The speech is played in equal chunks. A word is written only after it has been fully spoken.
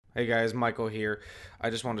Hey guys, Michael here. I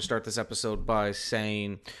just wanted to start this episode by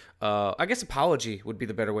saying, I guess apology would be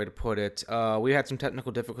the better way to put it. We had some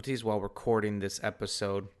technical difficulties while recording this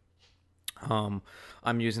episode. Um,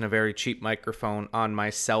 I'm using a very cheap microphone on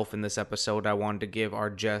myself in this episode. I wanted to give our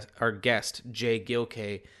guest Jay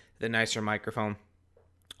Gilkay the nicer microphone.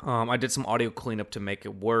 I did some audio cleanup to make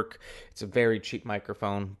it work. It's a very cheap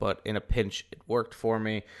microphone, but in a pinch, it worked for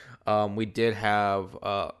me. We did have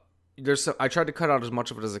I tried to cut out as much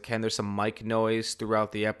of it as I can. There's some mic noise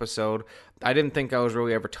throughout the episode. I didn't think I was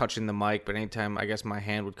really ever touching the mic, but anytime I guess my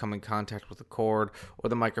hand would come in contact with the cord or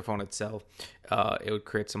the microphone itself, it would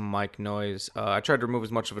create some mic noise. I tried to remove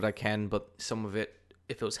as much of it I can, but some of it,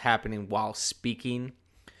 if it was happening while speaking,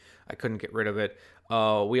 I couldn't get rid of it.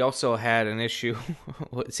 We also had an issue.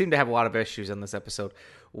 It seemed to have a lot of issues on this episode,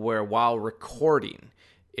 where while recording,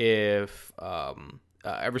 if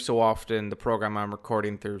every so often the program I'm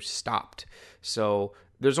recording through stopped. So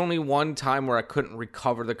there's only one time where I couldn't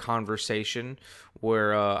recover the conversation,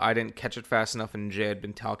 where I didn't catch it fast enough and Jay had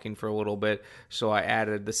been talking for a little bit. So I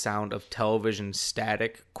added the sound of television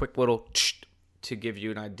static, quick little to give you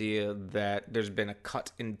an idea that there's been a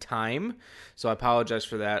cut in time. So I apologize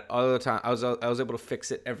for that. Other time, I was able to fix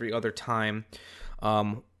it every other time.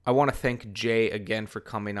 I want to thank Jay again for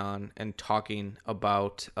coming on and talking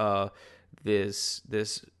about this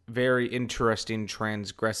very interesting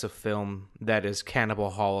transgressive film that is Cannibal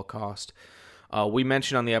Holocaust. We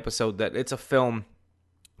mentioned on the episode that it's a film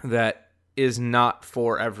that is not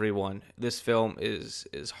for everyone. This film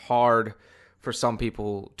is hard for some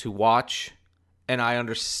people to watch, and I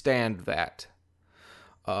understand that.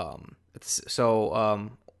 Out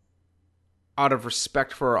of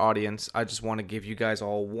respect for our audience, I just want to give you guys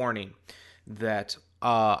all a warning that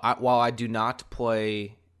while I do not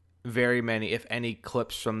play very many, if any,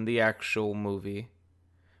 clips from the actual movie,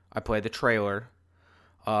 I play the trailer,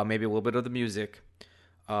 maybe a little bit of the music.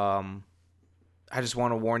 I just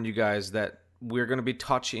want to warn you guys that we're going to be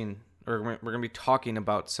we're going to be talking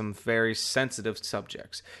about some very sensitive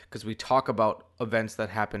subjects because we talk about events that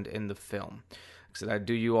happened in the film. So I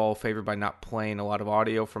do you all a favor by not playing a lot of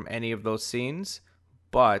audio from any of those scenes,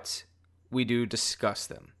 but we do discuss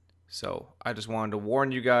them. So I just wanted to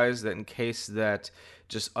warn you guys that in case that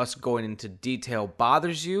just us going into detail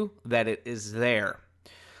bothers you, that it is there.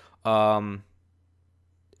 It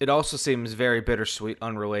also seems very bittersweet,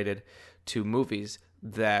 unrelated to movies,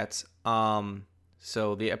 that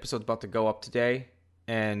so the episode's about to go up today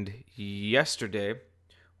and yesterday,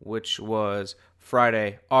 which was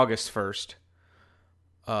Friday, August 1st.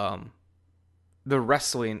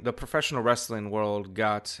 The professional wrestling world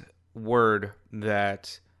got word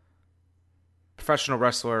that professional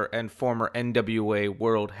wrestler and former NWA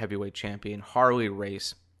World Heavyweight Champion Harley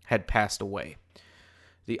Race had passed away.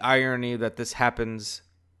 The irony that this happens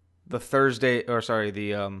the Thursday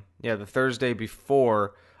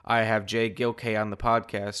before I have Jay Gilkay on the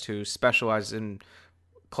podcast, who specializes in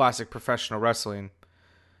classic professional wrestling,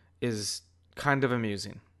 is kind of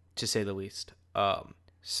amusing, to say the least.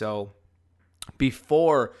 So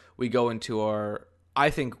before we go into our, I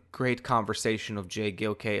think, great conversation of Jay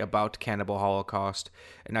Gilkay about Cannibal Holocaust,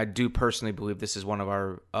 and I do personally believe this is one of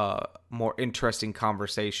our more interesting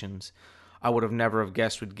conversations. I would have never have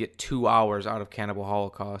guessed we'd get 2 hours out of Cannibal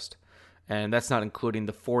Holocaust, and that's not including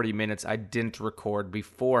the 40 minutes I didn't record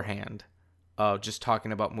beforehand, just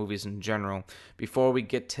talking about movies in general. Before we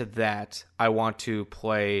get to that, I want to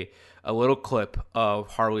play a little clip of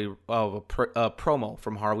a promo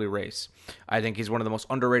from Harley Race. I think he's one of the most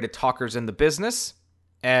underrated talkers in the business,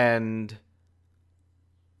 and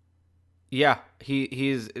yeah,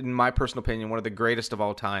 he's, in my personal opinion, one of the greatest of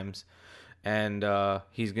all times, and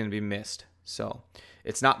he's going to be missed. So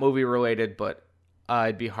it's not movie related, but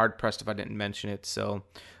I'd be hard pressed if I didn't mention it. So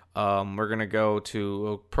we're going to go to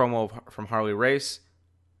a promo from Harley Race,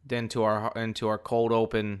 then into our cold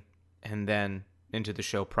open, and then into the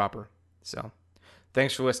show proper. So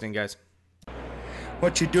thanks for listening, guys.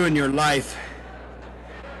 What you do in your life,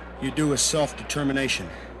 you do with self-determination.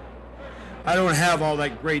 I don't have all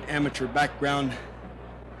that great amateur background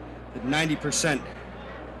that 90%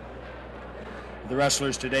 of the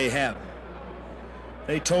wrestlers today have.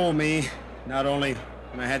 They told me, not only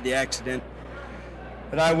when I had the accident,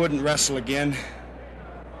 that I wouldn't wrestle again.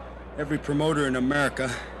 Every promoter in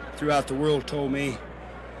America, throughout the world, told me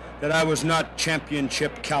that I was not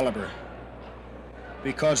championship caliber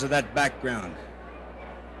because of that background.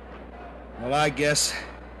 Well, I guess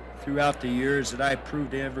throughout the years that I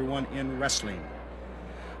proved to everyone in wrestling,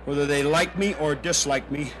 whether they like me or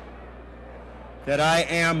dislike me, that I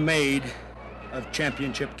am made of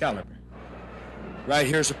championship caliber. Right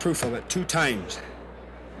here's a proof of it. 2 times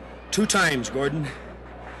 2 times, Gordon.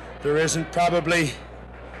 There isn't probably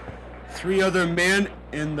 3 other men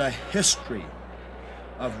in the history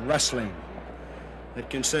of wrestling that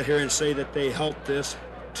can sit here and say that they held this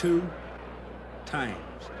 2 times.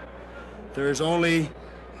 There's only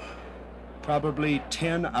probably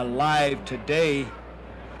 10 alive today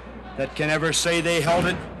that can ever say they held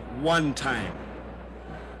it 1 time.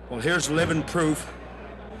 Well, here's living proof,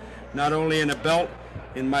 not only in a belt,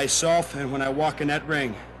 in myself, and when I walk in that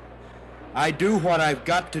ring. I do what I've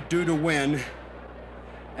got to do to win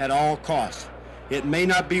at all costs. It may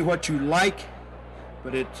not be what you like,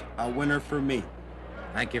 but it's a winner for me.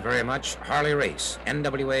 Thank you very much. Harley Race,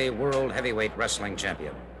 NWA World Heavyweight Wrestling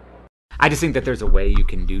Champion. I just think that there's a way you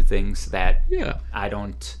can do things that Yeah. I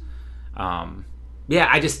don't.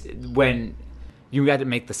 When you got to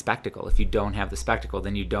make the spectacle. If you don't have the spectacle,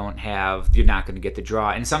 then you're not going to get the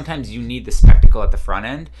draw. And sometimes you need the spectacle at the front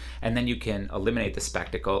end, and then you can eliminate the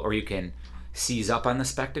spectacle, or you can seize up on the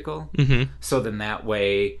spectacle. Mm-hmm. So then that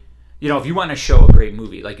way, if you want to show a great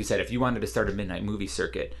movie, like you said, if you wanted to start a midnight movie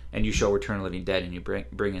circuit and you show Return of the Living Dead and you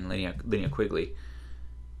bring in Linnea Quigley,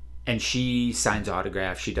 and she signs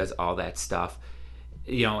autographs, she does all that stuff,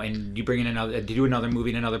 and you bring in another movie,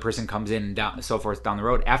 and another person comes in, and so forth down the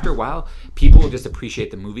road. After a while, people will just appreciate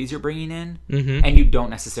the movies you're bringing in, and you don't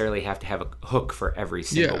necessarily have to have a hook for every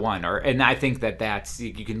single one. And I think that's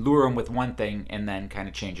you can lure them with one thing and then kind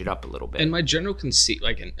of change it up a little bit. And my general conceit,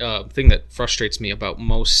 thing that frustrates me about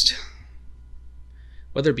most,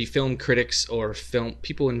 whether it be film critics or film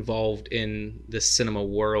people involved in the cinema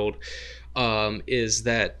world, is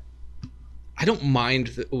that I don't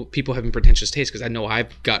mind people having pretentious taste, because I know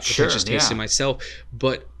I've got pretentious taste in myself,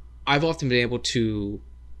 but I've often been able to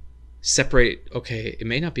separate, okay, it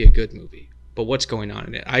may not be a good movie, but what's going on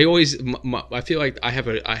in it? I feel like I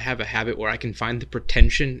have a habit where I can find the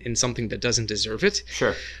pretension in something that doesn't deserve it.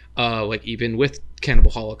 Sure. Like even with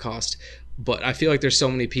Cannibal Holocaust. But I feel like there's so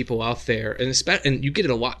many people out there, and you get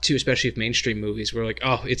it a lot too, especially with mainstream movies, where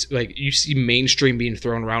it's like you see mainstream being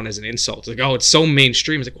thrown around as an insult. It's like, oh, it's so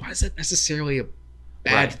mainstream. It's like, why is that necessarily a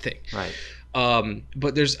bad thing? Right.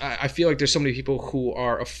 But I feel like there's so many people who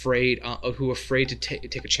are afraid to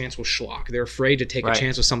take a chance with schlock. They're afraid to take a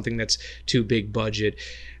chance with something that's too big budget,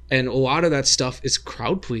 and a lot of that stuff is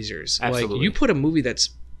crowd pleasers. Absolutely. Like, you put a movie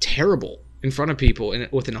that's terrible in front of people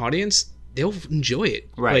and with an audience, they'll enjoy it.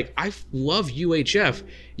 Right. Like, I love UHF.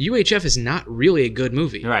 UHF is not really a good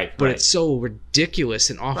movie. Right. But it's so ridiculous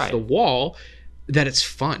and off the wall that it's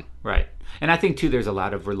fun. Right. And I think too, there's a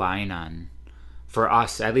lot of relying on, for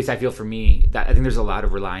us, at least I feel for me, that I think there's a lot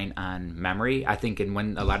of relying on memory. I think, and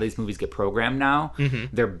when a lot of these movies get programmed now,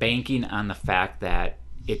 they're banking on the fact that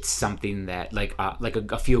it's something that like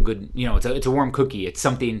a feel good, it's a warm cookie. It's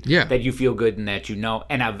something that you feel good and that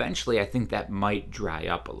and eventually I think that might dry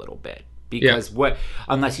up a little bit, because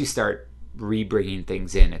unless you start re-bringing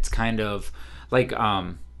things in, it's kind of like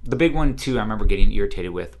the big one too I remember getting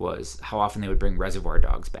irritated with was how often they would bring Reservoir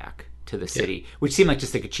Dogs back to the city, which seemed like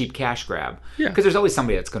just like a cheap cash grab, because there's always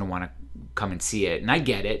somebody that's going to want to come and see it, and I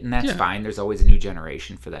get it, and that's fine. There's always a new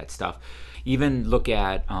generation for that stuff. Even look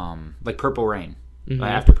at like Purple Rain,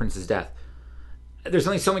 after Prince's death. There's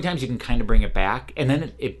only so many times you can kind of bring it back, and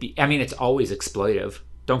then it's always exploitive.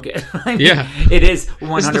 Don't get it is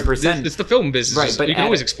 100%. It's the film business, right? But you can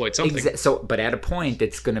always exploit something. But at a point,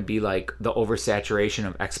 it's going to be like the oversaturation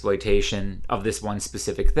of exploitation of this one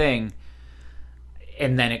specific thing,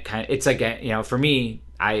 and then it's like, for me,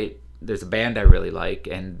 there's a band I really like,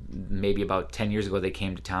 and maybe about 10 years ago they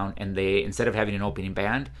came to town, and they, instead of having an opening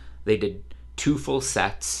band, they did 2 full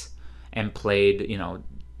sets and played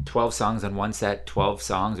 12 songs on one set, 12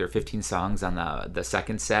 songs or 15 songs on the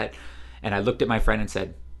second set. And I looked at my friend and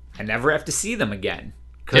said, I never have to see them again,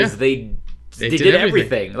 because they did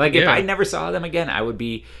everything. Like, if I never saw them again, I would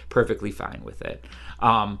be perfectly fine with it.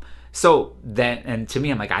 So then, and to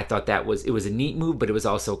me, I'm like, I thought it was a neat move, but it was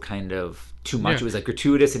also kind of too much. It was like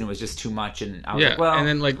gratuitous, and it was just too much. And I was like, well, and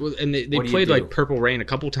then they played like Purple Rain a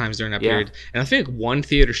couple times during that period, and I think one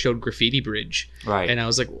theater showed Graffiti Bridge, right? And I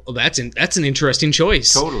was like, well, that's an interesting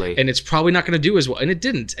choice, totally. And it's probably not going to do as well, and it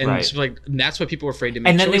didn't. And it's like, that's why people are afraid to make.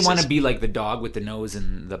 And then choices. they want to be like the dog with the nose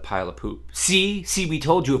and the pile of poop. See, we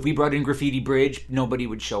told you, if we brought in Graffiti Bridge, nobody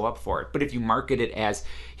would show up for it. But if you market it as,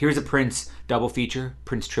 here's a Prince double feature,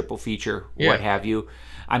 Prince triple feature, what have you.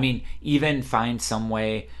 I mean, even find some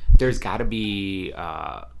way. There's got to be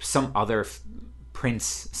some other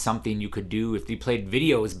prints something you could do if you played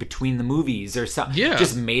videos between the movies or something. Yeah.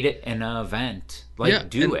 Just made it an event.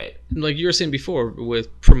 Like, do it. Like you were saying before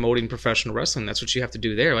with promoting professional wrestling, that's what you have to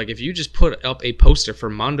do there. Like if you just put up a poster for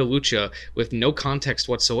Mondo Lucha with no context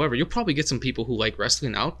whatsoever, you'll probably get some people who like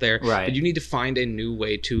wrestling out there. Right. But you need to find a new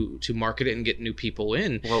way to market it and get new people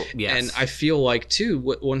in. Well, yes. And I feel like too,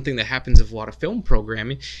 one thing that happens with a lot of film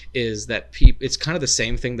programming is that it's kind of the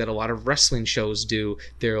same thing that a lot of wrestling shows do.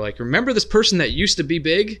 They're like, remember this person that used to be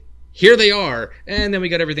big? Here they are. And then we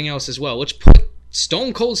got everything else as well. Let's put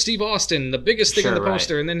Stone Cold Steve Austin, the biggest thing on the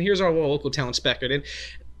poster, and then here's our local talent spec'd in.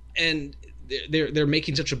 And they're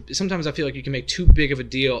making such a. Sometimes I feel like you can make too big of a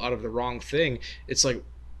deal out of the wrong thing. It's like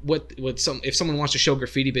if someone wants to show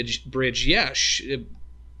Graffiti Bridge,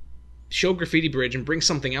 show Graffiti Bridge and bring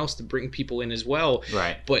something else to bring people in as well.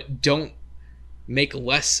 Right. But don't make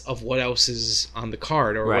less of what else is on the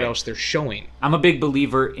card or what else they're showing. I'm a big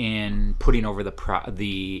believer in putting over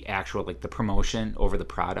the actual like the promotion over the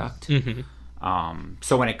product. Mm-hmm.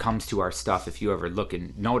 So when it comes to our stuff, if you ever look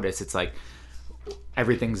and notice, it's like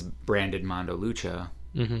everything's branded Mondo Lucha.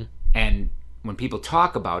 Mm-hmm. And when people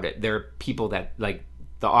talk about it, there are people that, like,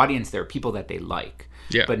 the audience, there are people that they like.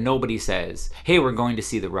 Yeah. But nobody says, hey, we're going to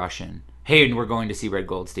see the Russian. Hey, and we're going to see Red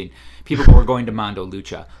Goldstein. People were going to Mondo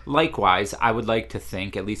Lucha. Likewise, I would like to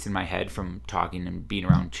think, at least in my head from talking and being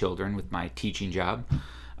around children with my teaching job,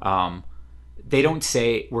 they don't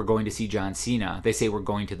say we're going to see John Cena. They say we're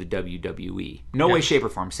going to the WWE. No way, shape, or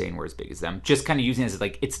form saying we're as big as them. Just kind of using it as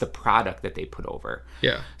like it's the product that they put over.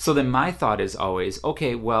 Yeah. So then my thought is always,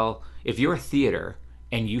 okay, well, if you're a theater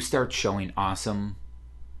and you start showing awesome,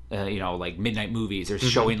 like midnight movies or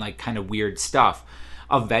showing like kind of weird stuff,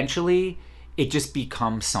 eventually it just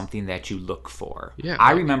becomes something that you look for. Yeah.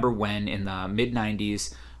 I remember when in the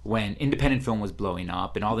mid-90s, when independent film was blowing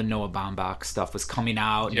up and all the Noah Baumbach stuff was coming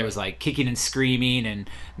out, and it was like kicking and screaming, and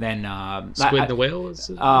then Squid and the Whale was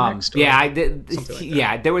next, I did. Something like that.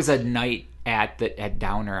 Yeah, there was a night at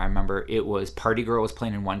Downer. I remember it was Party Girl was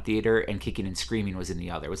playing in one theater and Kicking and Screaming was in the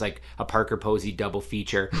other. It was like a Parker Posey double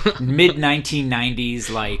feature, mid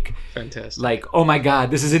 1990s, like fantastic. Like, oh my God,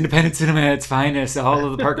 this is independent cinema at its finest. All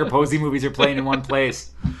of the Parker Posey movies are playing in one place.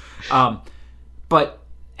 But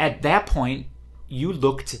at that point,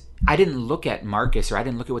 I didn't look at Marcus, or I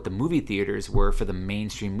didn't look at what the movie theaters were for the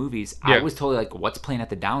mainstream movies. Yeah. I was totally like, what's playing at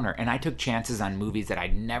the Downer? And I took chances on movies that I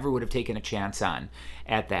never would have taken a chance on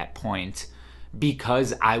at that point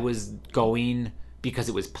because I was going because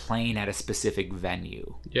it was playing at a specific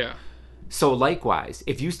venue. Yeah. So likewise,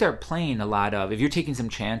 if you start playing if you're taking some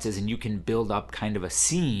chances and you can build up kind of a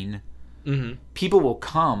scene, people will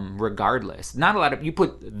come regardless. Not a lot of, you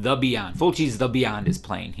put The Beyond, Full Cheese The Beyond is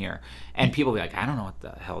playing here, and people will be like, I don't know what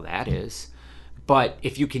the hell that is. But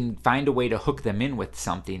if you can find a way to hook them in with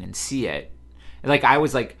something and see it, like I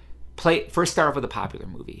was like, first start off with a popular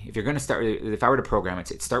movie. If you're going to start, if I were to program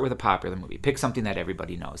it, start with a popular movie. Pick something that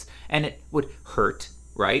everybody knows. And it would hurt,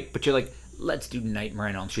 right? But you're like, let's do Nightmare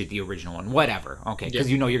on Elm Street, the original one, whatever. Okay,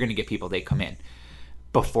 because you know you're going to get people, they come in.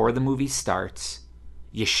 Before the movie starts,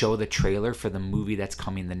 you show the trailer for the movie that's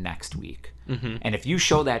coming the next week. And if you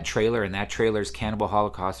show that trailer and that trailer's Cannibal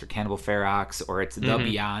Holocaust or Cannibal Ferox or it's The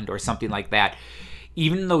Beyond or something like that,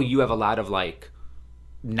 even though you have a lot of like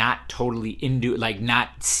not totally into, like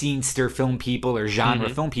not scenester film people or genre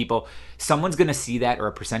film people, someone's going to see that, or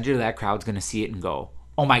a percentage of that crowd's going to see it and go,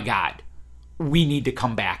 oh my God, we need to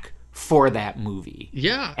come back for that movie.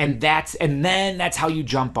 Yeah. And then that's how you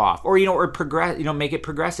jump off, or progress, make it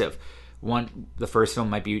progressive. The first film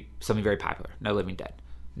might be something very popular, No Living Dead.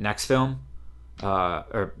 Next film,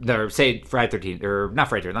 or say Friday 13th, or not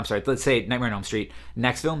Friday 13th, I'm sorry, let's say Nightmare on Elm Street.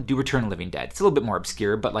 Next film, do Return of the Living Dead. It's a little bit more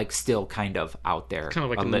obscure, but like still kind of out there. Kind of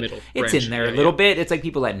like in the middle. It's branch. in there a little bit. It's like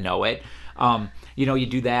people that know it. You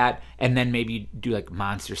do that, and then maybe you do like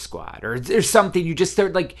Monster Squad, or there's something, you just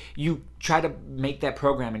start like, you try to make that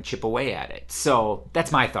program and chip away at it. So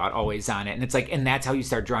that's my thought always on it. And it's like, and that's how you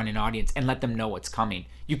start drawing an audience and let them know what's coming.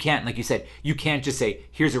 You can't, like you said, you can't just say,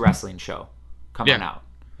 here's a wrestling show, come on out.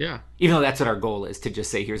 Yeah. Even though that's what our goal is, to just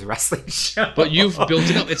say, here's a wrestling show. But you've built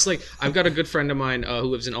it up. It's like, I've got a good friend of mine who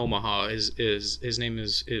lives in Omaha. His name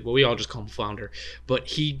is, well, we all just call him Flounder. But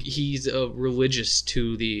he's religious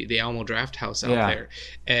to the Alamo Draft House out there.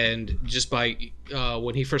 And just by,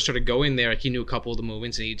 when he first started going there, he knew a couple of the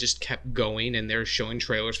movements, and he just kept going, and they're showing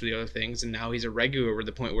trailers for the other things. And now he's a regular to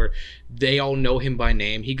the point where they all know him by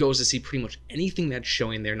name. He goes to see pretty much anything that's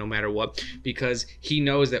showing there, no matter what, because he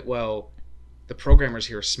knows that, well, the programmers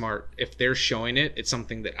here are smart. If they're showing it, it's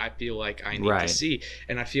something that I feel like I need to see.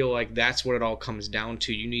 And I feel like that's what it all comes down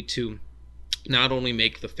to. You need to not only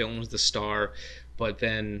make the films the star, but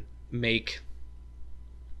then make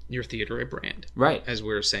your theater a brand, Right. as we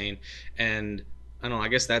were saying. And I don't know, I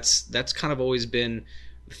guess that's kind of always been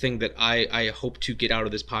the thing that I hope to get out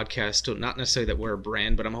of this podcast. So not necessarily that we're a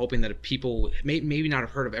brand, but I'm hoping that if people maybe not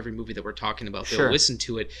have heard of every movie that we're talking about, they'll Sure. listen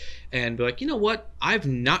to it and be like, you know what, I've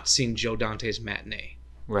not seen Joe Dante's Matinee.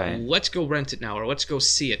 Right. Let's go rent it now, or let's go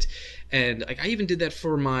see it. And like I even did that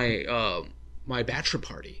for my my bachelor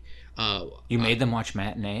party. You made them watch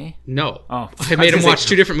Matinee? No. Oh, I made them watch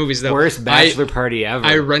two different movies though. Worst bachelor party ever.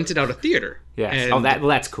 I rented out a theater. Yes. And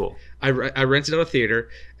That's cool. I rented out a theater,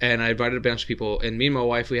 and I invited a bunch of people. And me and my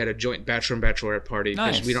wife, we had a joint bachelor and bachelorette party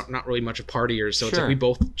because Nice. we don't not really much of partiers. So it's Sure. like we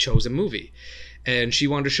both chose a movie, and she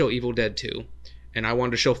wanted to show Evil Dead 2, and I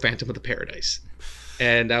wanted to show Phantom of the Paradise.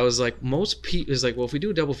 And I was like, most people is like, well, if we do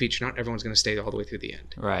a double feature, not everyone's going to stay all the way through the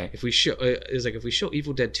end. Right. If we show if we show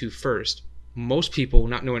Evil Dead 2 first, most people,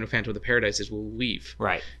 not knowing what Phantom of the Paradise is, will leave.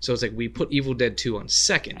 Right. So it's like we put Evil Dead 2 on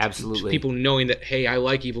second. Absolutely. People knowing that, hey, I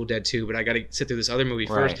like Evil Dead 2, but I got to sit through this other movie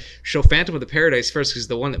Right. first. Show Phantom of the Paradise first because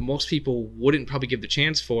the one that most people wouldn't probably give the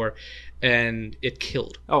chance for, and it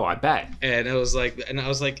killed. Oh, I bet. And I was like,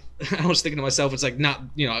 I was thinking to myself, it's like not,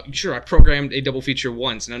 sure, I programmed a double feature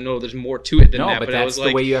once, and I know there's more to it than No, that, but I that's was the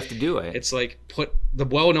like, way you have to do it. it's like put the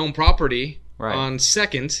well-known property Right. on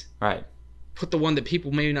second, Right. put the one that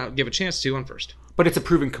people may not give a chance to on first. But it's a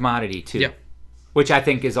proven commodity too. Yeah. Which I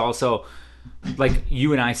think is also like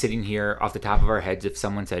you and I sitting here off the top of our heads. If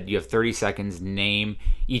someone said you have 30 seconds,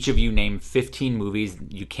 each of you name 15 movies.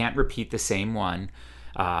 You can't repeat the same one.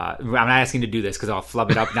 I'm not asking to do this because I'll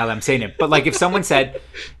flub it up now that I'm saying it. But like if someone said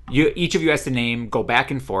each of you has to go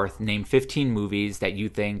back and forth, name 15 movies that you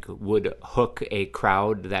think would hook a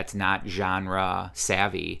crowd that's not genre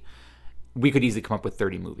savvy, we could easily come up with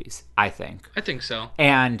 30 movies, I think. I think so.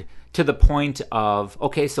 And to the point of,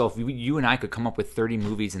 okay, so if you and I could come up with 30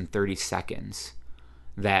 movies in 30 seconds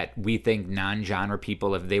that we think non-genre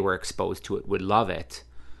people, if they were exposed to it, would love it,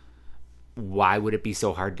 why would it be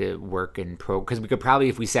so hard to work in because we could probably,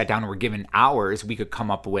 if we sat down and were given hours, we could come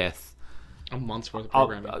up with A month's worth of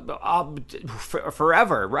programming.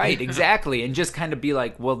 forever, right? Exactly. And just kind of be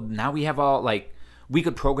like, well, now we have we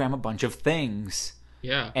could program a bunch of things.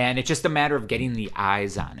 Yeah. And it's just a matter of getting the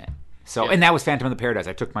eyes on it. So, Yeah. and that was Phantom of the Paradise.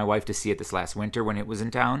 I took my wife to see it this last winter when it was in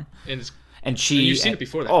town. And you've seen it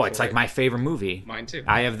before that. Oh, before, it's like right? my favorite movie. Mine too.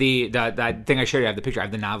 I have the thing I showed you. I have the picture. I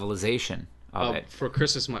have the novelization of it. For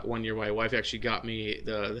Christmas one year, my wife actually got me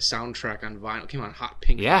the soundtrack on vinyl. It came on hot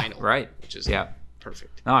pink Yeah, vinyl. right. Which is Yeah.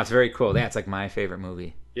 perfect. Oh, it's very cool. That's like my favorite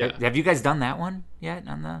movie. Yeah. Have you guys done that one yet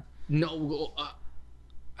on the? No,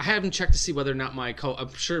 I haven't checked to see whether or not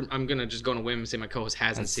I'm sure I'm gonna just go on a whim and say my co-host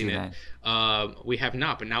hasn't Let's seen see it. We have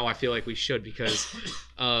not, but now I feel like we should because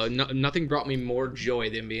nothing brought me more joy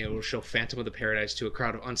than being able to show Phantom of the Paradise to a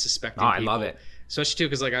crowd of unsuspecting Oh, I people. love it. Especially too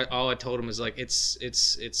because like all I told him is like it's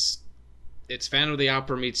Phantom of the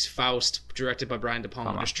Opera meets Faust, directed by Brian De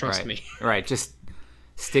Palma. Just trust right. me. Right. Just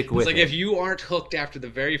stick with It's like it. if you aren't hooked after the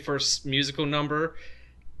very first musical number,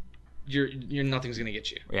 you're nothing's gonna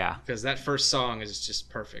get you. Yeah. Because that first song is just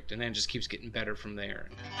perfect, and then it just keeps getting better from there.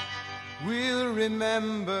 We'll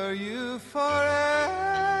remember you forever,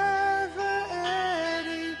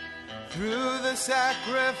 Eddie. Through the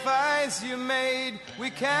sacrifice you made, we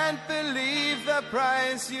can't believe the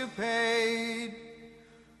price you paid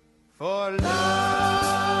for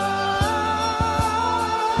love.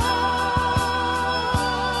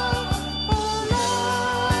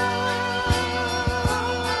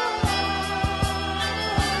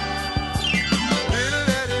 Little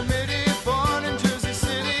Eddie Mitty, born in Jersey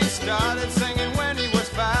City, started singing when he was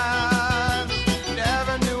 5.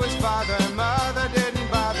 Never knew his father and mother, didn't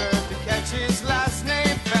bother to catch his last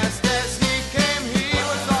name. Fast as he came, he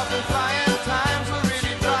was often flying. Times were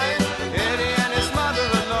really trying. Eddie and his mother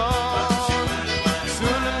alone.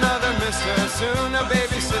 Soon another mister, soon a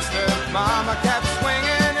baby sister. Mama kept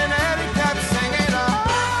swinging and Eddie kept singing.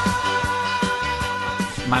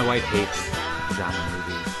 My wife hates genre movies.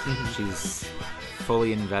 She's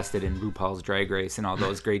fully invested in RuPaul's Drag Race and all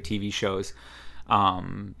those great TV shows.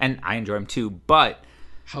 And I enjoy them too. But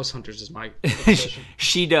House Hunters is my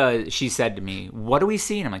she said to me, "What do we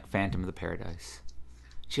see?" And I'm like, "Phantom of the Paradise."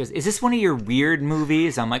 She goes, "Is this one of your weird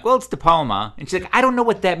movies?" I'm like, "Well, it's De Palma." And she's like, "I don't know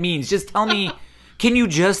what that means. Just tell me, can you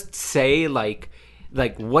just say like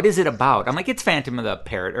what is it about?" I'm like, "It's Phantom of the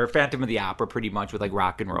Phantom of the Opera pretty much with like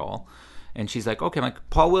rock and roll." And she's like, "Okay." I'm like,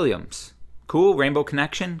 "Paul Williams. Cool, Rainbow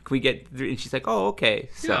Connection. Can we get?" And she's like, "Oh, okay."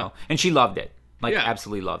 So, Yeah. and she loved it. Like Yeah.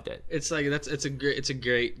 absolutely loved it. It's like it's a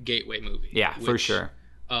great gateway movie. Yeah, for which, sure.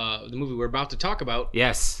 The movie we're about to talk about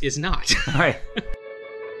Yes. is not. All right.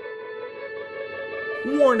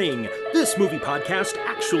 Warning! This movie podcast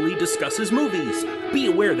actually discusses movies. Be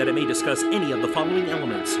aware that it may discuss any of the following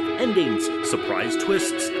elements: endings, surprise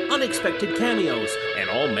twists, unexpected cameos, and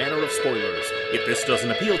all manner of spoilers. If this doesn't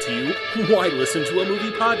appeal to you, why listen to a movie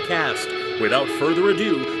podcast? Without further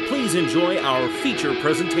ado, please enjoy our feature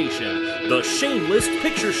presentation, The Shameless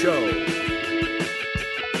Picture Show.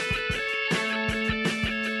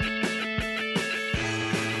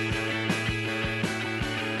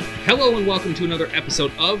 Hello and welcome to another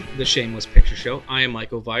episode of The Shameless Picture Show. I am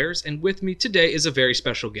Michael Vyers, and with me today is a very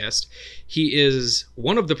special guest. He is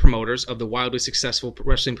one of the promoters of the wildly successful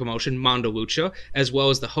wrestling promotion Mondo Lucha, as well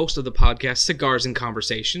as the host of the podcast Cigars and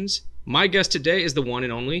Conversations. My guest today is the one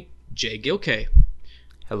and only Jay Gilkay.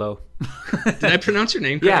 Hello. Did I pronounce your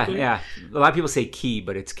name correctly? Yeah. A lot of people say Key,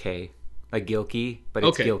 but it's K. Like Gilkey, but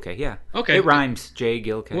it's Okay. Gilkay. Yeah. Okay. It rhymes. Jay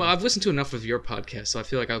Gilkay. Well, I've listened to enough of your podcast, so I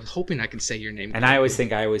feel like I was hoping I could say your name. and I always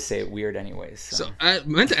think I always say it weird anyways. So. So I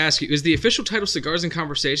meant to ask you, is the official title Cigars and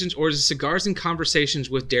Conversations, or is it Cigars and Conversations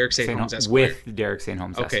with Derek St. Holmes Esquire? With Derek St.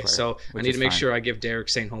 Holmes Okay, Esquire. so I need to make sure I give Derek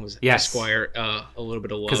St. Holmes Yes. Esquire a little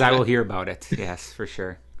bit of love. Because I will hear about it. Yes, for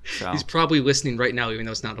sure. So. He's probably listening right now, even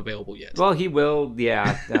though it's not available yet. Well, he will,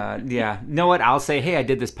 yeah. Yeah. You know what? I'll say, hey, I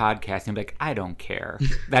did this podcast. And he'll be like, I don't care.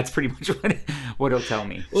 That's pretty much what he'll tell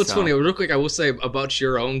me. Well, it's So. funny. Real quick, I will say about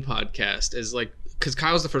your own podcast is like, because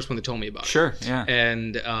Kyle's the first one that told me about it. Sure, yeah.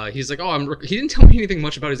 And he's like, oh, he didn't tell me anything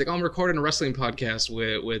much about it. He's like, oh, I'm recording a wrestling podcast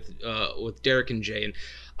with Derek and Jay. And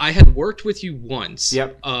I had worked with you once.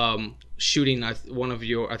 Yep. Shooting one of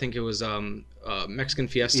your, I think it was Mexican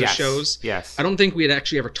Fiesta Yes, shows. yes. I don't think we had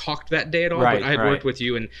actually ever talked that day at all, Right, but I had right. worked with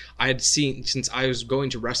you, and I had seen, since I was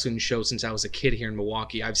going to wrestling shows since I was a kid here in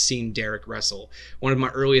Milwaukee, I've seen Derek wrestle. One of my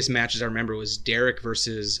earliest matches I remember was Derek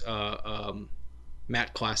versus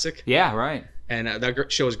Matt Classic. Yeah, right. And that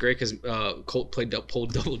show was great because Colt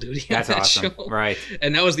pulled double duty. That's on that awesome. show. Right.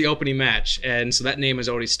 And that was the opening match, and so that name has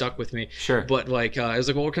already stuck with me. Sure. But like, I was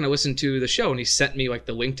like, well, where can I listen to the show? And he sent me like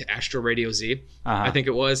the link to Astro Radio Z, I think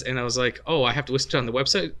it was, and I was like, oh, I have to listen to it on the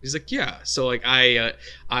website. He's like, yeah. So like, I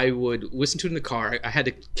would listen to it in the car. I had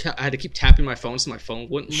to keep tapping my phone so my phone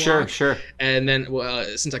wouldn't lock. Sure. And then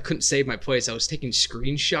since I couldn't save my place, I was taking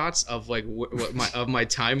screenshots of like my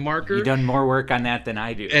time marker. You've done more work on that than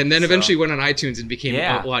I do. And then so. eventually went on iTunes and became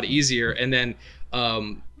Yeah. a lot easier. And then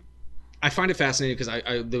I find it fascinating because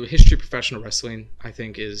the history of professional wrestling, I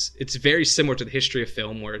think, it's very similar to the history of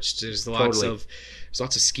film, where there's lots of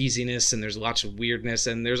skeeziness and there's lots of weirdness,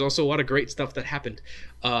 and there's also a lot of great stuff that happened.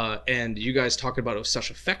 And you guys talk about it with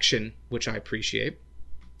such affection, which I appreciate.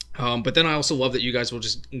 But then I also love that you guys will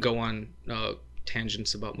just go on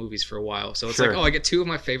tangents about movies for a while. So it's Sure. like, oh, I get two of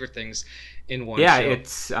my favorite things in one Yeah, show.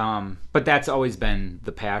 it's but that's always been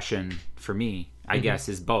the passion for me, I guess,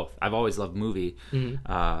 is both. I've always loved movie, and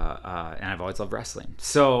I've always loved wrestling.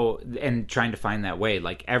 So, and trying to find that way,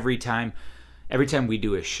 like every time we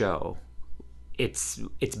do a show, it's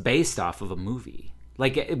based off of a movie.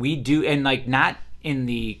 Like we do, and like not in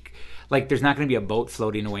the like there's not going to be a boat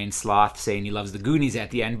floating away in Sloth saying he loves the Goonies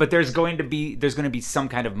at the end, but there's going to be some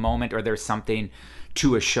kind of moment, or there's something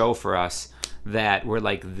to a show for us that we're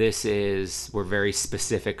like, we're very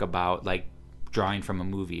specific about, like drawing from a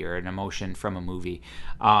movie or an emotion from a movie.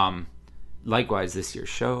 Likewise, this year's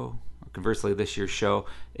show, conversely, this year's show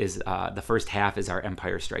is the first half is our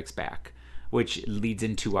Empire Strikes Back, which leads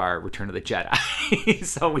into our Return of the Jedi.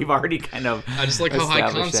 So we've already kind of I just like how high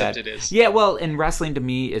established concept that. it is. Yeah, well, and wrestling to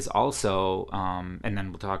me is also, and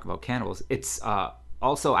then we'll talk about Cannibals. It's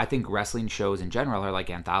also, I think wrestling shows in general are like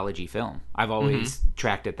anthology film. I've always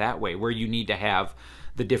tracked it that way, where you need to have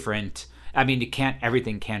the different. I mean,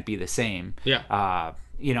 everything can't be the same. Yeah.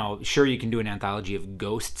 Sure, you can do an anthology of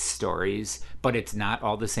ghost stories, but it's not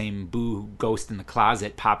all the same boo ghost in the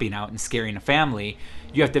closet popping out and scaring a family.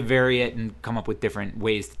 You have to vary it and come up with different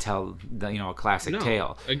ways to tell a classic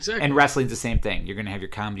tale. Exactly. And wrestling's the same thing. You're going to have your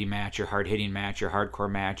comedy match, your hard-hitting match, your hardcore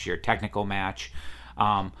match, your technical match.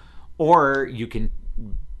 Or you can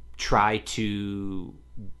try to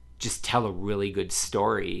just tell a really good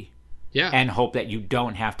story. Yeah. And hope that you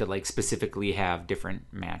don't have to like specifically have different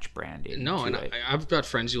match branding. No, and it. I've got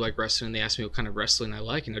friends who like wrestling, and they ask me what kind of wrestling I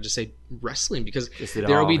like, and I just say wrestling, because Just there it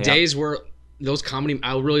will all, be yeah. days where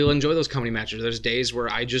I'll really enjoy those comedy matches. There's days where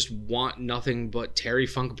I just want nothing but Terry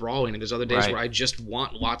Funk brawling, and there's other days Right. where I just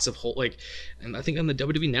want lots of and I think on the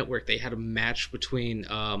WWE Network they had a match between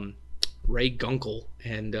Ray Gunkel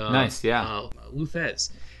and Nice, yeah.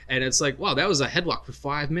 Luthez. and it's like, wow, that was a headlock for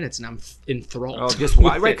 5 minutes, and I'm enthralled. Oh, just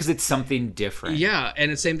why? with Right, it. because it's something different. Yeah,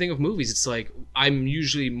 and it's the same thing with movies. It's like I'm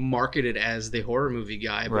usually marketed as the horror movie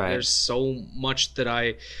guy, but Right. there's so much that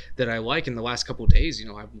I like. In the last couple of days,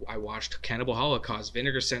 I watched Cannibal Holocaust.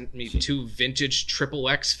 Vinegar sent me 2 vintage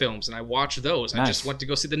XXX films, and I watched those. I Nice. just went to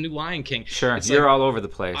go see the new Lion King. Sure, It's you're like, all over the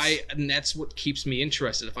place. and that's what keeps me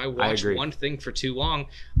interested. If I watch agree. one thing for too long,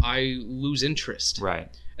 I lose interest. Right.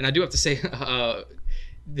 And I do have to say,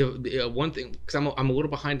 the one thing, because I'm a little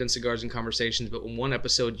behind on Cigars and Conversations, but in one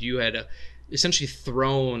episode you had essentially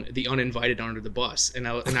thrown the uninvited under the bus, and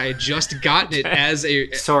I had just gotten it as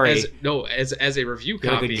a Sorry. as a review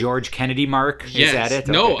You're copy. like a George Kennedy mark? Yes. Is that it?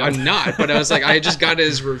 No, Okay, I'm not. But I was like, I had just got it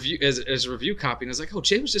as review as a review copy, and I was like, oh,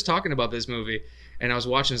 Jay was just talking about this movie, and I was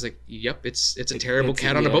watching. I was like, yep, it's a terrible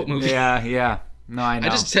cat on a boat movie. Yeah. No, I know. I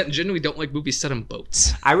just genuinely don't like movies set on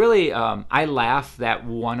boats. I really, I laugh that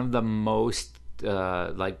one of the most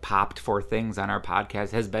like popped for things on our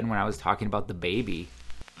podcast has been when I was talking about The Baby.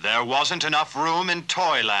 There wasn't enough room in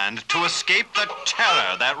Toyland to escape the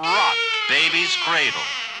terror that rocked Baby's cradle.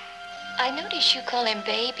 I notice you call him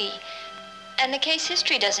Baby, and the case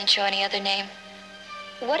history doesn't show any other name.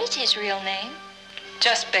 What is his real name?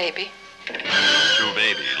 Just Baby. To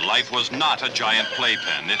Baby, life was not a giant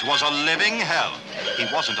playpen. It was a living hell. He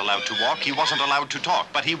wasn't allowed to walk, he wasn't allowed to talk,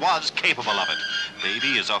 but he was capable of it.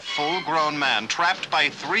 Baby is a full-grown man trapped by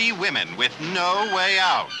 3 women with no way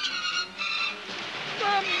out.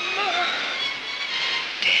 Damn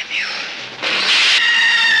you.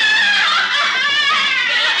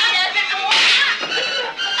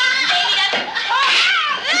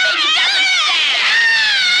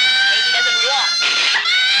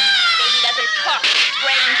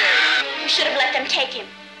 You should have let them take him.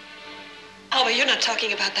 Oh, but you're not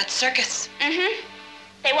talking about that circus. Mm-hmm.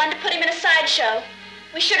 They wanted to put him in a sideshow.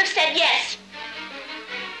 We should have said yes.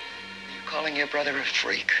 You're calling your brother a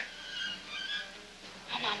freak.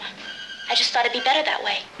 Oh, Mama. I just thought it'd be better that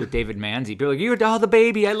way. With David Manzi. People are like, you're The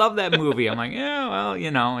Baby. I love that movie. I'm like, yeah,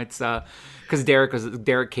 well, it's because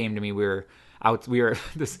Derek came to me. We were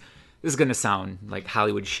this is gonna sound like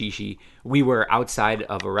Hollywood shishi. We were outside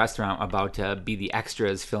of a restaurant about to be the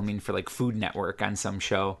extras filming for like Food Network on some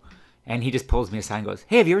show, and he just pulls me aside and goes,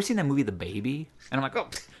 "Hey, have you ever seen that movie The Baby?" And I'm like, "Oh,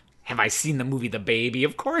 have I seen the movie The Baby?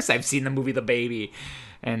 Of course I've seen the movie The Baby."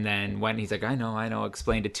 And then when he's like, I know,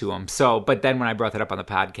 explained it to him. So, but then when I brought that up on the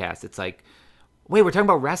podcast, it's like, wait, we're talking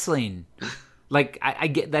about wrestling. Like, I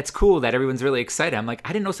get that's cool that everyone's really excited. I'm like,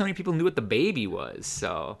 I didn't know so many people knew what The Baby was.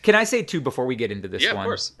 So, can I say too before we get into this Yeah, of one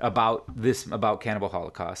course. about Cannibal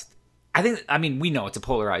Holocaust? I mean, we know it's a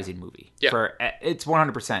polarizing movie. Yeah. It's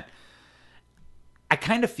 100%. I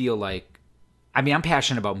kind of feel like, I mean, I'm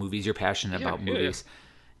passionate about movies. You're passionate about movies,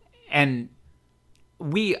 and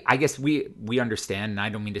I guess we understand, and I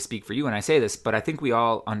don't mean to speak for you when I say this, but I think we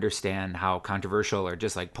all understand how controversial or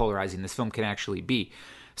just like polarizing this film can actually be.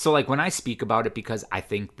 So like when I speak about it, because I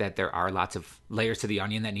think that there are lots of layers to the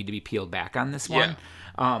onion that need to be peeled back on this one.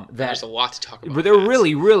 There's a lot to talk about. There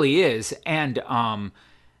really, really is. And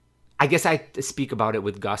I guess I speak about it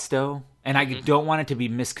with gusto, and I don't want it to be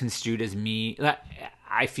misconstrued as me.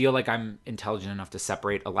 I feel like I'm intelligent enough to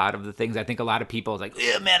separate a lot of the things. I think a lot of people is like,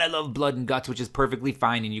 yeah, man, I love blood and guts, which is perfectly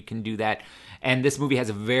fine, and you can do that. And this movie has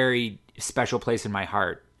a very special place in my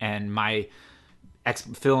heart, and my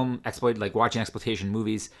watching exploitation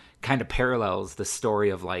movies kind of parallels the story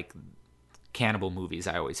of like cannibal movies.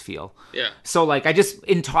 I always feel. Yeah. So like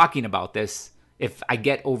in talking about this, if I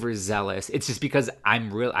get overzealous, it's just because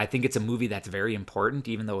I think it's a movie that's very important,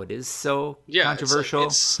 even though it is so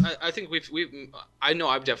controversial. I think I know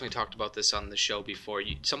I've definitely talked about this on the show before.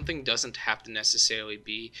 Something doesn't have to necessarily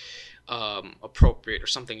be appropriate or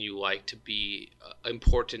something you like to be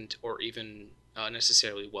important or even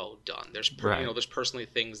necessarily well done. There's personally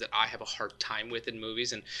things that I have a hard time with in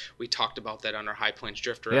movies, and we talked about that on our High Plains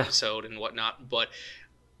Drifter episode and whatnot. But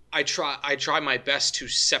I try my best to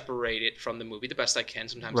separate it from the movie the best I can.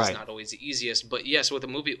 Sometimes it's not always the easiest, but yes, with a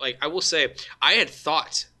movie, like I will say, I had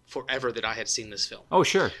thought forever that I had seen this film. Oh,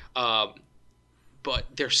 sure. But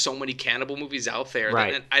there's so many cannibal movies out there.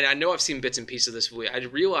 Right. And I know I've seen bits and pieces of this movie. I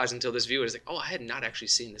didn't realize until this view, I was like, oh, I had not actually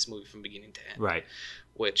seen this movie from beginning to end. Right.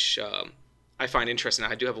 Which I find interesting.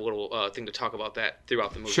 I do have a little thing to talk about that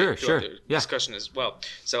throughout the movie. Sure. The discussion as well.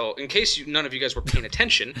 So in case none of you guys were paying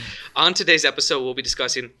attention, on today's episode, we'll be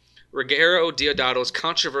discussing Ruggero Deodato's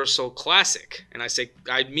controversial classic. And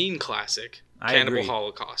I mean classic. Cannibal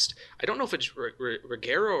Holocaust. I don't know if it's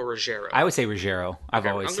Ruggero or Ruggiero. I would say Ruggiero. I've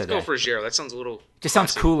always said that. I'm going to go for Ruggiero. That sounds a little... Just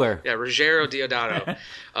sounds cooler. Yeah, Ruggero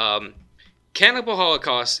Deodato. Cannibal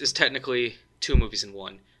Holocaust is technically two movies in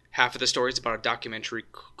one. Half of the story is about a documentary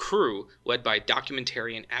crew led by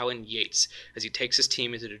documentarian Alan Yates as he takes his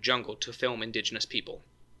team into the jungle to film indigenous people.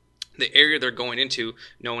 The area they're going into,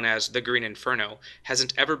 known as the Green Inferno,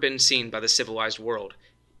 hasn't ever been seen by the civilized world,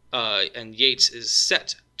 and Yates is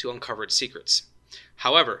set to uncover its secrets.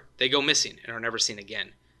 However, they go missing and are never seen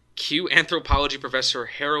again. Cue anthropology professor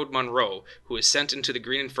Harold Monroe, who is sent into the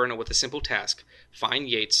Green Inferno with a simple task: find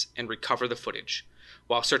Yates and recover the footage.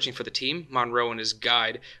 While searching for the team, Monroe and his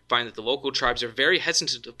guide find that the local tribes are very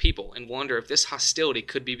hesitant of people and wonder if this hostility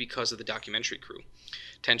could be because of the documentary crew.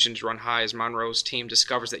 Tensions run high as Monroe's team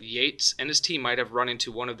discovers that Yates and his team might have run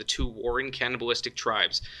into one of the two warring cannibalistic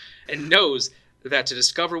tribes, and knows that to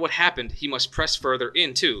discover what happened, he must press further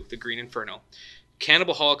into the Green Inferno.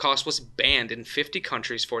 Cannibal Holocaust was banned in 50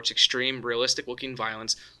 countries for its extreme, realistic-looking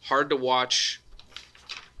violence, hard to watch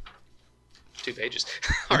 2 pages,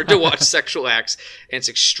 hard to watch sexual acts, and its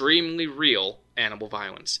extremely real animal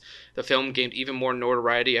violence. The film gained even more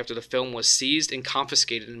notoriety after the film was seized and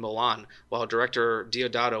confiscated in Milan, while director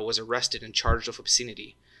Deodato was arrested and charged with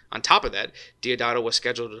obscenity. On top of that, Deodato was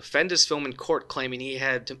scheduled to defend his film in court, claiming he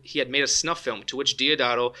had made a snuff film, to which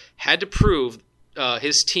Deodato had to prove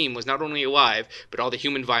his team was not only alive, but all the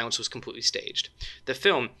human violence was completely staged. The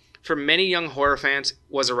film, for many young horror fans,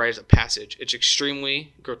 was a rite of passage. It's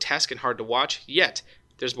extremely grotesque and hard to watch, yet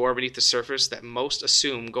there's more beneath the surface that most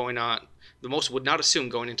would not assume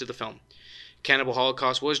going into the film. Cannibal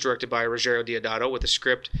Holocaust was directed by Ruggero Deodato with a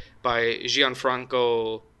script by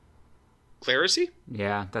Gianfranco Clarici?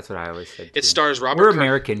 Yeah, that's what I always said too. It stars Robert We're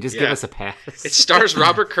American, just give us a pass. It stars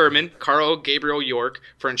Robert Kerman, Carlo Gabriel York,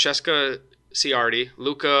 Francesca Ciardi,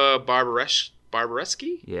 Luca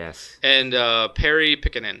Barbareschi? Yes. And Perry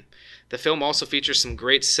Piccanin. The film also features some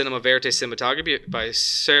great cinema verite cinematography by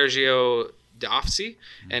Sergio D'Ofsi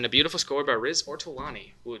and a beautiful score by Riz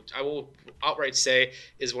Ortolani, who I will outright say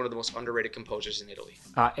is one of the most underrated composers in Italy.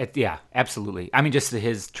 Yeah, absolutely. I mean, just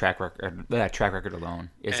his track record alone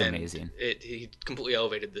is amazing. He completely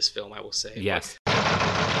elevated this film, I will say. Yes.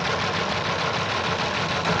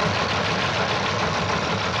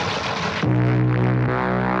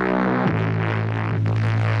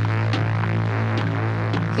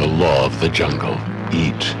 The law of the jungle.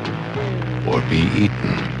 Eat or be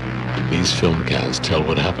eaten. These film cans tell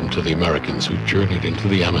what happened to the Americans who journeyed into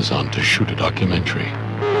the Amazon to shoot a documentary.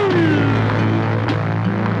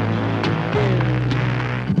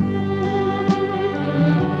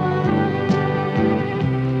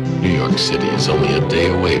 New York City is only a day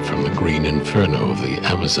away from the Green Inferno of the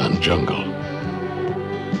Amazon jungle.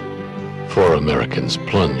 4 Americans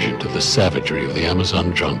plunge into the savagery of the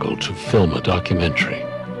Amazon jungle to film a documentary.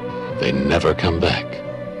 They never come back.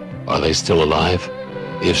 Are they still alive?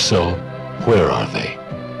 If so, where are they?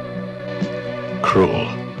 Cruel.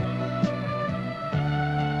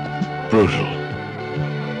 Brutal.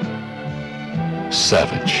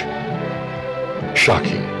 Savage.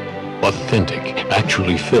 Shocking. Authentic.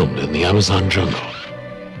 Actually filmed in the Amazon jungle.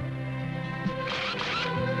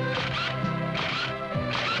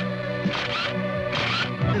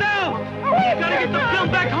 No! We gotta get the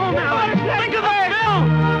film back home now! Think of the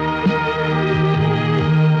film!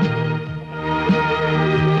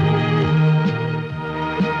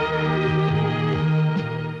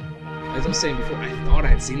 As I was saying before, I thought I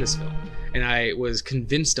had seen this film, and I was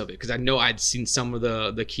convinced of it because I know I'd seen some of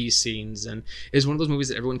the key scenes, and it was one of those movies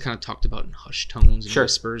that everyone kind of talked about in hushed tones and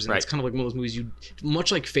whispers, and it's kind of like one of those movies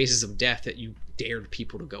much like Faces of Death, that you dared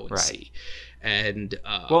people to go and see. And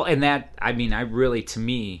and that, I mean, to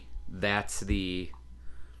me, that's the,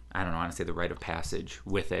 I don't know, honestly, the rite of passage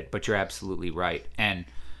with it, but you're absolutely right. And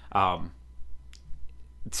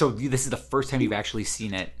so this is the first time you've actually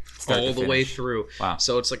seen it all the way through. Wow.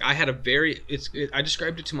 So it's like I had I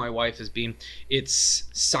described it to my wife as being, it's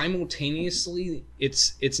simultaneously,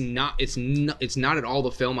 it's not at all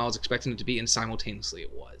the film I was expecting it to be, and simultaneously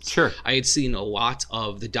it was. Sure. I had seen a lot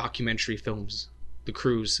of the documentary films, the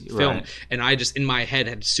Cruise film, and I just in my head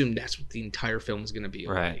had assumed that's what the entire film was going to be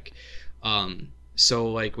like.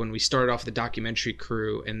 So like when we started off the documentary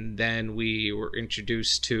crew, and then we were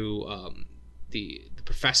introduced to the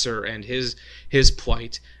professor and his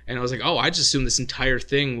plight, and I was like, oh, I just assumed this entire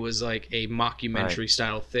thing was like a mockumentary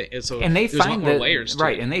style thing. And so and they there's find more layers to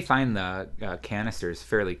it. and they find the canisters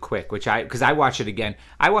fairly quick, because I watched it again.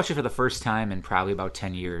 I watched it for the first time in probably about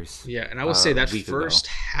 10 years. Yeah, and I will say that first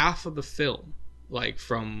half of the film, like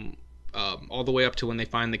from all the way up to when they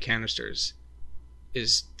find the canisters,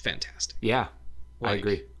 is fantastic. Yeah, I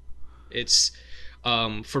agree. It's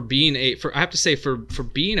for being for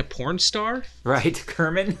being a porn star, right?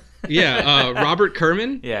 Kerman. Yeah, Robert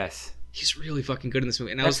Kerman. Yes. he's really fucking good in this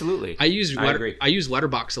movie. And Absolutely. I use agree. I use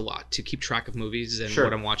Letterboxd a lot to keep track of movies and Sure.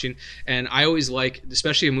 what I'm watching. And I always like,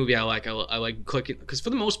 especially a movie I like clicking, because for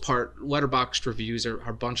the most part, Letterboxd reviews are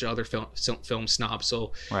a bunch of other film snobs.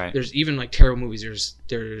 So Right. there's even like terrible movies.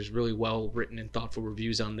 There's really well written and thoughtful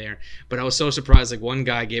reviews on there. But I was so surprised. Like one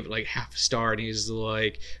guy gave it like half a star, and he's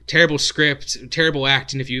like, terrible script, terrible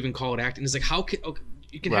acting, if you even call it acting. It's like, how can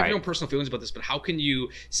you can have Right. your own personal feelings about this, but how can you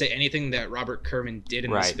say anything that Robert Kerman did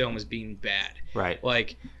in this Right. film as being bad? Right.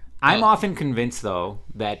 Like, I'm often convinced, though,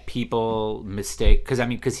 that people mistake,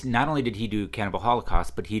 because not only did he do Cannibal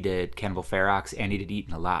Holocaust, but he did Cannibal Ferox and he did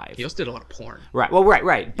Eaten Alive. he also did a lot of porn. Right. Well,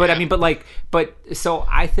 right. But so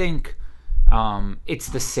I think it's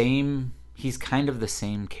the same. He's kind of the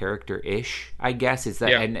same character-ish, I guess. Is that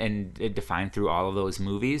Yeah. and it defined through all of those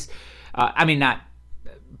movies. Not.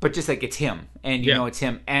 But just like it's him, and you know it's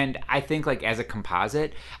him, and I think like as a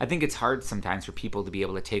composite, I think it's hard sometimes for people to be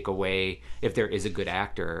able to take away if there is a good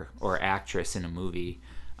actor or actress in a movie,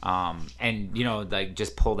 and like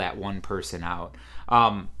just pull that one person out.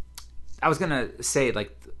 I was gonna say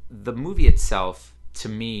like the movie itself to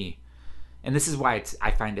me, and this is why I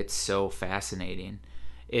find it so fascinating,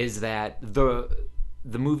 is that the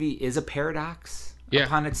movie is a paradox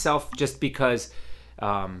upon itself, just because.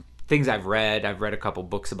 Things I've read a couple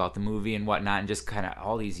books about the movie and whatnot, and just kind of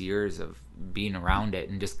all these years of being around it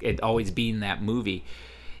and just it always being that movie.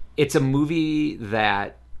 It's a movie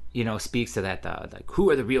that speaks to that like who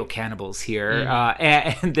are the real cannibals here,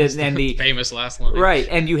 and the famous last line, right?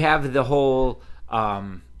 And you have the whole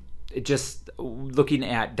just looking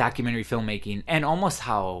at documentary filmmaking and almost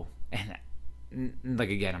how like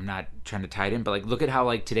again, I'm not trying to tie it in, but like look at how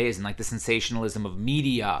like today is and like the sensationalism of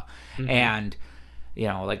media and.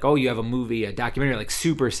 Like, oh, you have a movie, a documentary like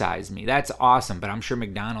Super Size Me. That's awesome, but I'm sure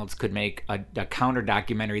McDonald's could make a counter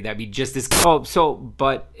documentary that'd be just as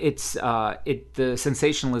but it's the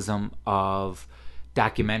sensationalism of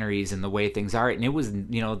documentaries and the way things are. And it was,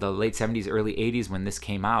 the late 70s, early 80s when this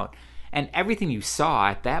came out. And everything you saw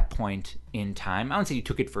at that point in time, I don't say you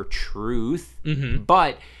took it for truth,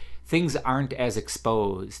 but things aren't as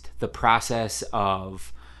exposed. The process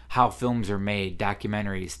of how films are made,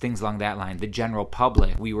 documentaries, things along that line, the general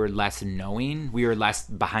public, we were less knowing, we were less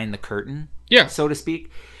behind the curtain, so to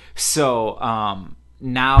speak. So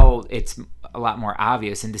now it's a lot more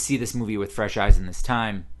obvious, and to see this movie with fresh eyes in this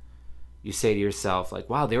time, you say to yourself, like,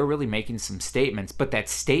 wow, they were really making some statements, but that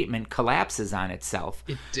statement collapses on itself.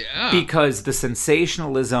 Because the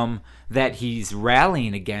sensationalism that he's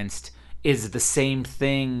rallying against is the same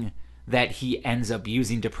thing that he ends up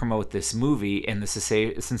using to promote this movie and the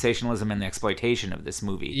sensationalism and the exploitation of this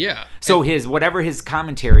movie. Yeah. So whatever his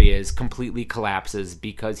commentary is completely collapses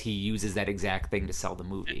because he uses that exact thing to sell the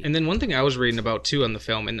movie. And then one thing I was reading about too on the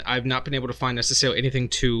film, and I've not been able to find necessarily anything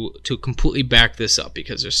to completely back this up,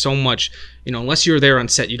 because there's so much, unless you're there on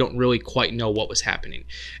set, you don't really quite know what was happening.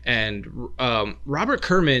 And Robert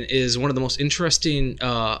Kerman is one of the most interesting,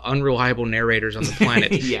 unreliable narrators on the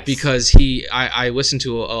planet. Yes. Because I listened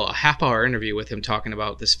to a half-hour interview with him talking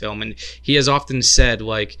about this film, and he has often said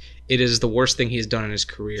like it is the worst thing he's done in his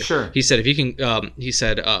career. Sure. He said if he can,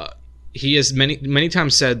 he has many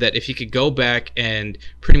times said that if he could go back and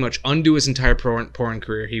pretty much undo his entire porn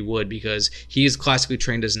career, he would, because he is classically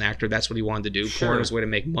trained as an actor. That's what he wanted to do. Sure. Porn was a way to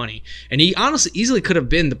make money, and he honestly easily could have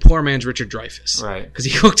been the poor man's Richard Dreyfuss, right? Because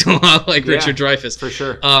he looked a lot like Richard Dreyfuss, for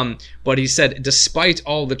sure. But he said, despite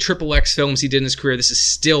all the XXX films he did in his career, this is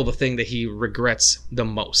still the thing that he regrets the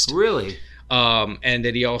most. Really? And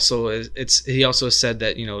that he also said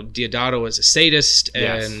that Deodato is a sadist,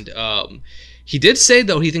 and he did say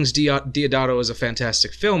though he thinks Deodato is a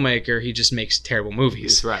fantastic filmmaker. He just makes terrible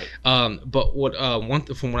movies. Right. But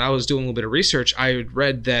from when I was doing a little bit of research, I had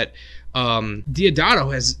read that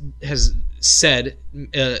Deodato has said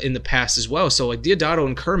in the past as well. So like Deodato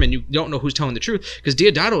and Kerman, you don't know who's telling the truth, because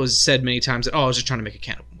Deodato has said many times that I was just trying to make a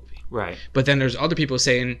cannibal movie. Right. But then there's other people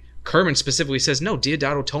saying. Kerman specifically says, no,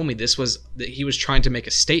 Deodato told me that he was trying to make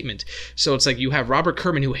a statement. So it's like you have Robert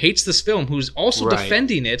Kerman, who hates this film, who's also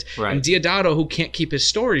defending it, and Deodato, who can't keep his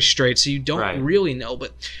story straight, so you don't really know.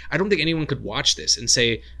 But I don't think anyone could watch this and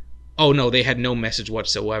say, oh, no, they had no message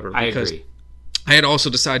whatsoever. I agree. I had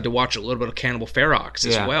also decided to watch a little bit of Cannibal Ferox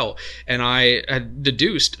as well, and I had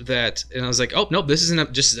deduced that, and I was like, oh, no, this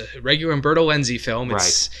isn't just a regular Umberto Lenzi film.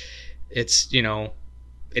 It's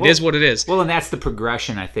It is what it is. Well, and that's the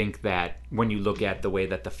progression, I think, that when you look at the way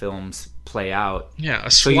that the films play out. Yeah, a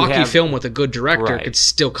schlocky film with a good director could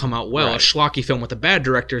still come out well. A schlocky film with a bad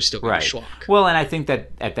director is still going to be schlock. Well, and I think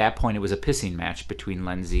that at that point it was a pissing match between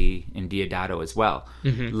Lenzi and Deodato as well.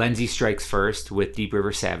 Lenzi strikes first with Deep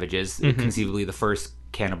River Savages, conceivably the first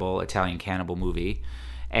Italian cannibal movie.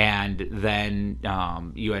 And then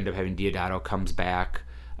you end up having Deodato comes back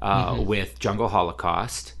with Jungle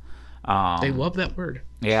Holocaust. They love that word.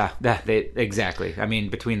 Yeah, exactly. I mean,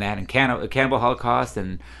 between that and Cannibal Holocaust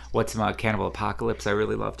and what's Cannibal Apocalypse, I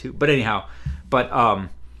really love too. But anyhow,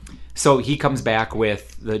 so he comes back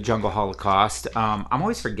with the Jungle Holocaust. I'm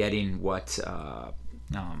always forgetting what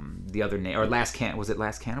the other name, or Last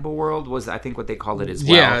Cannibal World was, I think, what they called it as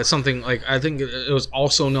well. Yeah, something like, I think it was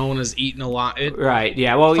also known as Eaten Alive. Right,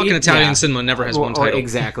 yeah. Well, fucking Italian cinema never has one title.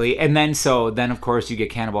 Exactly. And then of course you get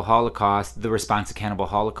Cannibal Holocaust. The response to Cannibal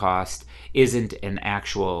Holocaust isn't an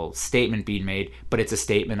actual statement being made, but it's a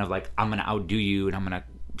statement of like, I'm going to outdo you and I'm going to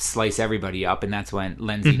slice everybody up. And that's when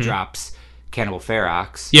Lenzi drops Cannibal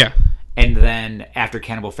Ferox. Yeah. And then after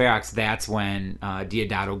Cannibal Ferox, that's when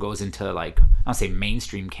Deodato goes into, like, I don't say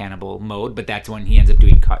mainstream cannibal mode, but that's when he ends up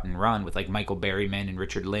doing Cut and Run with like Michael Berryman and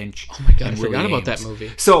Richard Lynch. Oh my god, I forgot about that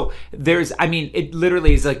movie. So it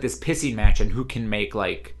literally is like this pissing match on who can make,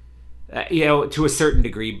 like, to a certain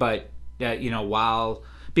degree, but while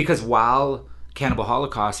Cannibal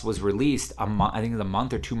Holocaust was released, I think it was a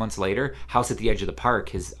month or 2 months later, House at the Edge of the Park,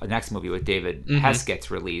 his next movie with David Hess, gets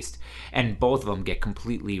released. And both of them get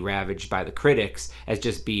completely ravaged by the critics as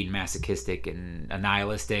just being masochistic and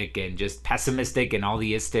nihilistic and just pessimistic and all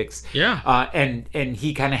the istics. Yeah. And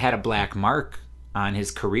he kind of had a black mark on his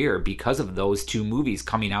career because of those two movies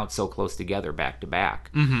coming out so close together back to back.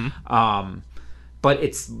 But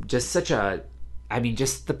it's just such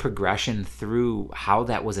just the progression through how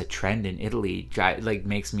that was a trend in Italy, like,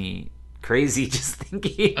 makes me crazy just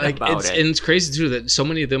thinking about it. And it's crazy too that so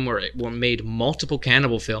many of them were made multiple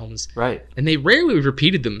cannibal films, right? And they rarely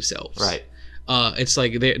repeated themselves, right? It's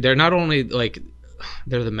like they're not only like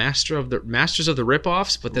they're the masters of the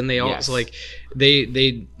ripoffs, but then they also like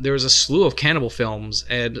there was a slew of cannibal films,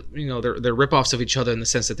 and they're ripoffs of each other in the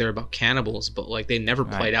sense that they're about cannibals, but like they never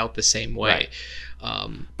played out the same way.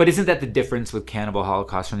 Right. But isn't that the difference with Cannibal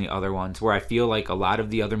Holocaust from the other ones, where I feel like a lot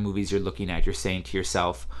of the other movies you're looking at, you're saying to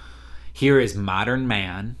yourself, here is modern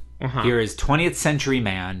man, here is 20th century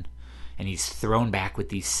man, and he's thrown back with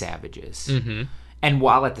these savages. And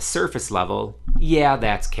while at the surface level, yeah,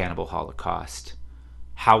 that's Cannibal Holocaust.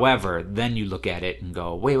 However, then you look at it and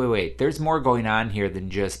go, wait, there's more going on here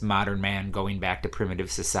than just modern man going back to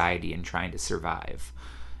primitive society and trying to survive.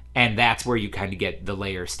 And that's where you kind of get the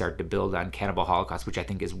layers start to build on Cannibal Holocaust, which I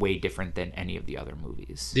think is way different than any of the other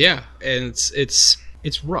movies. Yeah, and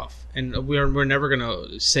it's rough, and we're never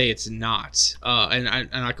gonna say it's not. And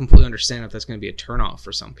I completely understand if that's gonna be a turnoff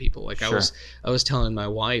for some people. Like, sure. I was telling my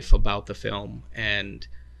wife about the film, and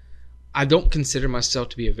I don't consider myself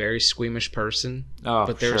to be a very squeamish person,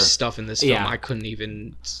 but there's stuff in this film I couldn't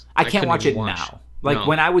even. I can't watch it now. Like,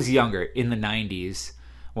 when I was younger in the 90s,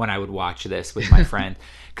 when I would watch this with my friend,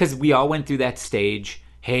 because we all went through that stage.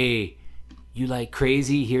 Hey, you like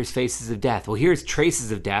crazy? Here's Faces of Death. Well, here's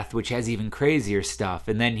Traces of Death, which has even crazier stuff.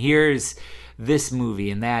 And then here's this movie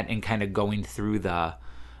and that, and kind of going through the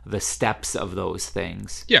steps of those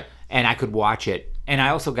things. Yeah. And I could watch it. And I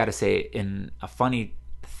also got to say, in a funny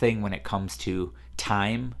thing when it comes to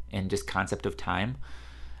time and just concept of time,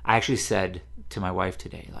 I actually said to my wife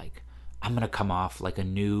today, like, I'm going to come off like a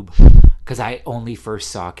noob because I only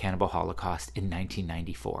first saw Cannibal Holocaust in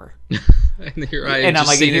 1994. And I'm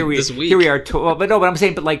like, here we are. But I'm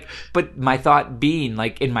saying, but my thought being,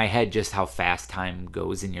 like, in my head, just how fast time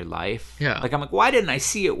goes in your life. Yeah. Like, I'm like, why didn't I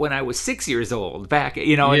see it when I was 6 years old back? Like,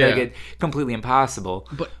 it's completely impossible.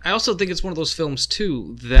 But I also think it's one of those films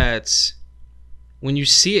too that when you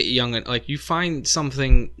see it young, like, you find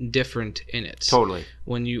something different in it. Totally.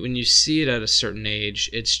 When you see it at a certain age,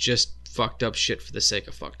 it's just fucked up shit for the sake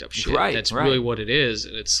of fucked up shit. Right. That's really what it is.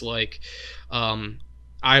 And it's like, I've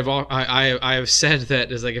said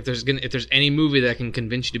that is like, if there's any movie that can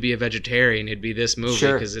convince you to be a vegetarian, it'd be this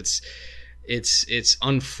movie, because it's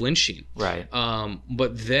unflinching. Right.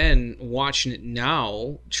 But then watching it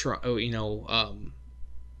now,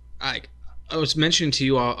 I was mentioning to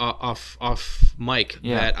you off mic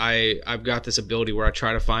that I've got this ability where I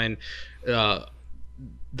try to find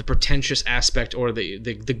the pretentious aspect or the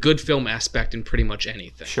good film aspect in pretty much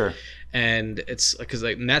anything. Sure. And it's because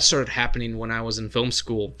that started happening when I was in film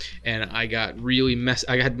school, and I got really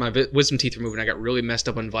I had my wisdom teeth removed, and I got really messed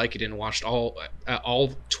up on Vicodin and watched all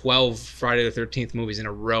 12 Friday the 13th movies in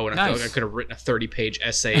a row, and I felt like I could have written a 30-page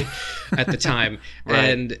essay at the time. Right.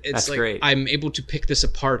 And it's That's like great. I'm able to pick this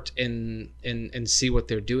apart and see what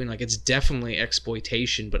they're doing. Like, it's definitely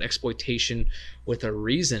exploitation, but exploitation with a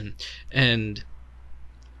reason. And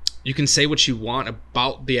You can say what you want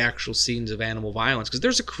about the actual scenes of animal violence because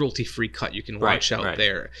there's a cruelty-free cut you can watch out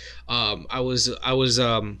there. I was when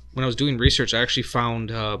I was doing research, I actually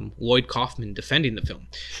found Lloyd Kaufman defending the film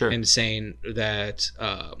and saying that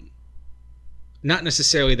not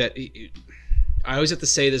necessarily that. I always have to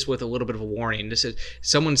say this with a little bit of a warning. This is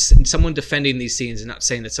someone defending these scenes and not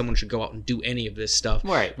saying that someone should go out and do any of this stuff.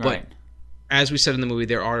 But as we said in the movie,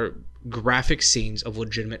 there are graphic scenes of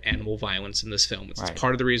legitimate animal violence in this film. It's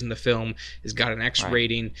part of the reason the film has got an X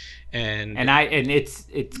rating, and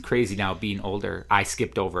it's crazy now being older. I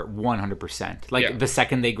skipped over it 100%. Like the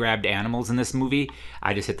second they grabbed animals in this movie,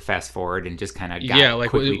 I just hit the fast forward and just kind of got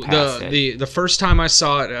quickly past it. The first time I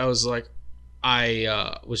saw it, I was like,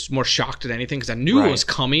 I was more shocked than anything because I knew it was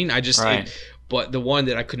coming. I just. But the one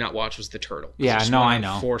that I could not watch was the turtle. Yeah, no, I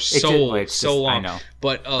know. For so long. I know.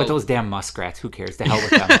 But those damn muskrats, who cares? To hell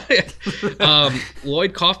with them.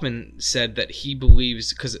 Lloyd Kaufman said that he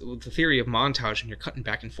believes, because the theory of montage, and you're cutting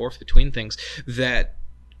back and forth between things, that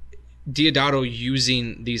Deodato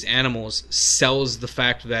using these animals sells the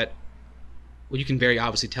fact that, well, you can very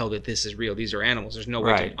obviously tell that this is real. These are animals. There's no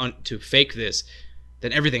way to fake this.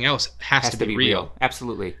 Then everything else has to be real.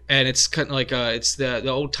 Absolutely. And it's kind of like it's the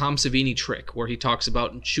old Tom Savini trick where he talks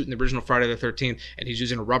about shooting the original Friday the 13th and he's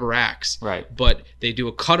using a rubber axe. Right. But they do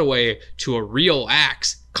a cutaway to a real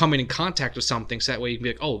axe coming in contact with something, so that way you can be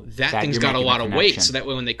like, oh, that thing's got a lot of weight. So that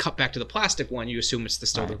way when they cut back to the plastic one, you assume it's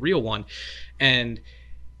still the real one. And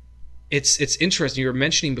it's interesting. You were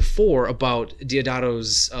mentioning before about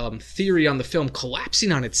Deodato's theory on the film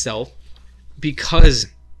collapsing on itself because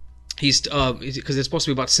because it's supposed to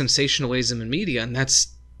be about sensationalism in media, and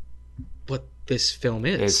that's what this film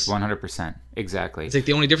is. It's 100%. Exactly. It's like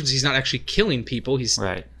the only difference is he's not actually killing people, he's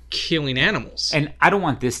killing animals. And I don't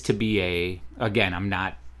want this to be again, I'm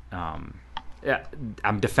not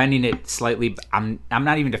I'm defending it slightly, but I'm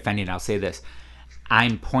not even defending it. I'll say this.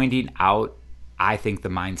 I'm pointing out, I think, the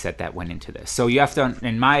mindset that went into this. So you have to,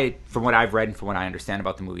 from what I've read and from what I understand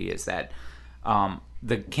about the movie, is that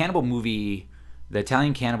the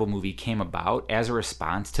Italian cannibal movie came about as a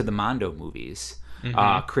response to the Mondo movies.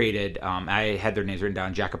 Created, I had their names written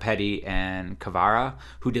down, Jacopetti and Cavara,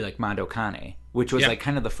 who did like Mondo Cane, which was like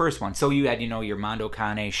kind of the first one. So you had, your Mondo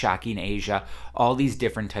Cane, Shocking Asia, all these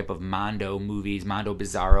different type of Mondo movies, Mondo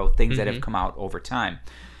Bizarro, things that have come out over time.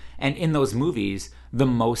 And in those movies, the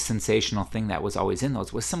most sensational thing that was always in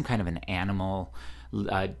those was some kind of an animal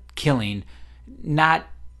killing, not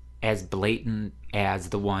as blatant as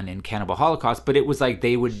the one in Cannibal Holocaust, but it was like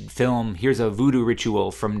they would film, here's a voodoo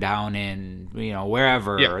ritual from down in,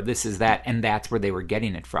 wherever, or this is that, and that's where they were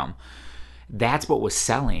getting it from. That's what was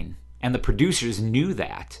selling, and the producers knew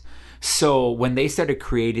that. So when they started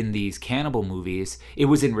creating these cannibal movies, it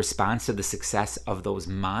was in response to the success of those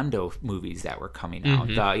Mondo movies that were coming out.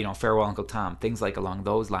 The, Farewell Uncle Tom, things like along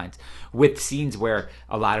those lines, with scenes where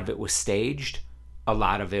a lot of it was staged. A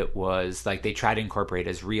lot of it was like they tried to incorporate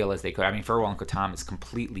as real as they could. I mean, Farewell Uncle Tom is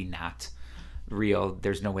completely not real.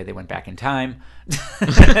 There's no way they went back in time,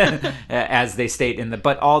 as they state in the.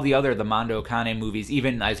 But all the Mondo Cane movies,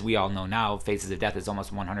 even as we all know now, Faces of Death is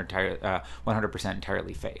almost 100%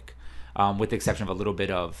 entirely fake, with the exception of a little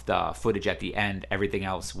bit of the footage at the end. Everything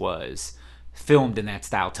else was filmed in that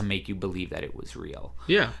style to make you believe that it was real.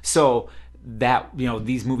 Yeah. So that,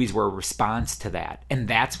 these movies were a response to that, and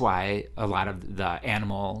that's why a lot of the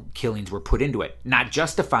animal killings were put into it, not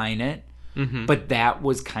justifying it, but that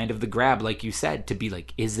was kind of the grab, like you said, to be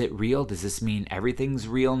like, is it real? Does this mean everything's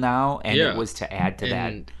real now? And it was to add to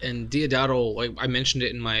that. And Deodato, like I mentioned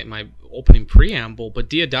it in my opening preamble, but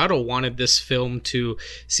Deodato wanted this film to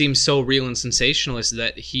seem so real and sensationalist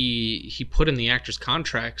that he put in the actors'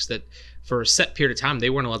 contracts that for a set period of time,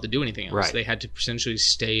 they weren't allowed to do anything else. Right. They had to essentially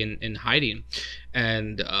stay in hiding.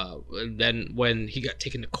 And then when he got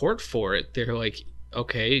taken to court for it, they're like,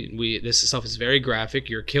 okay, this stuff is very graphic.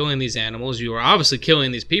 You're killing these animals. You are obviously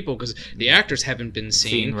killing these people because the actors haven't been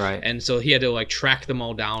seen. Right. And so he had to like track them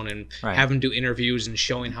all down and have them do interviews and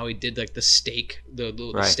showing how he did like the stake,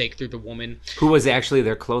 the stake through the woman. Who was actually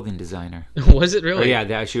their clothing designer. Was it really?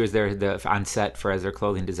 Yeah, she was there on set as their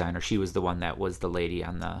clothing designer. She was the one that was the lady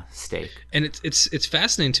on the stake. And it's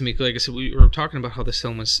fascinating to me. Like I said, we were talking about how this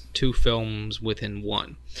film is two films within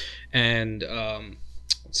one. And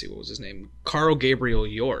let's see, what was his name? Carl Gabriel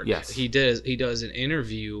York. Yes. He does an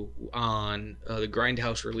interview on the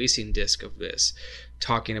Grindhouse releasing disc of this,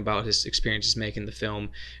 talking about his experiences making the film.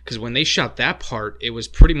 Because when they shot that part, it was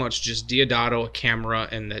pretty much just Deodato, a camera,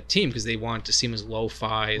 and that team, because they wanted to seem as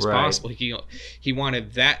lo-fi as possible. He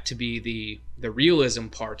wanted that to be the realism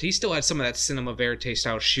part. He still had some of that cinema verite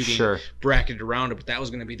style shooting bracketed around it, but that was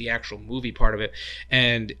going to be the actual movie part of it.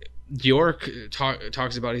 And York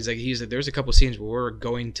talks about, he's like, there's a couple scenes where we're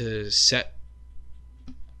going to set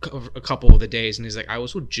a couple of the days, and he's like, I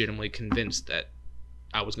was legitimately convinced that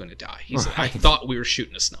I was going to die. He's like, I thought we were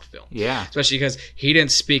shooting a snuff film. Yeah. Especially because he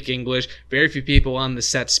didn't speak English. Very few people on the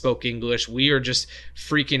set spoke English. We are just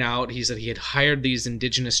freaking out. He said he had hired these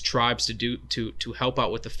indigenous tribes to help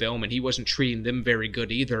out with the film, and he wasn't treating them very good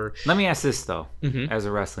either. Let me ask this, though, as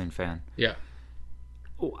a wrestling fan. Yeah.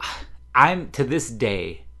 I'm, to this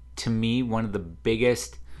day, to me, one of the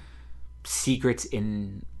biggest secrets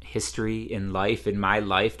in history, in life, in my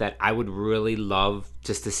life, that I would really love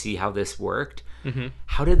just to see how this worked.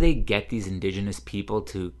 How did they get these indigenous people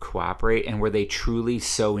to cooperate, and were they truly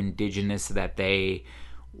so indigenous that they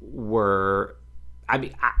were, I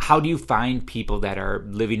mean, how do you find people that are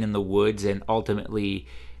living in the woods and ultimately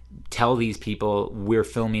tell these people we're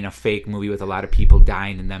filming a fake movie with a lot of people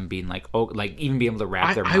dying, and them being like, oh, like even be able to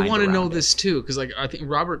wrap their mind I want to know around this too, because like I think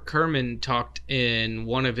Robert Kerman talked in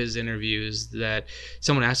one of his interviews that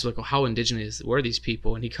someone asked like, well, how indigenous were these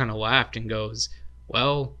people, and he kind of laughed and goes,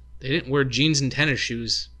 well, they didn't wear jeans and tennis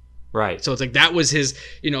shoes. Right. So it's like that was his,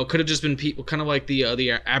 could have just been people kind of like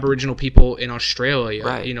the Aboriginal people in Australia.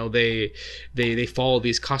 Right. They follow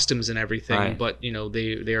these customs and everything, Right. but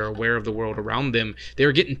they are aware of the world around them. They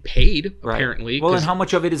were getting paid apparently. Well, and how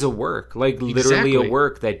much of it is a work? Like literally Exactly. a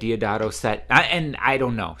work that Deodato set, and I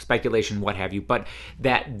don't know, speculation, what have you, but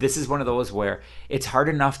that this is one of those where it's hard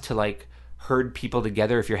enough to like herd people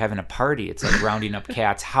together if you're having a party. It's like rounding up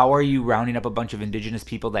cats. How are you rounding up a bunch of indigenous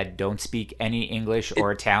people that don't speak any English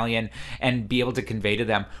or Italian and be able to convey to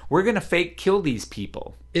them, we're gonna fake kill these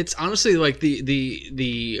people? It's honestly like the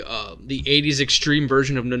 80s extreme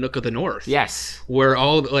version of Nanook of the North. Yes. Where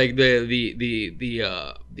all like the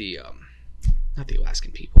not the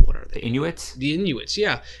Alaskan people, what are they? The Inuits? The Inuits,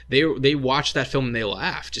 yeah. They watch that film and they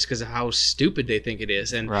laugh just because of how stupid they think it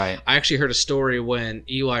is. And I actually heard a story when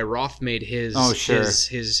Eli Roth made his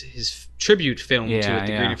his tribute film to it,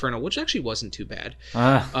 The Green Inferno, which actually wasn't too bad.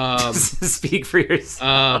 Speak for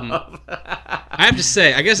yourself. I have to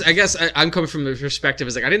say, I guess I'm coming from the perspective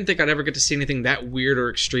is like I didn't think I'd ever get to see anything that weird or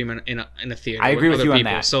extreme in a theater. I agree with other you on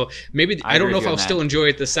people. that. So maybe I don't know if I'll still enjoy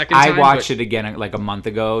it the second time. I watched it again like a month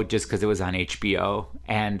ago just because it was on HBO,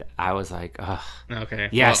 and I was like, ugh. Okay.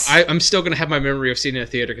 Yes. Well, I'm still going to have my memory of seeing it in a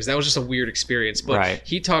theater because that was just a weird experience. But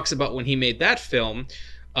he talks about when he made that film,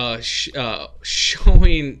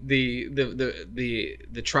 showing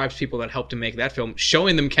the tribes people that helped to make that film,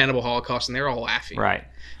 showing them Cannibal Holocaust, and they're all laughing. Right.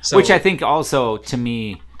 So, which I think also, to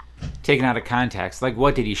me, taken out of context, like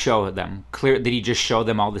what did he show them? Did he just show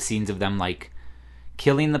them all the scenes of them like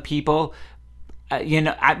killing the people?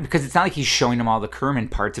 Because it's not like he's showing them all the Kerman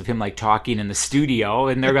parts of him like talking in the studio,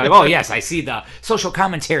 and they're like, "Oh yes, I see the social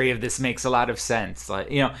commentary of this makes a lot of sense."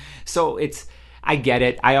 Like, so it's. I get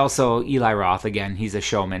it. I also Eli Roth again. He's a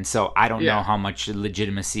showman, so I don't know how much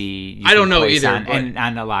legitimacy I don't know either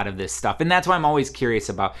on a lot of this stuff, and that's why I'm always curious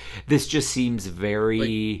about this. Just seems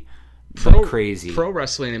very crazy. Pro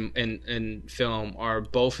wrestling and film are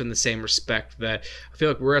both in the same respect that I feel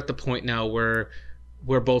like we're at the point now where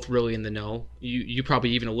we're both really in the know. You probably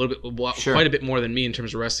even a little bit, quite a bit more than me in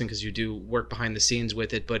terms of wrestling because you do work behind the scenes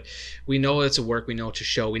with it. But we know it's a work. We know it's a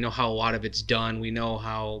show. We know how a lot of it's done. We know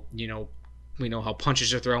how we know how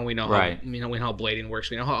punches are thrown. We know how we know how blading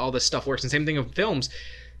works. We know how all this stuff works. And same thing in films.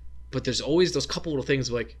 But there's always those couple little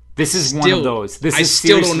things like this is one of those. I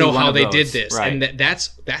still don't know how they did this, and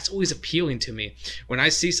that's always appealing to me when I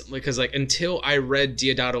see something because like until I read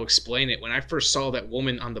Deodato explain it, when I first saw that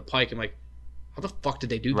woman on the pike, I'm like, how the fuck did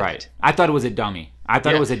they do that? Right. I thought it was a dummy. I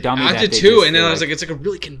thought it was a dummy. I did too, and then I was like, it's like a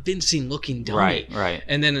really convincing looking dummy. Right.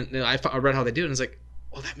 And then I read how they do it, and I was like,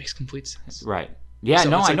 well, that makes complete sense. Right. Yeah,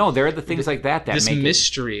 so I know there are the things like that this make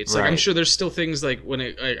mystery. It's like I'm sure there's still things like when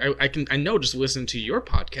I know just listening to your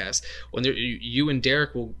podcast when you and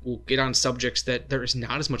Derek will get on subjects that there is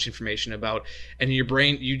not as much information about, and in your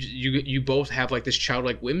brain you both have like this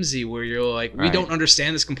childlike whimsy where you're like we don't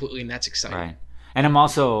understand this completely, and that's exciting. Right. And I'm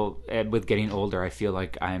also with getting older, I feel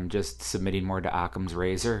like I'm just submitting more to Occam's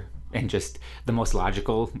razor. And just the most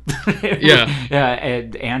logical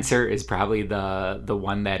answer is probably the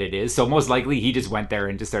one that it is. So most likely he just went there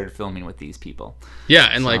and just started filming with these people. Yeah,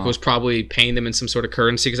 and like was probably paying them in some sort of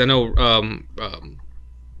currency because I know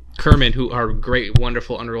Kerman, who our great,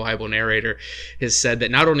 wonderful, unreliable narrator, has said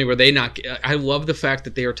that not only were they not. I love the fact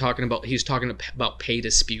that they were talking about. He's talking about pay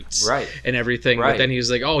disputes, right, and everything. Right. But then he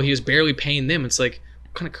was like, "Oh, he was barely paying them." It's like,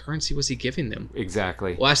 what kind of currency was he giving them?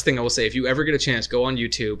 Exactly. Last thing I will say: if you ever get a chance, go on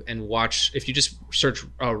YouTube and watch. If you just search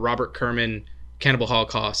Robert Kerman. Cannibal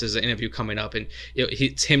Holocaust is an interview coming up, and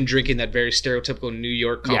it's him drinking that very stereotypical New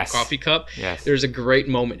York coffee cup. Yes. There's a great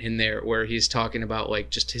moment in there where he's talking about like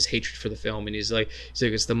just his hatred for the film, and he's like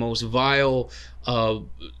it's the most vile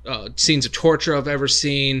scenes of torture I've ever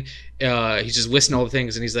seen. He's just listing all the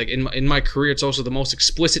things, and he's like, in my career, it's also the most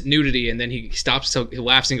explicit nudity. And then he stops, so he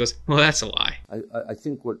laughs and goes, "Well, that's a lie." I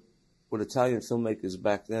think what Italian filmmakers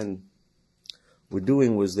back then were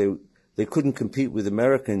doing was they couldn't compete with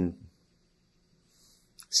American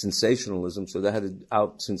sensationalism, so they had to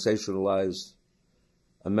out-sensationalize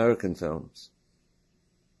American films.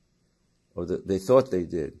 Or they thought they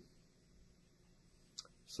did.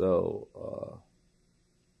 So,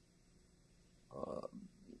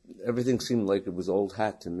 everything seemed like it was old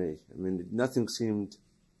hat to me. I mean, nothing seemed...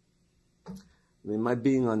 my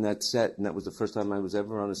being on that set, and that was the first time I was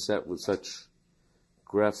ever on a set with such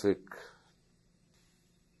graphic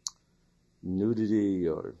nudity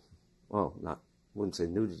or... wouldn't say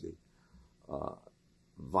nudity,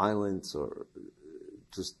 violence, or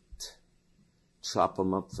just chop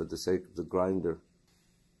them up for the sake of the grinder.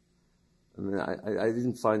 I mean, I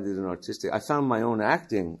didn't find it an artistic. I found my own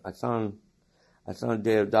acting. I found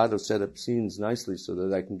Deodato set up scenes nicely so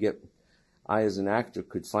that I as an actor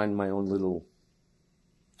could find my own little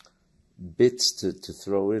bits to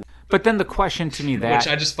throw in. But then the question to me which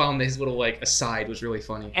I just found his little like aside was really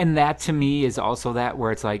funny. And that to me is also that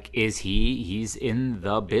where it's like, he's in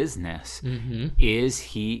the business. Mm-hmm.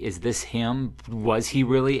 Is this him? Was he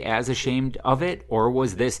really as ashamed of it? Or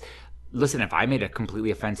was this, listen, if I made a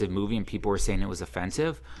completely offensive movie and people were saying it was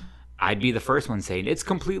offensive, I'd be the first one saying it's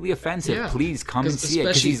completely offensive. Yeah. Please come and see it,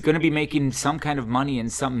 because he's going to be making some kind of money in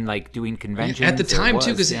something like doing conventions at the time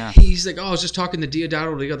too. Because he's like, I was just talking to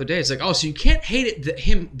Deodato the other day. It's like, so you can't hate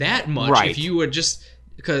him that much, right? If you had just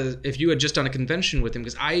done a convention with him.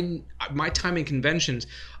 Because my time in conventions,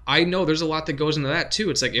 I know there's a lot that goes into that too.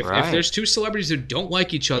 It's like if there's two celebrities who don't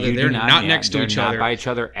like each other, they're not next to each other, not by each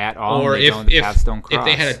other at all. Or if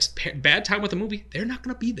they had a bad time with a movie, they're not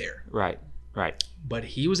going to be there. Right. But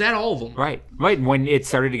he was at all of them. Right. When it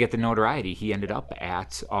started to get the notoriety, he ended up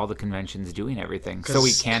at all the conventions doing everything. So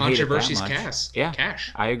we can't hate it that much. Yeah,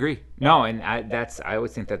 cash. I agree. No, and I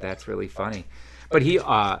always think that's really funny. But he,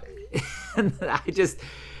 I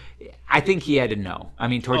think he had to know. I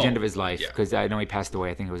mean, towards the end of his life, because I know he passed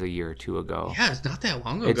away. I think it was a year or two ago. Yeah, it's not that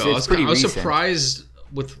long ago. It's pretty recent. I was surprised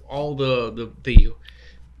with all the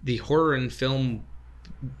horror and film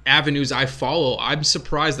avenues I follow. I'm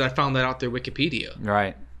surprised that I found that out through Wikipedia.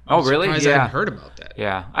 Right. Oh, really? I hadn't heard about that.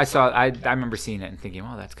 Yeah. I remember seeing it and thinking,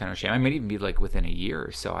 oh, that's kind of a shame. I might even be like within a year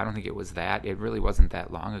or so. I don't think it was that. It really wasn't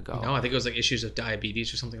that long ago. No, I think it was like issues of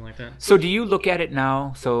diabetes or something like that. So do you look at it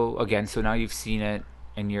now? So now you've seen it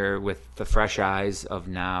and you're with the fresh eyes of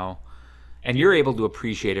now, and you're able to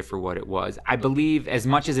appreciate it for what it was. I believe as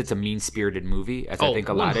much as it's a mean-spirited movie, as I think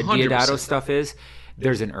a lot of Deodato stuff is,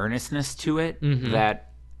 there's an earnestness to it that,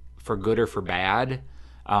 for good or for bad,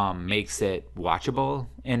 makes it watchable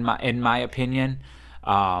in my opinion.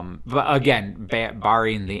 But again,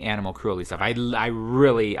 barring the animal cruelty stuff, I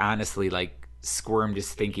really honestly like squirm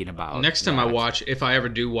just thinking about. Next time if I ever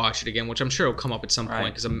do watch it again, which I'm sure will come up at some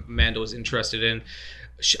point because Amanda was interested in.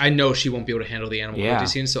 I know she won't be able to handle the animal cruelty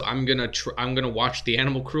scene, so I'm gonna watch the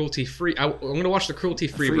animal cruelty free. I'm gonna watch the cruelty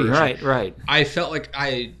free version. Right. I felt like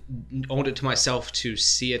I owed it to myself to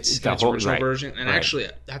see it in its original version, and actually,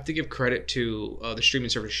 I have to give credit to the streaming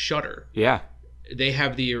service Shudder. Yeah, they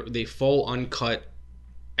have the full uncut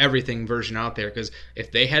everything version out there, because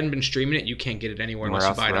if they hadn't been streaming it, you can't get it anywhere unless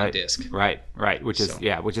you buy it on disc. Right. Which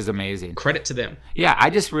is amazing. Credit to them. Yeah,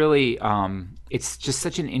 I just really, it's just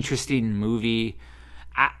such an interesting movie.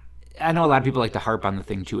 I know a lot of people like to harp on the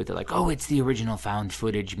thing too. They're like, oh, it's the original found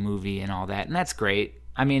footage movie and all that. And that's great.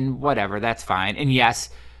 I mean, whatever, that's fine. And yes,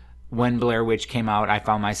 when Blair Witch came out, I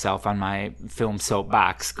found myself on my film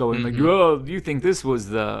soapbox going like, oh, do you think this was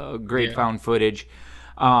the great found footage?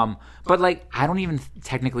 But like, I don't even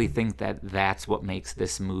technically think that that's what makes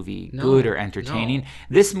this movie good or entertaining. No.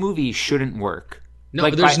 This movie shouldn't work No,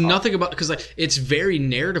 Like, there's nothing about, because like it's very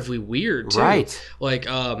narratively weird too. Right. Like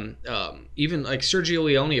even like Sergio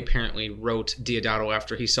Leone apparently wrote Deodato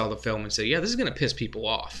after he saw the film and said, "Yeah, this is gonna piss people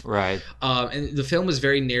off." Right. And the film is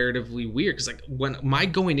very narratively weird because like when my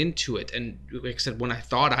going into it, and like I said, when I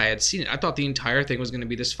thought I had seen it, I thought the entire thing was going to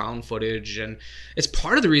be this found footage, and it's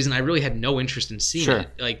part of the reason I really had no interest in seeing Sure. it.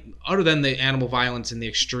 Like other than the animal violence and the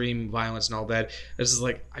extreme violence and all that, this is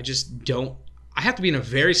like I just don't. I have to be in a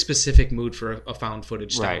very specific mood for a found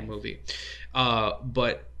footage style Right. movie.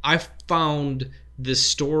 But I found the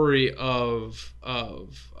story of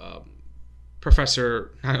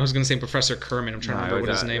Professor. I was going to say Professor Kerman. I'm trying to remember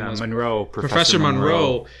what his name was. Monroe. Professor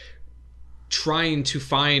Monroe trying to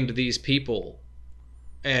find these people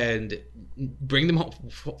and bring them home.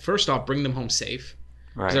 First off, bring them home safe.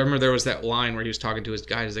 Because Right. I remember there was that line where he was talking to his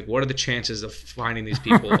guy. He's like, "What are the chances of finding these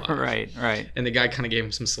people alive?" Right. And the guy kind of gave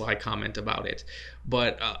him some sly comment about it.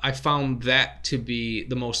 But I found that to be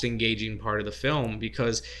the most engaging part of the film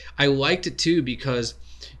because I liked it too because,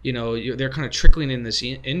 you know, they're kind of trickling in this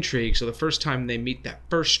intrigue. So the first time they meet that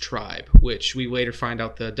first tribe, which we later find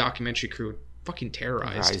out the documentary crew fucking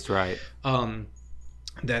terrorized. Right.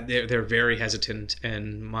 That they're very hesitant,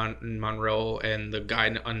 and Monroe and the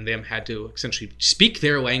guy on them had to essentially speak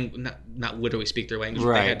their language, not literally speak their language, but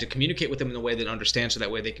Right. they had to communicate with them in a way that understand, so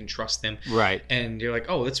that way they can trust them. Right. And you're like,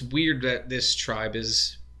 oh, that's weird that this tribe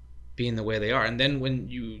is being the way they are. And then when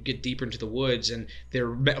you get deeper into the woods and they're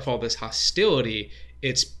met with all this hostility,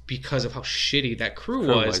 it's because of how shitty that crew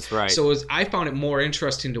was. Right. So I found it more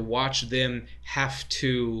interesting to watch them have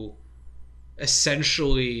to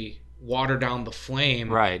essentially water down the flame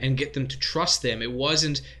Right. and get them to trust them. It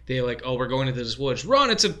wasn't they're like, oh, we're going into this woods, run,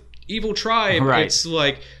 it's a evil tribe. Right. It's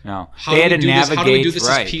like, No. how They do had we to do this? How do we do navigate- this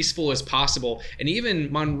right. as peaceful as possible? And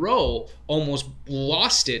even Monroe almost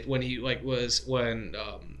lost it when he like was when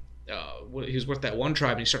he was with that one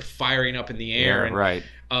tribe and he started firing up in the air. Yeah, and, right.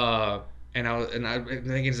 And I was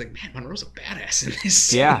thinking, it's like, man, Monroe's a badass in this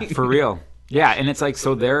scene. Yeah, for real. Yeah, and it's like,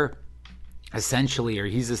 so they're essentially, or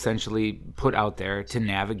he's essentially put out there to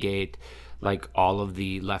navigate like all of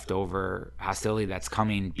the leftover hostility that's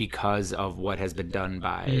coming because of what has been done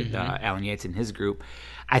by Alan Yates and his group.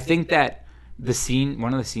 I think that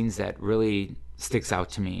one of the scenes that really sticks out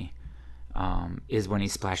to me is when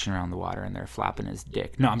he's splashing around the water and they're flopping his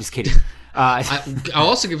dick. No, I'm just kidding. I'll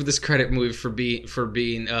also give this credit movie for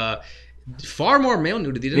being far more male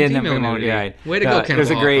nudity than female nudity. Right. Way to go, Ken There's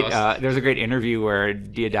Holocaust. a great interview where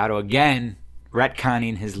Deodato again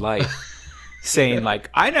retconning his life, saying like,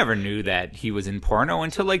 I never knew that he was in porno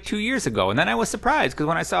until like 2 years ago, and then I was surprised because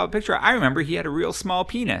when I saw a picture, I remember he had a real small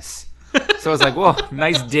penis. So I was like, "Whoa,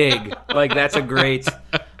 nice dig! Like that's a great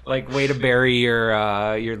like way to bury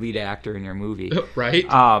your lead actor in your movie." Right.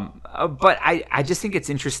 But I just think it's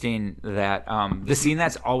interesting that the scene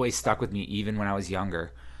that's always stuck with me, even when I was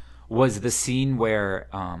younger, was the scene where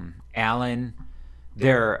Alan,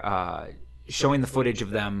 they're showing the footage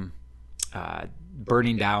of them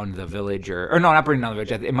burning down the village, or no, not burning down the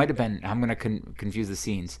village. It might have been. I'm going to confuse the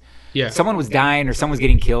scenes. Yeah. Someone was dying or someone was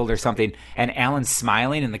getting killed or something, and Alan's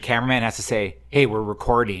smiling, and the cameraman has to say, "Hey, we're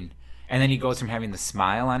recording," and then he goes from having the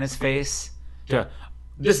smile on his face to,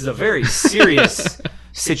 "This is a very serious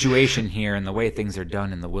situation here, and the way things are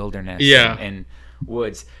done in the wilderness and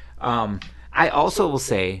woods." I also will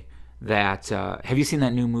say that have you seen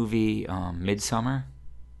that new movie Midsommar?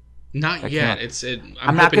 Not yet.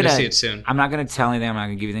 I'm not hoping gonna to see it soon. I'm not going to tell anything. I'm not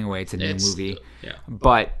going to give anything away. It's a new movie. Yeah.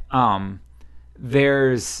 But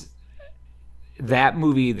there's that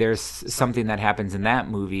movie. There's something that happens in that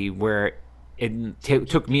movie where it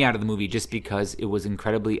took me out of the movie just because it was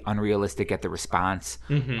incredibly unrealistic at the response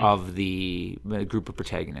of the group of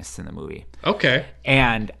protagonists in the movie. Okay.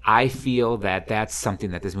 And I feel that that's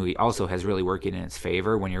something that this movie also has really working in its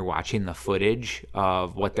favor when you're watching the footage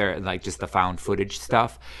of what they're like, just the found footage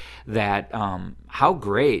stuff, that how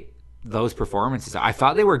great those performances are. I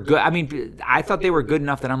thought they were good. I mean, I thought they were good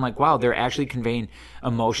enough that I'm like, wow, they're actually conveying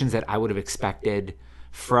emotions that I would have expected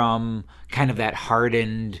from kind of that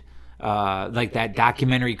hardened, like that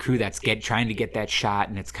documentary crew that's trying to get that shot,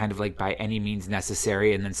 and it's kind of like by any means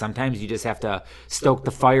necessary, and then sometimes you just have to stoke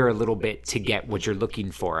the fire a little bit to get what you're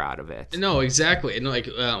looking for out of it. No, exactly. And like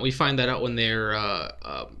we find that out when they're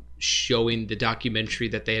showing the documentary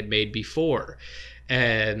that they had made before.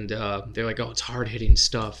 and they're like, oh, it's hard-hitting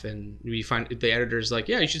stuff, and we find the editor's like,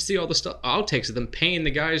 yeah, you should see all the stuff outtakes of them paying the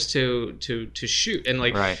guys to shoot, and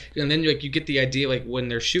like, and then like you get the idea, like when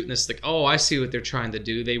they're shooting this, like, oh, I see what they're trying to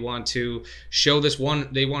do. They want to show this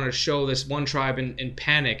one tribe in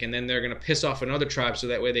panic, and then they're gonna piss off another tribe so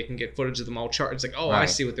that way they can get footage of them all charged. It's like, oh, I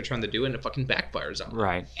see what they're trying to do, and it fucking backfires on them.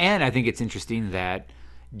 Right. And I think it's interesting that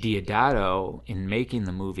Deodato, in making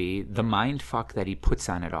the movie, the mind fuck that he puts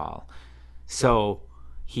on it all. So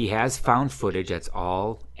he has found footage that's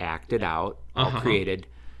all acted out, all created.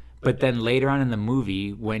 But then later on in the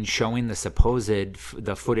movie, when showing the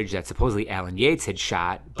footage that supposedly Alan Yates had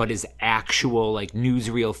shot, but is actual like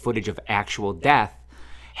newsreel footage of actual death,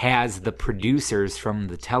 has the producers from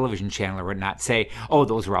the television channel or whatnot say, oh,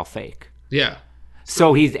 those were all fake. Yeah.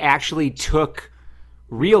 So he's actually took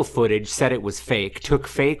real footage, said it was fake, took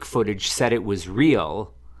fake footage, said it was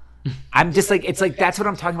real. I'm just like, it's like, that's what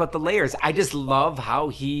I'm talking about, the layers. I just love how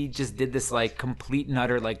he just did this like complete and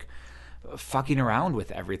utter like fucking around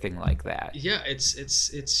with everything like that. Yeah,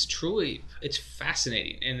 it's truly, it's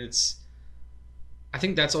fascinating. And I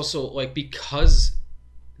think that's also like, because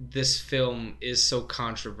this film is so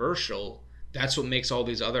controversial, that's what makes all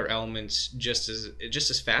these other elements just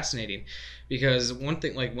as fascinating. Because one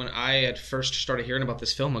thing, like when I had first started hearing about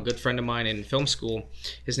this film, a good friend of mine in film school,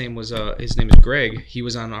 his name is Greg. He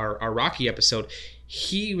was on our Rocky episode.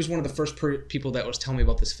 He was one of the first people that was telling me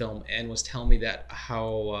about this film, and was telling me that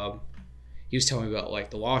how he was telling me about like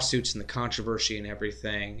the lawsuits and the controversy and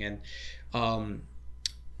everything. And I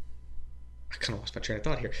kind of lost my train of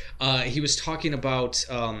thought here. He was talking about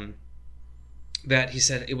that he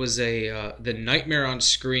said it was the nightmare on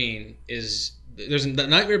screen the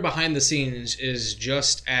nightmare behind the scenes is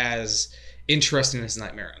just as interesting as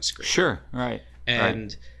Nightmare on Screen. Sure, right.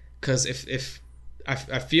 And because if I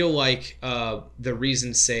feel like the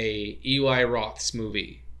reason, say, Eli Roth's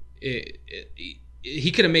movie,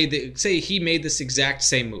 he could have made he made this exact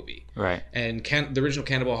same movie, right? And the original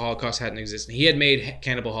Cannibal Holocaust hadn't existed. He had made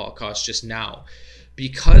Cannibal Holocaust just now.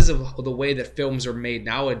 Because of the way that films are made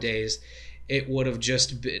nowadays, it would have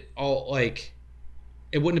just been all like,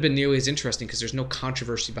 it wouldn't have been nearly as interesting because there's no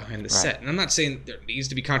controversy behind the set. And I'm not saying there needs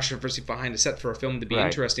to be controversy behind the set for a film to be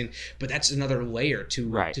interesting, but that's another layer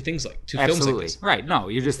to things like films like this. Right. No,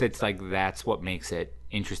 it's like that's what makes it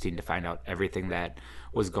interesting to find out everything that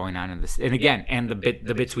was going on in this. And again, and the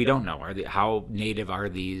bits we don't know are how native are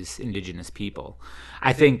these indigenous people.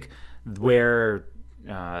 I think where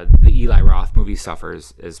the Eli Roth movie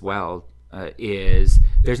suffers as well is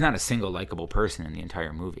there's not a single likable person in the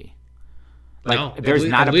entire movie. Like, no, there's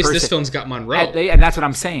not at a least person. This film's got Monroe, and that's what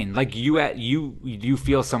I'm saying. Like you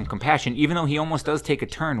feel some compassion, even though he almost does take a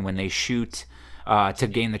turn when they shoot to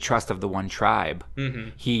gain the trust of the one tribe. Mm-hmm.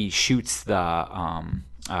 He shoots some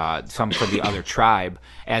for the other tribe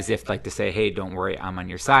as if like to say, "Hey, don't worry, I'm on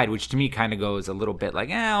your side," which to me kind of goes a little bit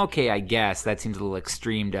like, okay, I guess that seems a little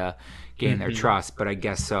extreme to gain their trust, but I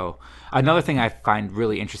guess so. Another thing I find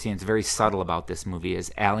really interesting, it's very subtle about this movie,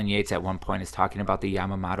 is Alan Yates at one point is talking about the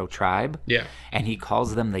Yamamoto tribe. Yeah. And he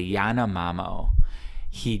calls them the Yanomamo.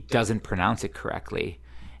 He doesn't pronounce it correctly.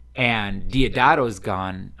 And Deodato's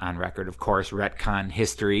gone on record, of course, retcon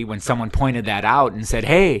history, when someone pointed that out and said,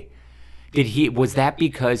 hey, was that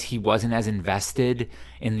because he wasn't as invested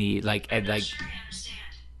in the,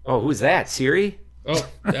 oh, who's that, Siri? Oh,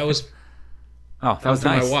 that was... Oh, that was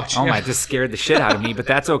nice. My watch. Oh, my, just scared the shit out of me, but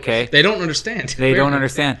that's okay. They don't understand. They don't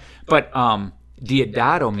understand. But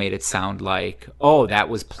Deodato made it sound like, oh, that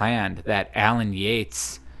was planned, that Alan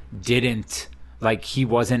Yates didn't, like, he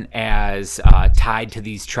wasn't as tied to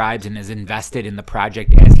these tribes and as invested in the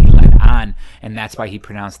project as he let on, and that's why he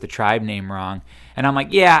pronounced the tribe name wrong. And I'm like,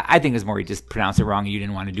 yeah, I think it's more he just pronounced it wrong and you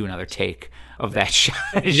didn't want to do another take of that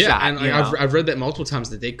shot. Yeah, and I've read that multiple times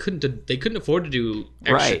that they couldn't afford to do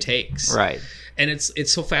extra takes. Right. And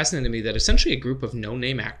it's so fascinating to me that essentially a group of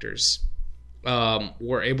no-name actors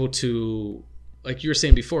were able to, like you were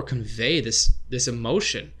saying before, convey this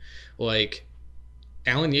emotion. Like,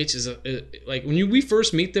 Alan Yates is like, when we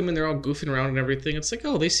first meet them and they're all goofing around and everything, it's like,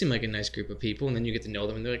 oh, they seem like a nice group of people, and then you get to know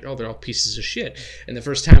them and they're like, oh, they're all pieces of shit. And the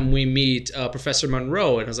first time we meet Professor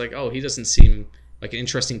Monroe, and I was like, oh, he doesn't seem like an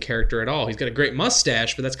interesting character at all. He's got a great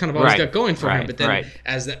mustache, but that's kind of all he's got going for him. But then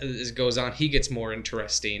as it goes on, he gets more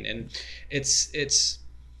interesting, and it's like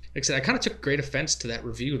I said, I kind of took great offense to that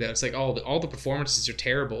review. That it's like all the performances are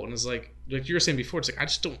terrible, and it's like you were saying before, it's like I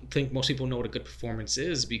just don't think most people know what a good performance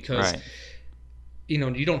is, because you know,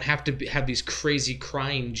 you don't have to have these crazy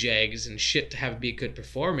crying jags and shit to have it be a good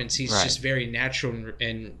performance. He's just very natural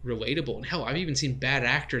and relatable. And hell, I've even seen bad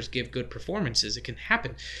actors give good performances. It can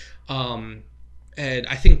happen. And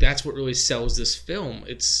I think that's what really sells this film.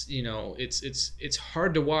 It's, you know, it's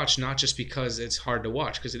hard to watch, not just because it's hard to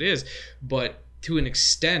watch, because it is, but to an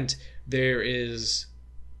extent there is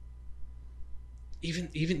even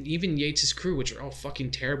Yates's crew, which are all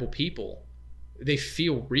fucking terrible people, they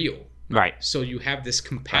feel real. Right. So you have this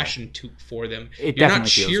compassion for them. It You're not definitely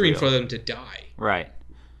feels cheering real. for them to die. Right.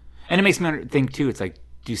 And it makes me think too, it's like,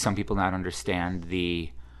 do some people not understand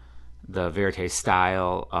the Verite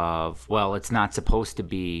style of, well, it's not supposed to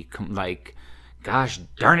be like, gosh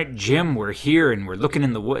darn it, Jim, we're here and we're looking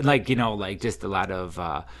in the wood, like, you know, like just a lot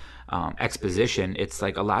of exposition. It's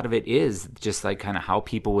like a lot of it is just like kind of how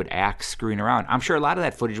people would act screwing around. I'm sure a lot of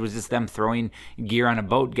that footage was just them throwing gear on a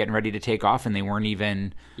boat, getting ready to take off, and they weren't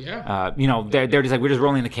even, you know, they're just like, we're just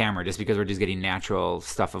rolling the camera just because we're just getting natural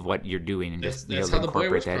stuff of what you're doing and just That's you know, how the Blair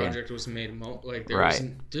Witch incorporate that in. Project was made. Like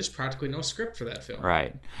there's practically no script for that film.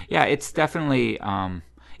 Right. Yeah, it's definitely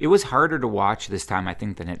it was harder to watch this time, I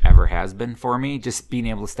think, than it ever has been for me, just being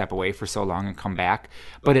able to step away for so long and come back.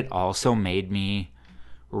 But it also made me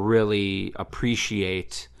really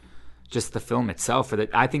appreciate just the film itself. For that,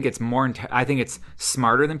 I think it's I think it's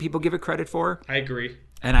smarter than people give it credit for. I agree.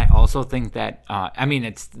 And I also think that, I mean,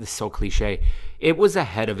 it's so cliche. It was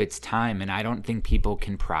ahead of its time, and I don't think people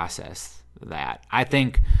can process that. I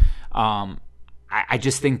think, I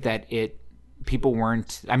just think that people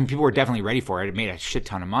weren't, I mean, people were definitely ready for it. It made a shit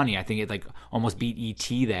ton of money. I think it like almost beat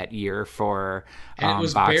E.T. that year for and it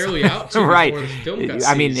was box barely out too right. before the film got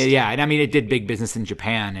I mean, seized. yeah, and I mean, it did big business in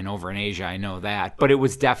Japan and over in Asia. I know that, but it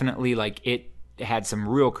was definitely like it had some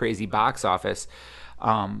real crazy box office.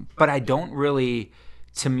 But I don't really,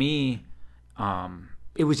 to me,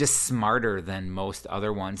 it was just smarter than most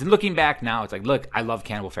other ones. And looking back now, it's like, look, I love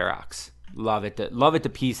Cannibal Ferox. Love it to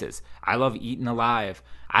pieces. I love Eaten Alive.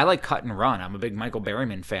 I like Cut and Run. I'm a big Michael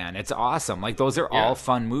Berryman fan. It's awesome. Like, those are all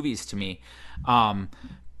fun movies to me.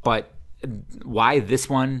 But why this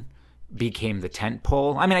one became the tent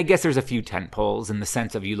pole? I mean, I guess there's a few tent poles in the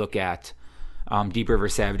sense of, you look at Deep River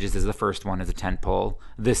Savages is the first one as a tent pole.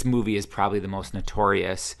 This movie is probably the most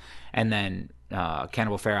notorious. And then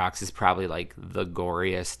Cannibal Ferox is probably like the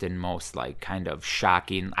goriest and most like kind of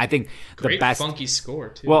shocking. I think Great the best funky score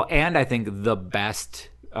too. Well, and I think the best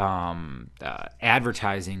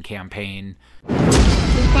advertising campaign.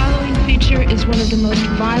 The following feature is one of the most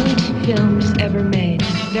violent films ever made.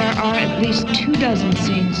 There are at least 24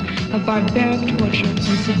 scenes of barbaric torture and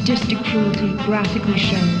sadistic cruelty graphically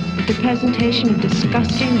shown. If the presentation of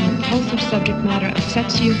disgusting and repulsive subject matter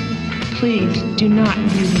upsets you, please do not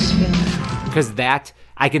view this film. Because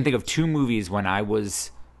I can think of two movies when I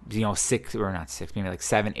was, you know, 6 or not 6, maybe like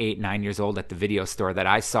 7, 8, 9 years old at the video store that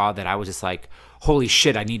I saw that I was just like, holy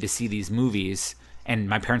shit, I need to see these movies. And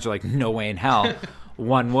my parents were like, no way in hell.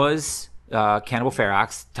 One was Cannibal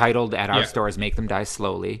Ferox, titled at our stores, Make Them Die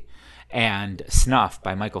Slowly, and Snuff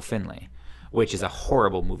by Michael Finley, which is a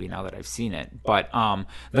horrible movie now that I've seen it. But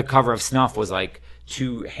the cover of Snuff was like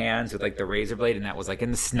two hands with like the razor blade, and that was like in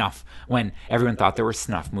the Snuff when everyone thought there were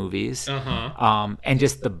snuff movies. And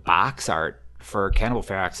just the box art for Cannibal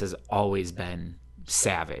Ferox has always been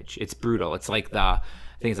savage. It's brutal. It's like I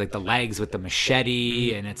think it's like the legs with the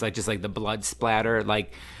machete, and it's like just like the blood splatter.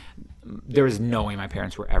 Like, there was no way my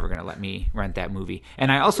parents were ever going to let me rent that movie.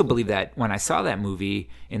 And I also believe that when I saw that movie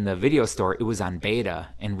in the video store, it was on beta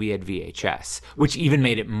and we had VHS, which even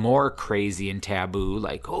made it more crazy and taboo.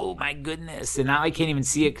 Like, oh my goodness. And now I can't even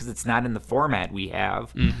see it because it's not in the format we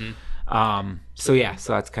have. So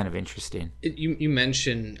that's kind of interesting. You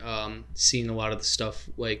mentioned seeing a lot of the stuff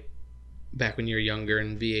like back when you were younger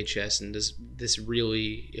in VHS and this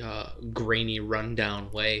really grainy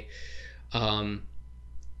rundown way.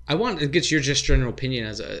 I want to get your just general opinion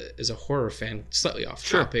as a horror fan, slightly off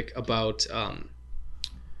topic, about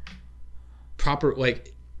proper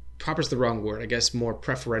is the wrong word, I guess, more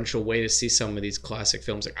preferential way to see some of these classic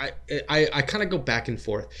films. Like I kind of go back and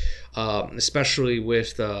forth, especially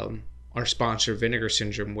with our sponsor Vinegar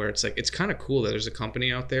Syndrome, where it's like it's kind of cool that there's a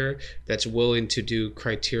company out there that's willing to do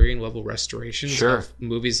Criterion level restorations of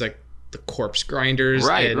movies like The Corpse Grinders,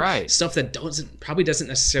 and stuff that probably doesn't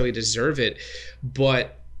necessarily deserve it.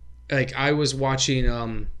 But like, I was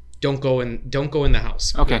watching Don't Go in the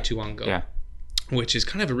House not too long ago, which is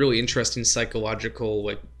kind of a really interesting psychological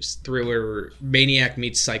like thriller, Maniac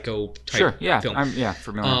meets Psycho type film. I'm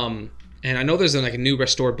familiar. And I know there's like a new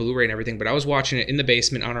restored Blu-ray and everything, but I was watching it in the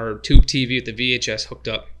basement on our tube TV with the VHS hooked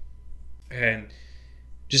up, and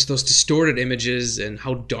just those distorted images and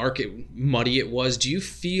how dark muddy it was. Do you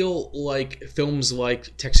feel like films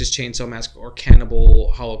like Texas Chainsaw Massacre or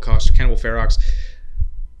Cannibal Holocaust or Cannibal Ferox,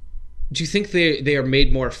 do you think they are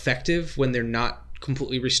made more effective when they're not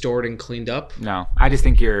completely restored and cleaned up. No, I just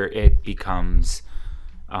think it becomes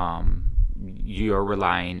you're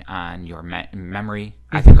relying on your memory.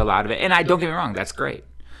 I think a lot of it, and I don't get me wrong, that's great.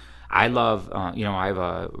 I love, I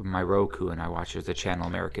have my Roku, and I watch the channel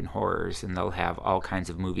American Horrors, and they'll have all kinds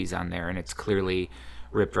of movies on there, and it's clearly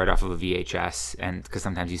ripped right off of a VHS, and because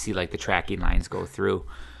sometimes you see like the tracking lines go through,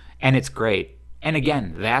 and it's great. And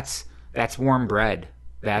again, that's warm bread.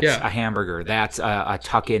 That's a hamburger. That's a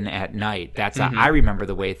tuck-in at night. That's I remember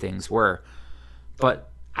the way things were. But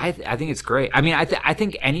I think it's great. I mean, I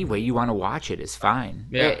think any way you want to watch it is fine.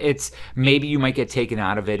 Yeah. It's maybe you might get taken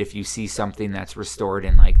out of it if you see something that's restored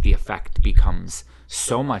and like the effect becomes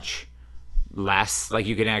so much less. Like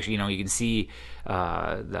you can actually, you can see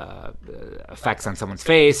the effects on someone's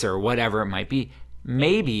face or whatever it might be.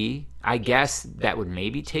 Maybe, I guess that would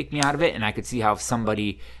maybe take me out of it, and I could see how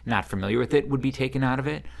somebody not familiar with it would be taken out of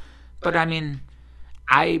it. But I mean,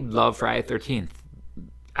 I love Friday the 13th.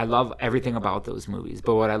 I love everything about those movies,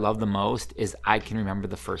 but what I love the most is I can remember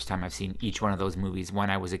the first time I've seen each one of those movies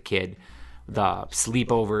when I was a kid. The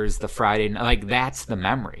sleepovers, the Friday, like that's the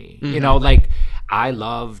memory. Like I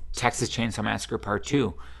love Texas Chainsaw Massacre Part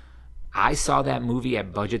 2. I saw that movie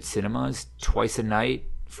at Budget Cinemas twice a night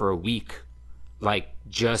for a week, like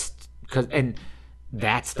just because, and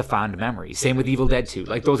that's the fond memory. Same with Evil Dead 2.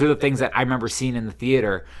 Like those are the things that I remember seeing in the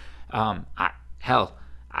theater.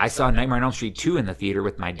 I saw Nightmare on Elm Street 2 in the theater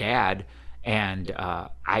with my dad, and the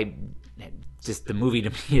movie to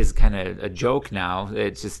me is kind of a joke now.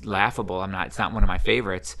 It's just laughable. It's not one of my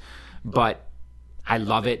favorites, but I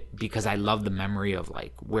love it because I love the memory of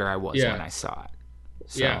like where I was when I saw it.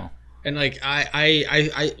 So. Yeah. And like the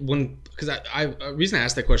reason I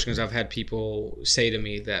asked that question is I've had people say to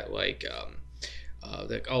me that like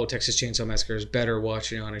Texas Chainsaw Massacre is better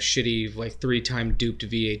watching on a shitty like 3-time duped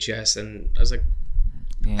VHS, and I was like,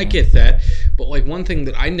 I get that, but like one thing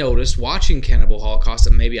that I noticed watching Cannibal Holocaust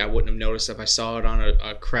that maybe I wouldn't have noticed if I saw it on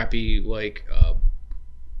a crappy like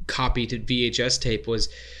copy to VHS tape was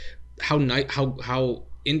how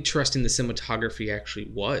interesting the cinematography actually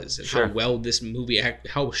was, and how well this movie,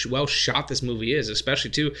 how well shot this movie is,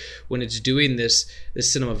 especially too when it's doing this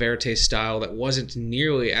cinema verite style that wasn't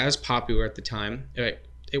nearly as popular at the time.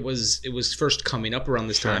 It was first coming up around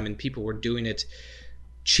this time, and people were doing it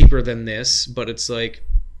cheaper than this, but it's like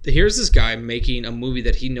here's this guy making a movie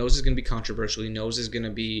that he knows is going to be controversial, he knows is going to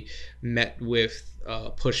be met with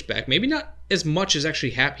pushback, maybe not as much as actually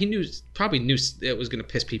happened. He probably knew it was going to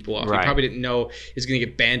piss people off. He probably didn't know it was going to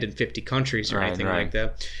get banned in 50 countries or anything like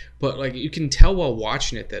that, but like you can tell while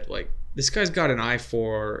watching it that like this guy's got an eye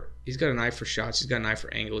for shots, he's got an eye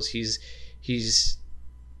for angles, he's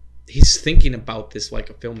thinking about this like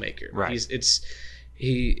a filmmaker.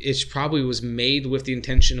 It probably was made with the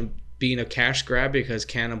intention of being a cash grab because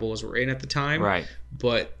cannibals were in at the time. Right.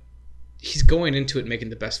 But he's going into it making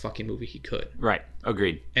the best fucking movie he could. Right.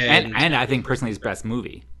 Agreed. And I think personally his best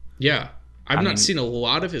movie. Yeah. I've not seen a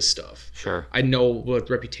lot of his stuff. Sure. I know the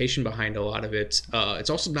reputation behind a lot of it. It's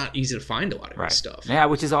also not easy to find a lot of his stuff. Yeah,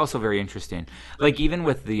 which is also very interesting. Like even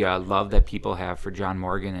with the love that people have for John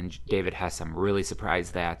Morgan and David Hess, I'm really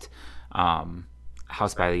surprised that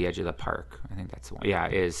House by the Edge of the Park, I think that's the one,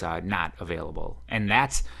 is not available. And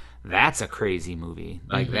that's a crazy movie.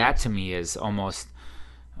 Like that to me is almost,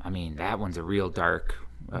 that one's a real dark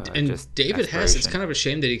and David Hess, it's kind of a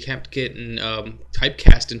shame that he kept getting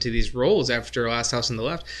typecast into these roles after Last House on the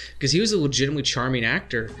Left, because he was a legitimately charming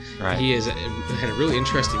actor. Right. He had a really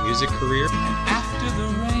interesting music career. After the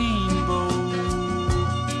rainbow,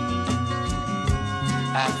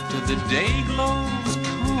 after the day glows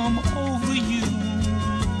come over you,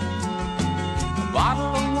 a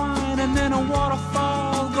bottle of wine and then a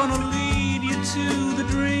waterfall gonna lead you to the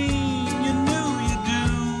dream you knew you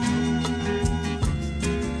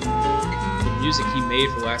The music he made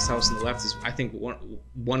for Last House on the Left is, I think,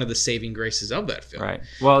 one of the saving graces of that film. Right.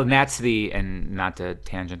 Well, and that's and not to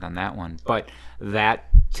tangent on that one, but that,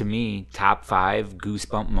 to me, top 5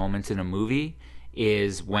 goosebump moments in a movie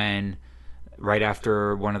is when, right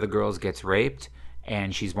after one of the girls gets raped,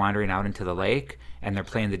 and she's wandering out into the lake, and they're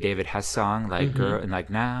playing the David Hess song, like girl, and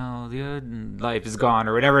like now your life is gone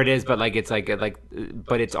or whatever it is, but like it's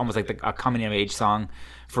but it's almost like a coming of age song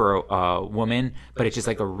for a woman, but it's just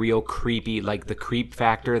like a real creepy, like the creep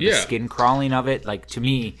factor, the skin crawling of it. Like to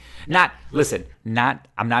me, I'm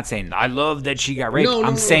not saying I love that she got raped.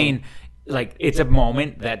 I'm saying like it's a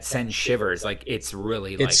moment that sends shivers. Like it's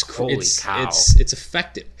really like holy cow. It's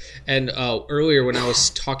effective. And earlier when I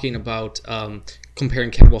was talking about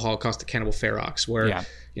comparing Cannibal Holocaust to Cannibal Ferox, where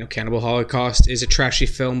Cannibal Holocaust is a trashy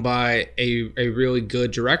film by a really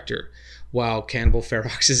good director. while Cannibal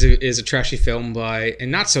Ferox is a trashy film by a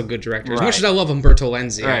not so good director. As Right. much as I love Umberto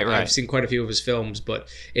Lenzi, Right. I've seen quite a few of his films, but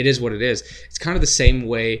it is what it is. It's kind of the same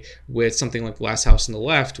way with something like Last House on the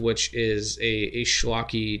Left, which is a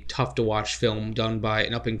schlocky, tough to watch film done by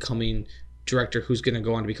an up and coming director who's going to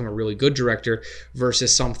go on to become a really good director,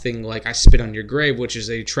 versus something like I Spit on Your Grave, which is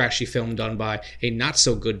a trashy film done by a not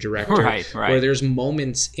so good director. Right. Where there's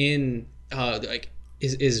moments in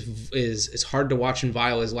is hard to watch and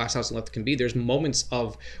vile as Last House on the Left can be. There's moments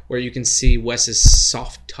of where you can see Wes's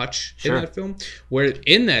soft touch in that film, where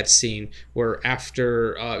in that scene where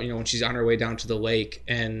after when she's on her way down to the lake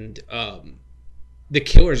and the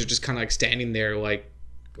killers are just kind of like standing there like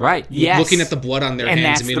looking at the blood on their hands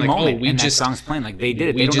that's and being the like, moment. oh, we and just that song's playing like they did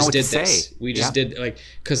it. we They don't know just what did to this. say. We just did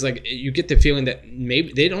because you get the feeling that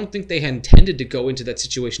maybe they don't think they had intended to go into that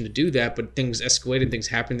situation to do that, but things escalated, things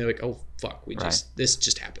happened. They're like, oh fuck, this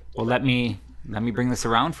just happened. Well, let me bring this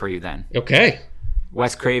around for you then. Okay.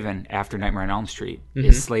 Wes Craven, after Nightmare on Elm Street, Mhm.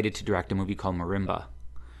 is slated to direct a movie called Marimba,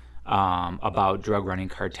 about drug running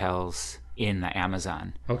cartels in the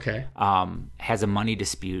Amazon. Okay. Has a money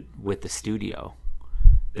dispute with the studio.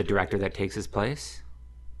 The director that takes his place,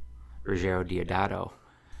 Ruggiero Deodato.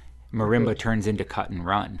 Marimba turns into Cut and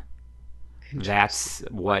Run. That's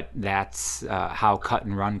how Cut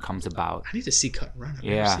and Run comes about. I need to see Cut and Run. I've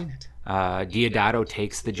never seen it. Deodato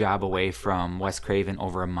takes the job away from Wes Craven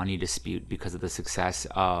over a money dispute because of the success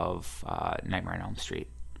of Nightmare on Elm Street.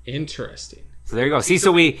 Interesting. So there you go. See, so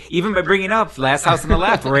we, even by bringing up Last House on the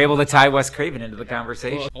Left, we're able to tie Wes Craven into the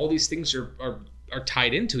conversation. Well, all these things are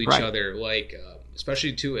tied into each other, like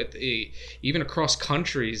especially even across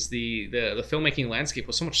countries. The filmmaking landscape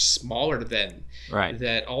was so much smaller then,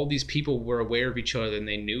 that all these people were aware of each other and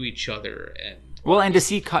they knew each other. And to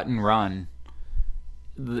see Cut and Run,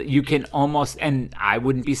 you can almost, and I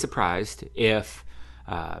wouldn't be surprised if,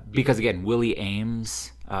 because again, Willie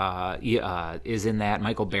Ames is in that,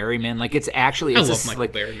 Michael Berryman. Like, it's actually, I love Michael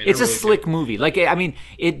Berryman. It's I a really slick movie. Like, I mean,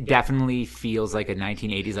 it definitely feels like a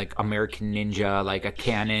 1980s, like American Ninja, like a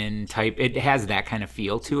Canon type. It has that kind of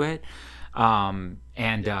feel to it.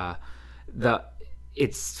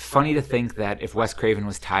 It's funny to think that if Wes Craven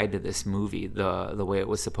was tied to this movie the way it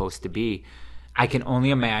was supposed to be, I can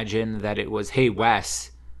only imagine that it was, hey,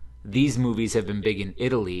 Wes, these movies have been big in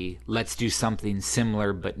Italy. Let's do something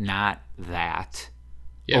similar, but not that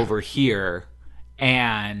over here.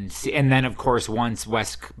 And then, of course, once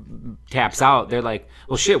Wes taps out, they're like,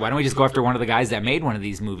 well, shit, why don't we just go after one of the guys that made one of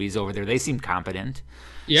these movies over there? They seem competent.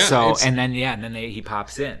 Yeah. So, he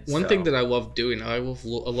pops in. One thing that I love doing, I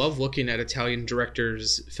love looking at Italian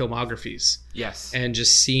directors' filmographies. Yes. And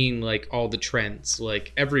just seeing like all the trends,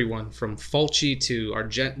 like everyone from Fulci to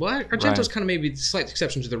Argento. Well, Argento's kind of maybe a slight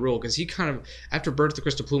exception to the rule, because he kind of, after Bird of the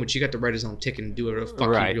Crystal Plumage, he got to write his own ticket and do whatever the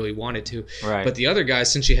fuck he really wanted to. Right. But the other guys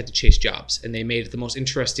essentially had to chase jobs, and they made it the most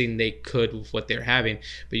interesting they could with what they're having.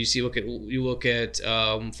 But you look at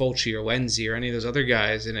Fulci or Lenzi or any of those other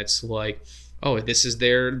guys, and it's like, oh, this is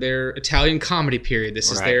their Italian comedy period.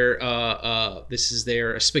 This is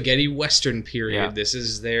their spaghetti western period. Yeah. This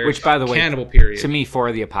is their Which, by the way, cannibal period. To me,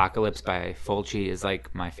 For the Apocalypse by Fulci is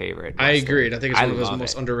like my favorite. I agreed. I think it's one of those love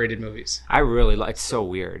most it. underrated movies. I really like. It's so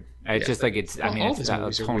weird. It's just like it's. I mean, all it's of his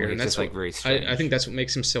movies are totally, weird, and it's that's just like very strange. I think that's what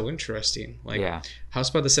makes him so interesting. Like, Yeah.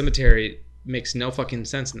 House by the Cemetery makes no fucking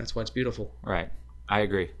sense, and that's why it's beautiful. Right. I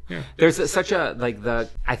agree. Yeah. There's such a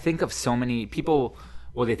I think of so many people.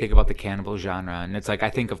 Well, they think about the cannibal genre, and it's like, I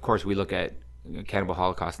think, of course, we look at Cannibal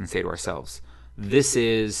Holocaust and say to ourselves, this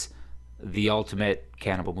is the ultimate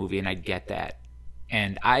cannibal movie, and I get that.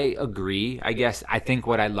 And I agree, I guess. I think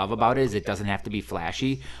what I love about it is it doesn't have to be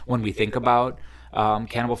flashy. When we think about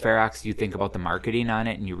Cannibal Ferox, you think about the marketing on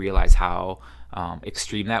it, and you realize how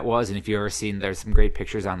extreme that was. And if you've ever seen, there's some great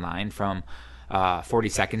pictures online from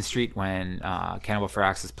 42nd Street when Cannibal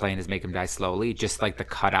Ferox is playing his Make 'Em Die Slowly. Just like the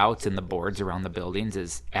cutouts and the boards around the buildings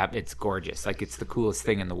it's gorgeous. Like, it's the coolest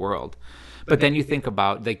thing in the world. But then you think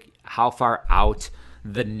about like how far out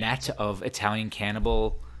the net of Italian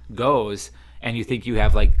cannibal goes, and you think you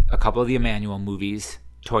have like a couple of the Emmanuel movies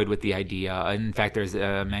toyed with the idea. In fact, there's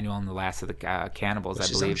Emmanuel and the Last of the Cannibals, Which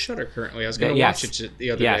I believe. is on Shudder currently. I was going to watch it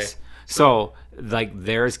the other day. So, like,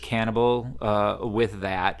 there's Cannibal with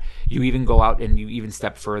that. You even go out and you even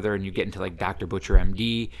step further and you get into, like, Dr. Butcher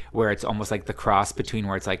MD, where it's almost like the cross between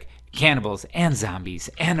where it's, like, cannibals and zombies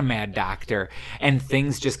and a mad doctor. And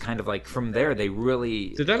things just kind of, like, from there, they really...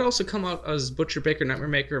 Did that also come out as Butcher Baker, Nightmare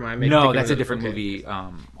Maker? Or am I No, that's a different movie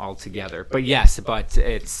altogether. But, yes,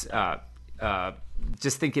 it's...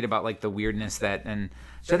 just thinking about like the weirdness that, and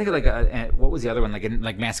so I think of like what was the other one,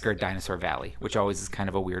 like Massacre at Dinosaur Valley, which always is kind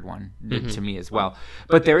of a weird one to me as well.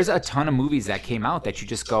 But there's a ton of movies that came out that you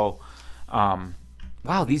just go,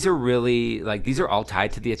 wow, these are really like, these are all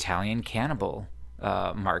tied to the Italian cannibal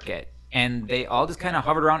market, and they all just kind of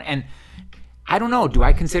hovered around. And I don't know, do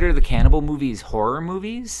I consider the cannibal movies horror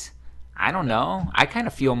movies? I don't know. I kind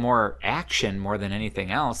of feel more action more than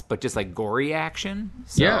anything else, but just like gory action.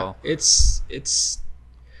 So. Yeah, it's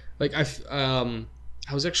like I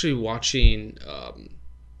was actually watching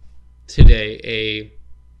today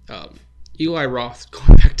Eli Roth,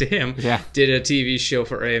 going back to him, did a TV show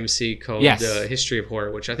for AMC called History of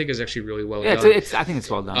Horror, which I think is actually really well done. I think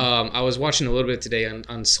it's well done. I was watching a little bit today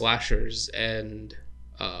on slashers, and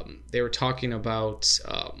they were talking about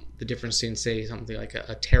the difference in, say, something like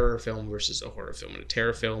a terror film versus a horror film. And a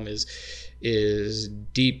terror film is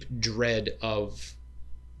deep dread of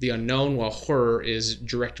the unknown, while horror is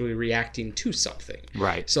directly reacting to something.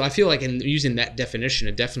 Right. So I feel like in using that definition,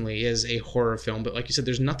 it definitely is a horror film. But like you said,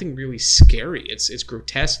 there's nothing really scary. It's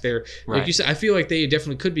grotesque. Like you said, I feel like they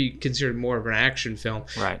definitely could be considered more of an action film.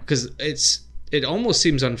 Right. Because it almost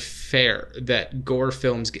seems unfair that gore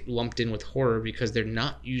films get lumped in with horror because they're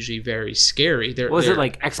not usually very scary. Was it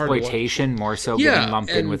like exploitation more so getting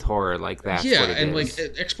lumped in with horror? Like that's what it is.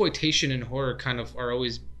 Like exploitation and horror kind of are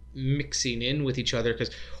always mixing in with each other,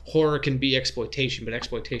 because horror can be exploitation, but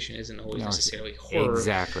exploitation isn't always necessarily horror.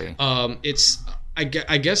 Exactly. It's I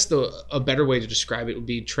guess a better way to describe it would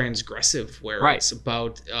be transgressive, where it's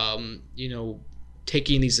about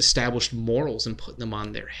taking these established morals and putting them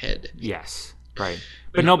on their head. Yes. Right.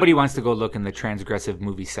 But nobody wants to go look in the transgressive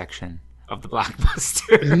movie section of the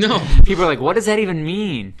Blockbuster. No. People are like, what does that even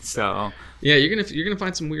mean? So yeah, you're gonna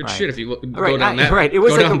find some weird shit if you go down that. It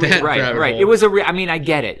was right. It was I mean, I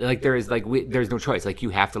get it. Like there's no choice. Like you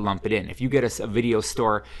have to lump it in. If you get a video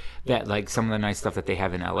store that like some of the nice stuff that they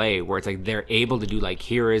have in LA, where it's like they're able to do like,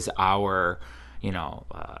 here is our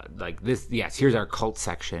like this, here's our cult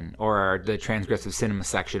section or the transgressive cinema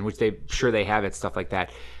section, which they have it, stuff like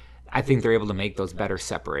that. I think they're able to make those better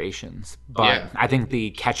separations. But I think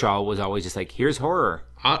the catch-all was always just like, here's horror.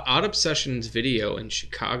 Odd Obsessions Video in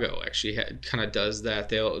Chicago actually kind of does that.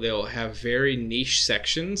 They'll have very niche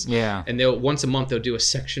sections. Yeah. And once a month they'll do a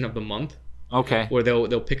section of the month. Okay. Where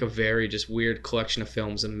they'll pick a very just weird collection of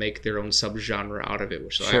films and make their own subgenre out of it,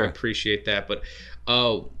 which I appreciate that. But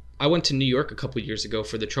I went to New York a couple years ago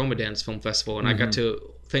for the Trauma Dance Film Festival, and I got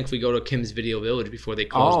to thankfully go to Kim's Video Village before they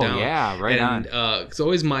closed down. Oh, yeah, right on. It's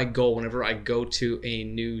always my goal whenever I go to a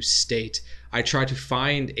new state, I try to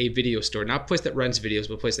find a video store, not a place that rents videos,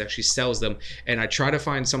 but a place that actually sells them. And I try to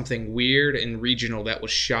find something weird and regional that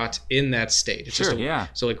was shot in that state. It's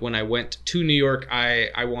So like when I went to New York,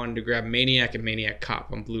 I wanted to grab Maniac and Maniac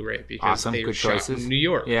Cop on Blu-ray because they were shot in New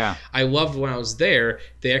York. Yeah. I loved when I was there,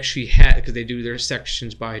 they actually had, because they do their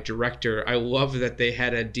sections by director, I love that they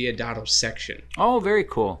had a Deodato section. Oh, very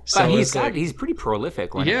cool. So he's pretty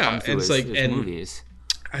prolific when it comes to his movies.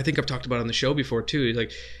 I think I've talked about it on the show before too.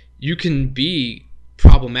 Like, you can be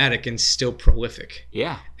problematic and still prolific.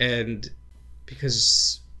 Yeah. And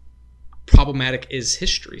because problematic is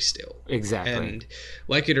history still. Exactly. And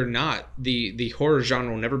like it or not, the horror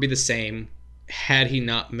genre will never be the same had he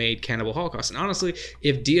not made Cannibal Holocaust. And honestly,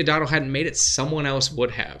 if Deodato hadn't made it, someone else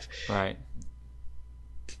would have. Right.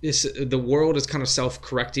 The world is kind of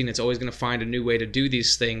self-correcting. It's always going to find a new way to do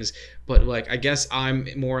these things. But like, I guess I'm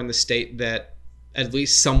more in the state that at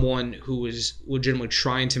least someone who was legitimately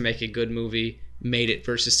trying to make a good movie made it,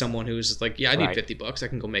 versus someone who was just like, I need $50. I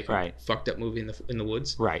can go make a fucked up movie in the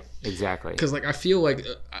woods. Right. Exactly. Because like, I feel like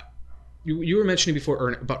you were mentioning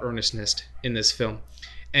before about earnestness in this film,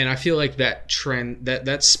 and I feel like that trend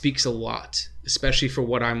that speaks a lot, especially for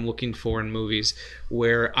what I'm looking for in movies,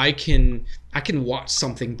 where I can watch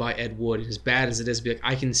something by Ed Wood, as bad as it is, be like,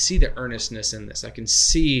 I can see the earnestness in this. I can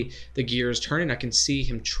see the gears turning. I can see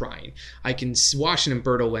him trying. I can watch an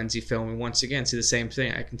Umberto Lenzi film and once again see the same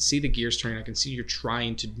thing. I can see the gears turning. I can see you're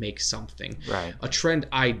trying to make something. Right. A trend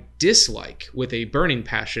I dislike with a burning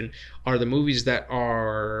passion are the movies that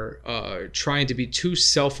are trying to be too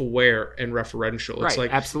self-aware and referential. It's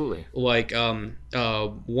like, absolutely. Like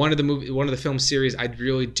one of the film series I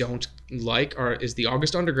really don't like is the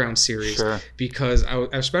August Underground series. Sure. Because I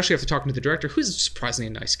especially after talking to the director, who's surprisingly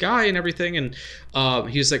a nice guy and everything, and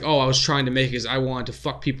he was like, I was trying to make it because I wanted to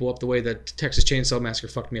fuck people up the way that Texas Chainsaw Massacre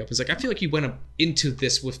fucked me up. It's like, I feel like you went into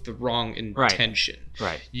this with the wrong intention.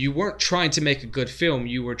 Right. You weren't trying to make a good film.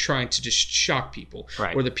 You were trying to just shock people.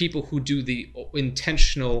 Right. Or the people who do the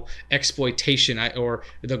intentional exploitation or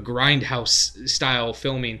the grindhouse style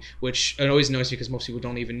filming, which it always annoys me because most people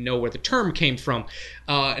don't even know where the term came from,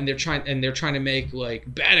 and they're trying to make like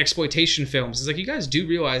bad exploitation films. It's like, you guys do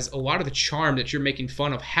realize a lot of the charm that you're making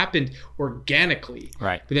fun of happened organically.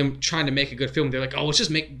 Right. But them trying to make a good film, they're like, let's just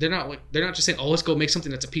make. They're not just saying, let's go make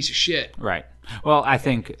something that's a piece of shit. Right. Well, I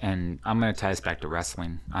think, and I'm going to tie us back to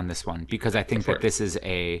wrestling on this one, because I think that this is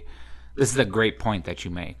a great point that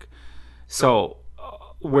you make. So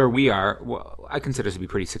where we are, I consider us to be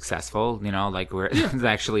pretty successful. You know, like we're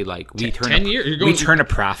actually like we turn a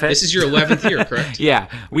profit. This is your 11th year, correct? Yeah,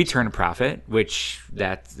 we turn a profit, which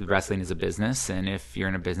wrestling is a business, and if you're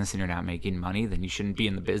in a business and you're not making money, then you shouldn't be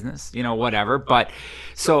in the business. You know, whatever. But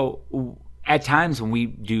so at times when we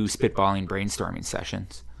do spitballing brainstorming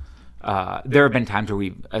sessions, there have been times where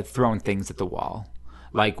we've thrown things at the wall.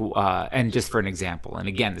 Like, and just for an example, and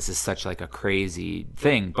again, this is such like a crazy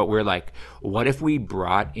thing, but we're like, what if we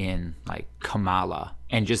brought in like Kamala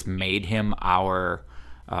and just made him our,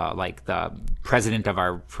 like the president of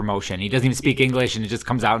our promotion? He doesn't even speak English, and it just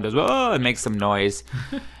comes out and does, oh, and makes some noise.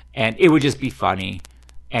 And it would just be funny.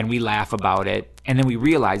 And we laugh about it. And then we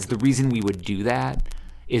realize the reason we would do that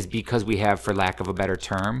is because we have, for lack of a better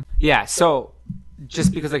term. Yeah. So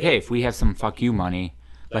just because like, hey, if we have some fuck you money,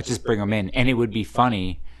 let's just bring them in. And it would be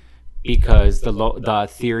funny because the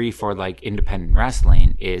theory for like independent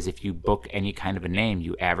wrestling is if you book any kind of a name,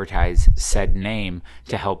 you advertise said name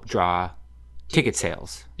to help draw ticket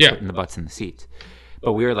sales. Yeah. Putting the butts in the seats.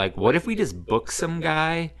 But we were like, what if we just book some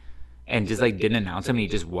guy and just like didn't announce him and he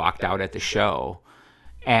just walked out at the show?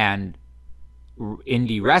 And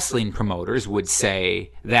indie wrestling promoters would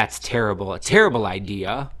say, that's terrible. A terrible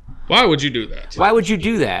idea. Why would you do that? Why would you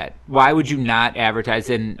do that? Why would you not advertise?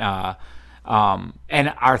 And our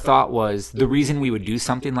thought was the reason we would do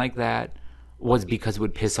something like that was because it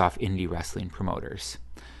would piss off indie wrestling promoters.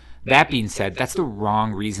 That being said, that's the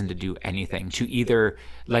wrong reason to do anything. To either,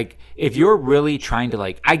 like, if you're really trying to,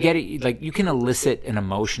 like, I get it, like, you can elicit an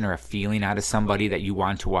emotion or a feeling out of somebody that you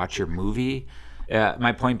want to watch your movie.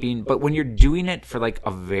 My point being, but when you're doing it for like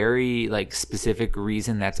a very like specific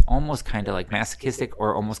reason, that's almost kind of like masochistic,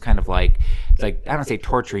 or almost kind of like I don't say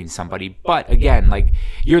torturing somebody, but again, like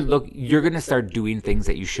you're gonna start doing things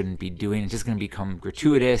that you shouldn't be doing. It's just gonna become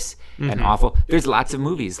gratuitous and awful. There's lots of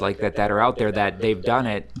movies like that are out there that they've done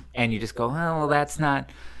it, and you just go, oh, well, that's not.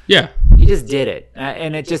 Yeah, you just did it,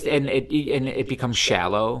 and it becomes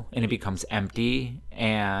shallow, and it becomes empty,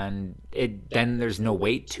 and then there's no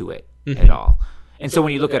weight to it at all. And so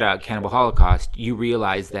when you look at a Cannibal Holocaust, you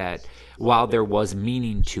realize that while there was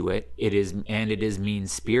meaning to it, it is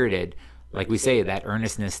mean-spirited. Like we say, that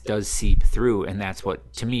earnestness does seep through, and that's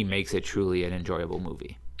what, to me, makes it truly an enjoyable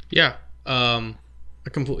movie. Yeah, I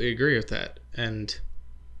completely agree with that. And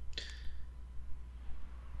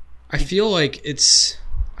I feel like it's...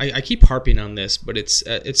 I keep harping on this, but it's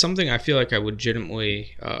something I feel like I would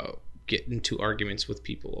legitimately get into arguments with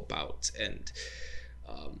people about. And...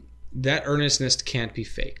 that earnestness can't be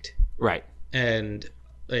faked. Right. And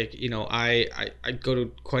like, you know, I go to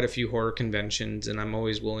quite a few horror conventions, and I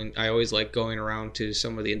always like going around to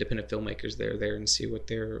some of the independent filmmakers there and see what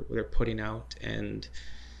they're putting out. And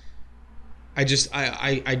I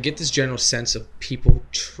get this general sense of people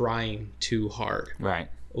trying too hard. Right.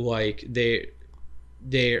 Like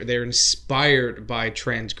they're inspired by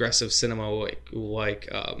transgressive cinema like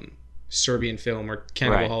Serbian film or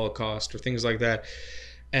Cannibal Holocaust or things like that.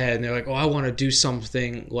 And they're like, oh, I want to do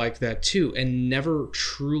something like that too, and never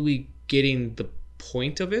truly getting the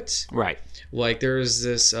point of it. Right. Like there is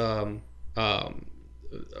this a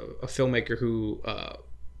filmmaker who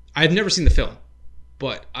I've never seen the film,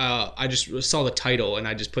 but I just saw the title and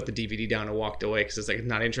I just put the DVD down and walked away because it's like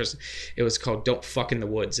not interesting. It was called "Don't Fuck in the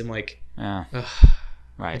Woods." I'm like, right.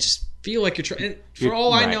 I just feel like you're trying. For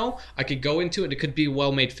all I know, I could go into it. It could be a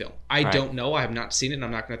well-made film. I don't know. I have not seen it, and I'm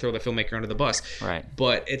not going to throw the filmmaker under the bus. Right.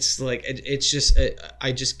 But it's like it's just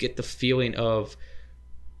I just get the feeling of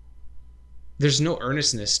there's no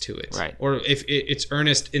earnestness to it. Right. Or if it's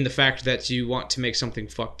earnest in the fact that you want to make something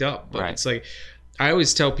fucked up. But it's like I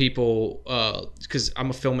always tell people, because I'm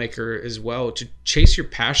a filmmaker as well, to chase your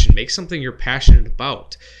passion. Make something you're passionate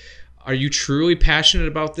about. Are you truly passionate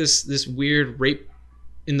about this weird rape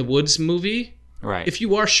in the woods movie? Right. If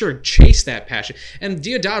you are sure, chase that passion. And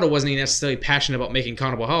Deodato wasn't even necessarily passionate about making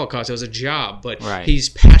Cannibal Holocaust. It was a job, but he's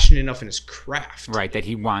passionate enough in his craft. Right, that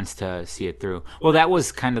he wants to see it through. Well, that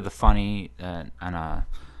was kind of the funny, on a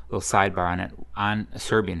little sidebar on it, on a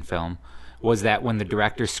Serbian film, was that when the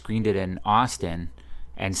director screened it in Austin,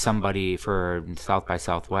 and somebody for South by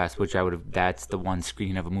Southwest, which that's the one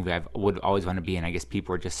screening of a movie I would always want to be in. I guess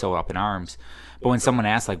people were just so up in arms. But when someone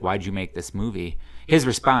asked, like, why'd you make this movie? His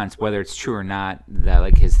response, whether it's true or not, that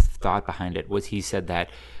like his thought behind it was, he said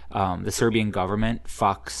that the Serbian government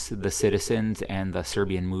fucks the citizens and the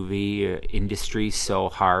Serbian movie industry so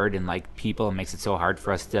hard, and like people, it makes it so hard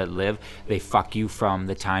for us to live. They fuck you from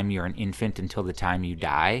the time you're an infant until the time you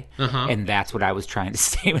die. And that's what I was trying to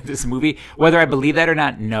say with this movie. Whether I believe that or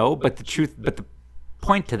not, no. But the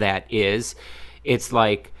point to that is, it's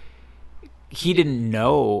like, he didn't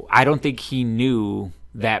know. I don't think he knew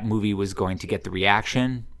that movie was going to get the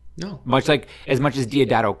reaction. No. As much as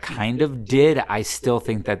Deodato kind of did, I still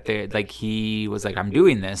think that he was like, I'm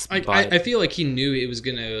doing this. I feel like he knew it was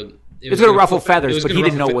gonna. It was gonna ruffle feathers, but he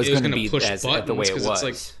didn't know it was gonna be the way it was.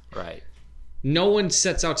 Like, right. No one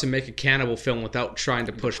sets out to make a cannibal film without trying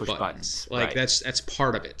to push buttons. Like that's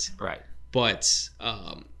part of it. Right. But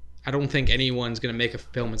I don't think anyone's gonna make a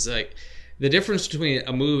film. It's like the difference between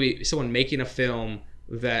a movie, someone making a film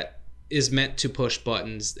that is meant to push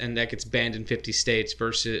buttons and that gets banned in 50 states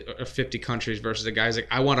versus or 50 countries versus a guy's like,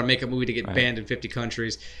 I want to make a movie to get banned in 50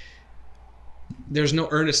 countries. There's no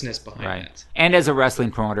earnestness behind that. And as a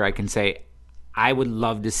wrestling promoter, I can say I would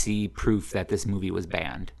love to see proof that this movie was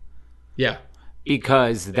banned. Yeah.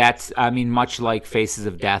 Because that's, I mean, much like Faces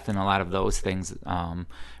of Death and a lot of those things,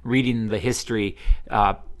 reading the history,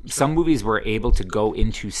 some movies were able to go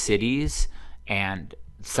into cities and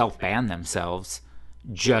self-ban themselves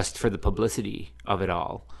just for the publicity of it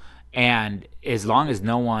all. And as long as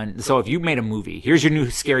no one... So if you made a movie, here's your new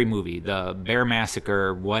scary movie, The Bear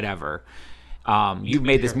Massacre, whatever. You've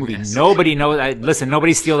made this movie. Nobody knows... Listen,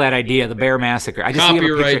 nobody steal that idea, The Bear Massacre. I just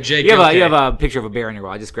Copyright, Jake. You have a picture of a bear on your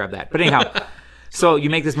wall. I just grabbed that. But anyhow, so you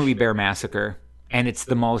make this movie, Bear Massacre, and it's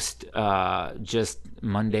the most just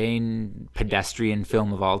mundane, pedestrian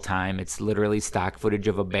film of all time. It's literally stock footage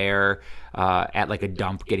of a bear at like a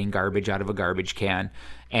dump getting garbage out of a garbage can,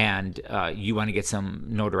 and you want to get some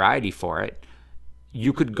notoriety for it.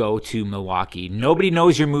 You could go to Milwaukee. Nobody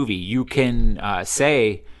knows your movie. You can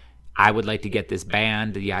say, I would like to get this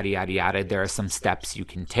banned, yada, yada, yada. There are some steps you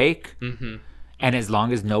can take. Mm-hmm. And as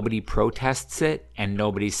long as nobody protests it and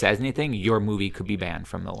nobody says anything, your movie could be banned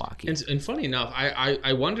from Milwaukee. And funny enough,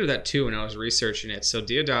 I wondered that too when I was researching it. So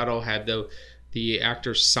Deodato had the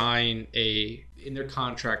actors sign in their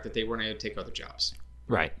contract that they weren't able to take other jobs.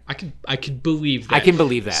 Right. I could believe that. I can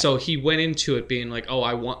believe that. So he went into it being like, oh,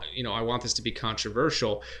 I want this to be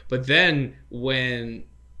controversial. But then when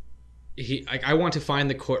I want to find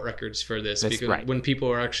the court records for this. That's because right. When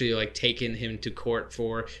people are actually like taking him to court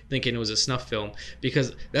for thinking it was a snuff film,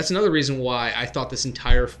 because that's another reason why I thought this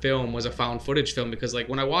entire film was a found footage film, because like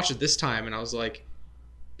when I watched it this time and I was like,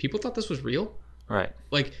 people thought this was real. Right.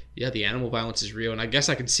 Like, yeah, the animal violence is real, and I guess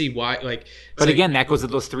I can see why. Like, but again, that goes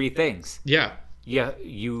with those three things. Yeah. Yeah.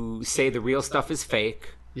 You say the real stuff is fake.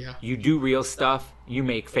 Yeah. You do real stuff. You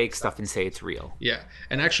make fake stuff and say it's real. Yeah.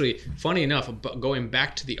 And actually, funny enough, going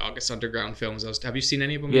back to the August Underground films, have you seen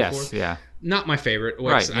any of them yes, before? Yeah. Not my favorite.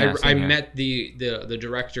 Right. Yeah, I met the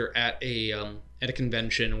director at a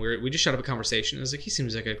convention where we just shot up a conversation. I was like, he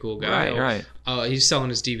seems like a cool guy. Right. He's selling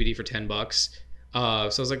his DVD for $10. So I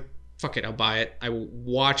was like, fuck it, I'll buy it. I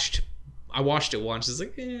watched it once. I was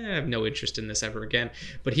like, I have no interest in this ever again.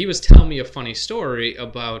 But he was telling me a funny story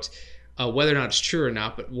about whether or not it's true or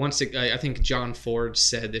not. But I think John Ford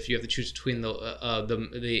said, if you have to choose between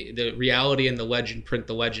the reality and the legend, print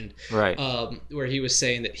the legend. Right. Where he was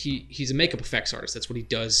saying that he's a makeup effects artist. That's what he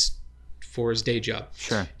does for his day job.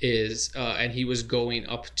 Sure. And he was going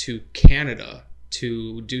up to Canada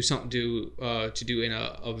to do something to do in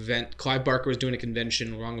a event. Clive Barker was doing a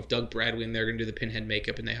convention along with Doug Bradley, and they're going to do the Pinhead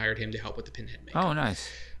makeup, and they hired him to help with the Pinhead makeup. Oh,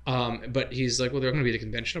 nice. But he's like, well, they're going to be at the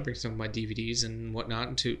convention. I'll bring some of my DVDs and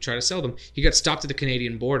whatnot to try to sell them. He got stopped at the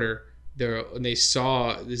Canadian border there, and they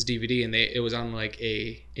saw this DVD, and it was on like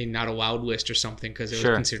a not allowed list or something because it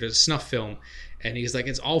was considered a snuff film. And he's like,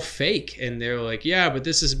 it's all fake. And they're like, yeah, but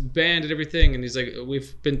this is banned and everything. And he's like,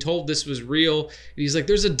 we've been told this was real. And he's like,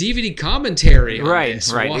 there's a DVD commentary on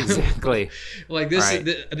this. Right, exactly. Like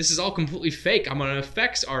this is all completely fake. I'm an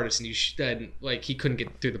effects artist, and he couldn't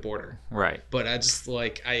get through the border. Right. But I just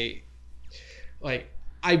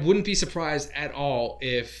I wouldn't be surprised at all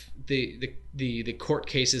if the court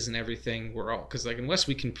cases and everything were all, because like unless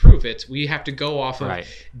we can prove it, we have to go off of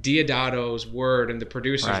Deodato's word and the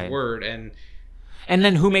producer's word, and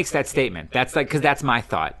then who makes that statement? That's like, because that's my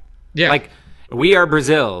thought. Yeah, like we are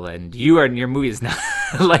Brazil and you are, and your movie is not.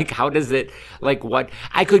 Like, how does it? Like, what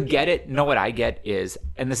I could get it. No, what I get is,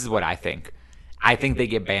 and this is what I think. I think they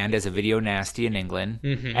get banned as a video nasty in England,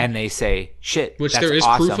 and they say, shit, which that's there is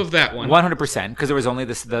awesome. proof of that one. 100%, because there was only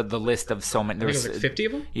the list of so many. There I think it was like 50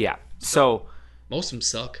 of them? Yeah. So most of them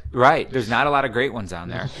suck. Right. There's not a lot of great ones on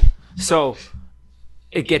there. So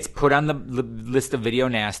it gets put on the list of video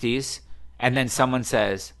nasties, and then someone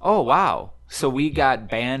says, oh, wow, so we got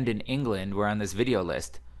banned in England. We're on this video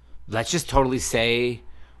list. Let's just totally say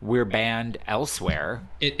we're banned elsewhere.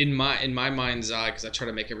 In my mind's eye, because I try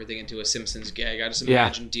to make everything into a Simpsons gag, I just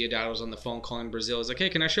imagine Deodato's on the phone calling Brazil. He's like, hey,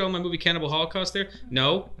 can I show my movie Cannibal Holocaust there?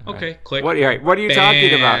 No? Okay, click. What are you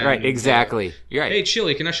talking about? Right, exactly. You're right. Hey,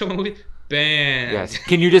 Chile, can I show my movie? Banned. Yes.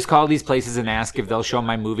 Can you just call these places and ask if they'll show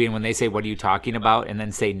my movie, and when they say, what are you talking about, and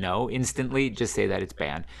then say no instantly, just say that it's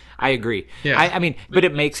banned. I agree. Yeah. I mean, but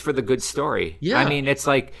it makes for the good story. Yeah. I mean, it's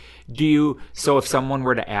like, so if someone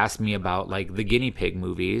were to ask me about like the guinea pig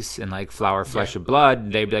movies and like Flower, Flesh and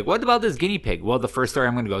Blood, they'd be like, what about this guinea pig? Well, the first story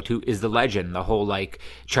I'm going to go to is The Legend, the whole like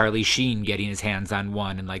Charlie Sheen getting his hands on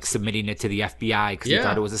one and like submitting it to the FBI because he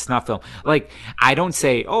thought it was a snuff film. Like, I don't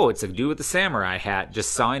say, oh, it's a dude with a samurai hat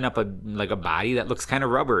just sawing up a body that looks kind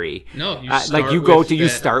of rubbery. No, you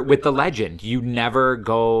start with The Legend. You never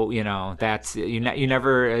go, that's you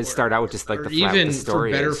never start out with just like the flat even the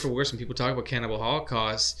story for better or is. for worse, when people talk about Cannibal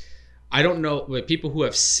Holocaust, I don't know, but people who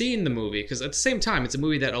have seen the movie, because at the same time, it's a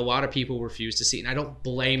movie that a lot of people refuse to see, and I don't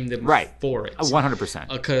blame them for it. 100%.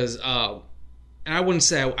 Because, and I wouldn't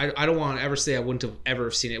say, I don't want to ever say I wouldn't have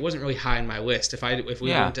ever seen it. It wasn't really high on my list. If I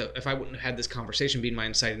wouldn't have had this conversation being my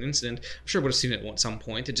inciting incident, I'm sure I would have seen it at some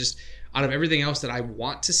point. It just, out of everything else that I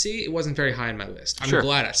want to see, it wasn't very high on my list. I'm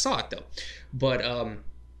glad I saw it, though. But,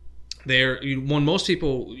 when most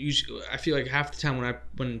people, I feel like half the time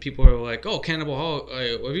when people are like, "Oh, Cannibal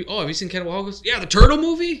Holocaust, have you seen Cannibal Holocaust? Yeah, the turtle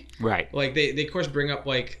movie." Right. Like they of course bring up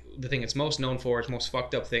like the thing it's most known for, its most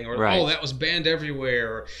fucked up thing, or oh, that was banned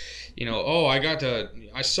everywhere, or oh,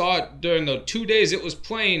 I saw it during the 2 days it was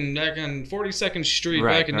playing back on 42nd Street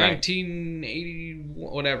back in 1980,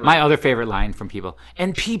 whatever. My other favorite line from people,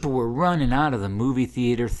 and people were running out of the movie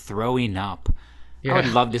theater throwing up. Yeah.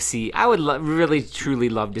 I would really truly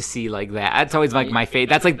love to see like that. That's always like my favorite.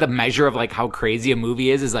 That's like the measure of like how crazy a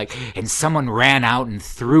movie is like, and someone ran out and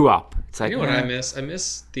threw up. It's like, what I miss? I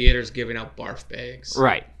miss theaters giving out barf bags.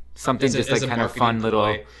 Right. Something just like kind of fun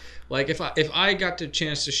little. Like if I got the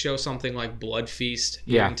chance to show something like Blood Feast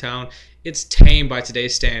here in town, it's tame by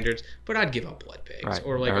today's standards, but I'd give out blood bags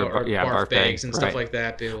or barf bags and stuff like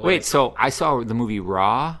that. Wait, so I saw the movie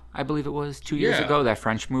Raw, I believe it was 2 years ago, that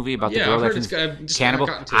French movie about the girl that's cannibal.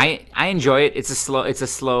 I enjoy it. It's a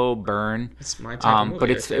slow burn. It's my type of movie,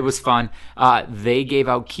 but it was fun. They gave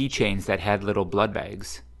out keychains that had little blood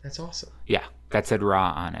bags. That's awesome. Yeah. That said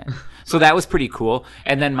Raw on it. So that was pretty cool.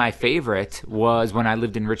 And then my favorite was when I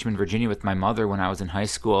lived in Richmond, Virginia with my mother when I was in high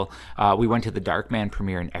school. We went to the Darkman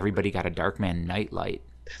premiere and everybody got a Darkman nightlight.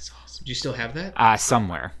 That's awesome. Do you still have that?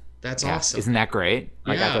 Somewhere. That's awesome. Isn't that great?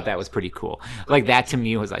 Like I thought that was pretty cool. Like that to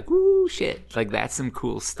me was like, woo, shit. Like that's some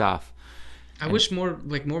cool stuff. I wish more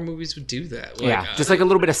movies would do that. Like, just like a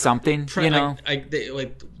little bit of something,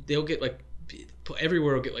 they'll get like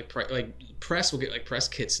everywhere will get like press will get like press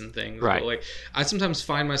kits and things. Right. But, like I sometimes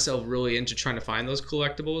find myself really into trying to find those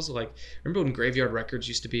collectibles. Like remember when Graveyard Records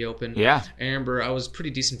used to be open? Yeah. I remember I was pretty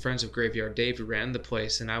decent friends with Graveyard Dave who ran the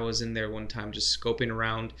place, and I was in there one time just scoping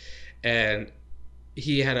around, and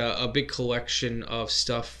he had a big collection of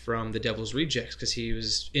stuff from The Devil's Rejects because he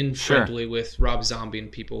was friendly with Rob Zombie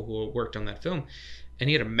and people who worked on that film, and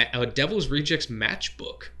he had a Devil's Rejects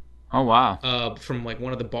matchbook. Oh, wow. From like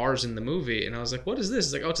one of the bars in the movie. And I was like, what is this?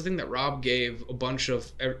 It's like, oh, it's a thing that Rob gave a bunch of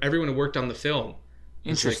everyone who worked on the film.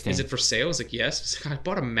 Interesting. Like, is it for sale? It's like, yes. It's like, I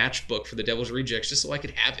bought a matchbook for The Devil's Rejects just so I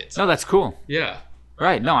could have it. Oh, that's cool. Yeah.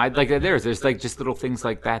 Right. No, I'd like that. There's like just little things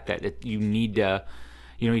like that you need to,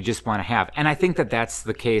 you just want to have. And I think that that's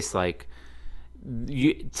the case, like,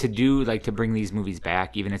 to bring these movies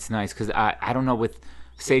back, even it's nice. Because I don't know,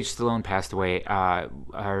 Sage Stallone passed away.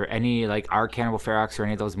 Are any are Cannibal Ferox or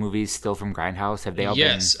any of those movies still from Grindhouse? Have they all been?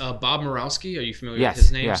 Yes, Bob Murawski. Are you familiar Yes, with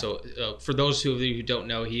his name? yeah. So, for those of you who don't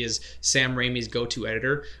know, he is Sam Raimi's go-to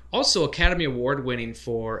editor. Also, Academy Award winning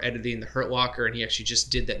for editing The Hurt Locker, and he actually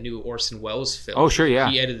just did that new Orson Welles film. Oh, sure, yeah.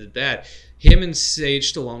 He edited that. Him and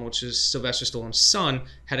Sage Stallone, which is Sylvester Stallone's son,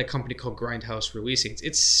 had a company called Grindhouse Releasing.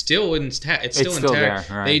 It's still intact. It's still intact.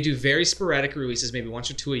 There, right. They do very sporadic releases, maybe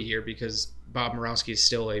once or two a year, because Bob Murawski is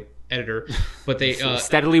still a editor, but they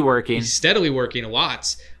steadily working. He's steadily working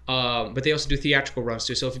lots. But they also do theatrical runs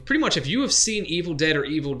too. So if you have seen Evil Dead or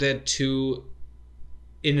Evil Dead 2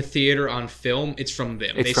 in the theater on film, it's from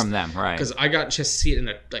them. It's from them, right? Because I got to see it in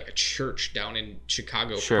a church down in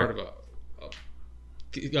Chicago, Sure. part of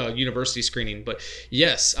a university screening. But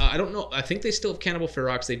yes, I don't know. I think they still have Cannibal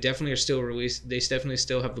Ferox. They definitely are still released. They definitely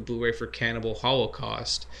still have the Blu-ray for Cannibal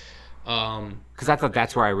Holocaust. Because I thought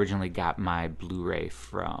that's where I originally got my Blu-ray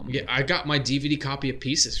from. Yeah, I got my DVD copy of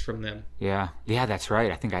Pieces from them. Yeah, that's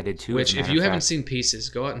right. I think I did too. Which, if you haven't seen Pieces,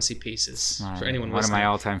 go out and see Pieces. For anyone one listening, of my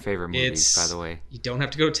all-time favorite movies, by the way. You don't have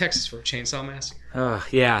to go to Texas for a Chainsaw Massacre.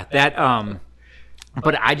 Yeah, that.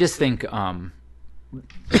 But I just think,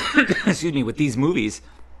 excuse me, with these movies,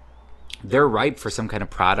 they're ripe for some kind of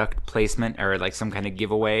product placement or some kind of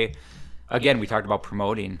giveaway. Again, we talked about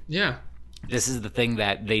promoting. Yeah. This is the thing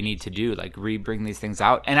that they need to do, re-bring these things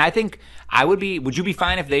out. And I think would you be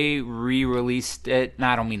fine if they re-released it? No,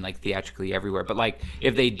 I don't mean theatrically everywhere, but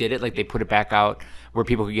if they did it, they put it back out where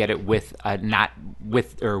people could get it without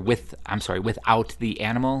the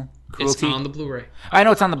animal cruelty. It's on the Blu-ray. I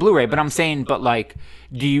know it's on the Blu-ray, but I'm saying,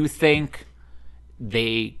 do you think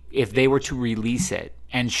if they were to release it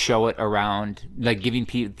and show it around, giving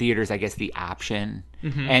theaters, I guess, the option,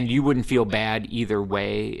 and you wouldn't feel bad either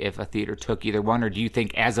way if a theater took either one? Or do you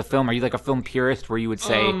think, as a film, are you a film purist where you would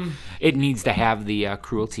say it needs to have the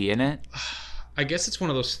cruelty in it? I guess it's one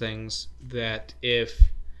of those things that because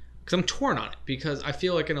I'm torn on it, because I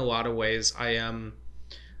feel in a lot of ways I am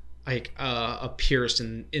a purist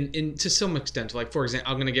in to some extent. For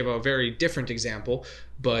example, I'm going to give a very different example,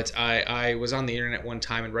 but I was on the internet one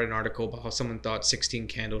time and read an article about how someone thought 16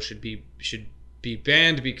 Candles should be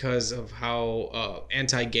banned because of how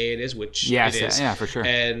anti-gay it is, which it is, yeah, for sure,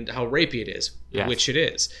 and how rapey it is, which it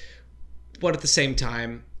is. But at the same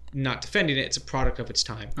time, not defending it, it's a product of its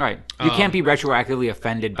time. Right. You can't be retroactively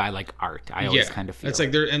offended by art. I always kind of feel it's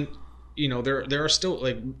there are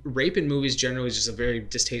still rape in movies generally is just a very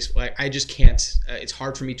distasteful. I just can't. It's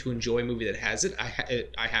hard for me to enjoy a movie that has it.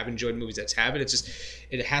 I have enjoyed movies that have it. It's just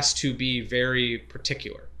it has to be very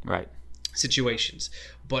particular. Right. Situations,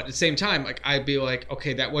 but at the same time, I'd be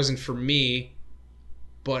okay, that wasn't for me,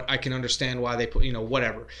 but I can understand why they put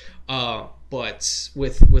whatever. But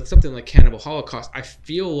with something like Cannibal Holocaust, I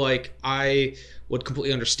feel like I would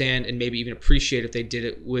completely understand and maybe even appreciate if they did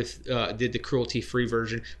it with did the cruelty-free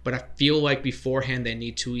version. But I feel like beforehand they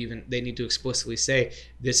need to explicitly say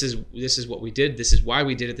this is what we did. This is why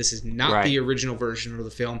we did it. This is not the original version of the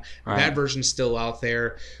film. Right. That version's still out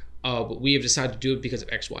there. But we have decided to do it because of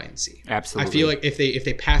X, Y, and Z. Absolutely. I feel like if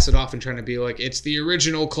they pass it off and trying to be it's the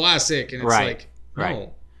original classic, and it's no. Right.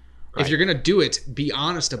 If you're gonna do it, be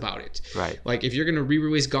honest about it. Right. If you're gonna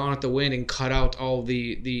re-release Gone with the Wind and cut out all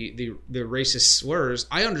the racist slurs,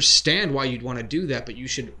 I understand why you'd want to do that, but you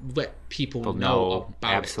should let people know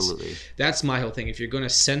about absolutely. it. That's my whole thing. If you're gonna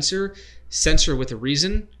censor with a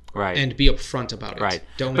reason. Right. And be upfront about it. Right.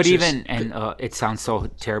 Don't. But it sounds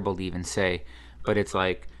so terrible to even say, but it's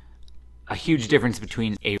a huge difference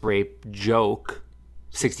between a rape joke,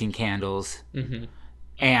 16 Candles,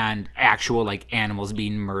 and actual animals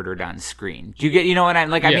being murdered on screen. Do you get, what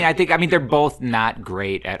I'm I mean, they're both not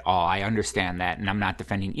great at all. I understand that, and I'm not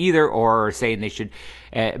defending either or saying they should,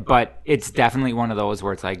 but it's definitely one of those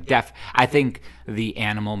where it's I think the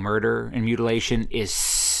animal murder and mutilation is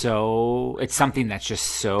it's something that's just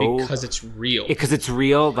so because it's real. Because it's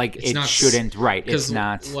real, it shouldn't. Right. It's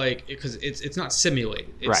not because it's not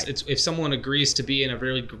simulated. Right. It's if someone agrees to be in a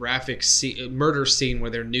really graphic murder scene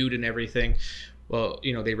where they're nude and everything. Well,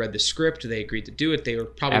 they read the script. They agreed to do it. They were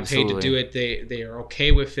probably paid to do it. They are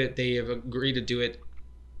okay with it. They have agreed to do it.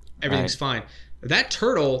 Everything's fine. That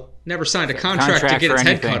turtle never signed a contract to get its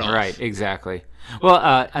head cut off. Right. Exactly.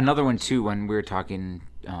 Well, another one too. When we were talking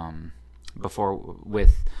before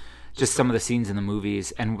with just some of the scenes in the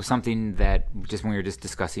movies, and something that just when we were just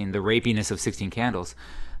discussing the rapiness of 16 Candles,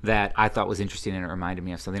 that I thought was interesting, and it reminded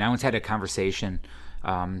me of something. I once had a conversation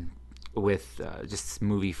with just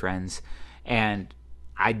movie friends. And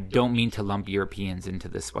I don't mean to lump Europeans into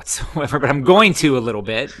this whatsoever, but I'm going to a little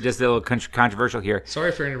bit, just a little controversial here.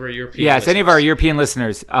 Sorry for any of our European listeners. Yes, any of our European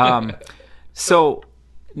listeners. So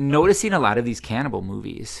noticing a lot of these cannibal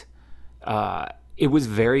movies, it was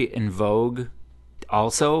very in vogue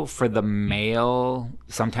also for the male,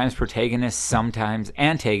 sometimes protagonist, sometimes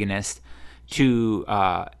antagonist, to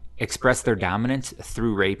express their dominance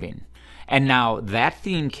through raping. And now that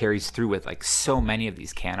theme carries through with like so many of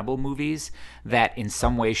these cannibal movies that in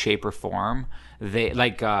some way, shape, or form, they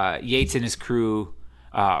like Yates and his crew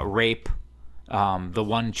rape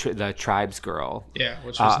the tribes girl. Yeah,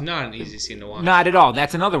 which was not an easy scene to watch. Not at all.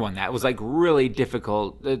 That's another one that was like really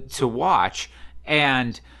difficult to watch.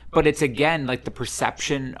 But it's again like the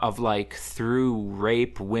perception of like through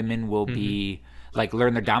rape, women will be like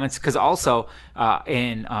learn their dominance. Because also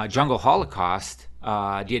in Jungle Holocaust,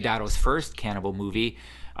 Deodato's first cannibal movie.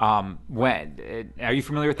 When are you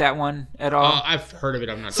familiar with that one at all? I've heard of it.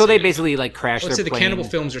 I'm not. So they basically like crash their plane. plane. The cannibal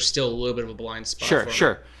films are still a little bit of a blind spot.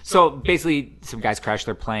 Sure. So basically, some guys crash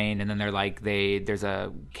their plane, and then they're like, there's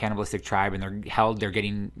a cannibalistic tribe, and they're held. They're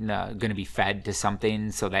getting going to be fed to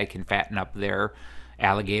something so they can fatten up their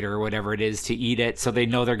alligator or whatever it is to eat it. So they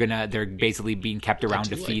know they're basically being kept around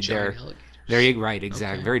to feed their. Right,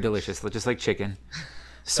 exactly. Okay. Very delicious, just like chicken.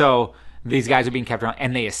 So these guys are being kept around,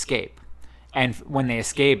 and they escape. And when they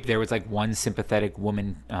escape, there was like one sympathetic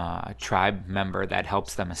woman tribe member that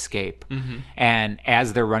helps them escape. Mm-hmm. And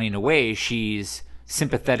as they're running away, she's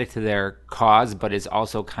sympathetic to their cause, but is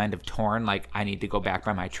also kind of torn, like, I need to go back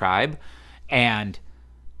by my tribe. And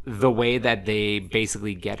the way that they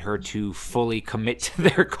basically get her to fully commit to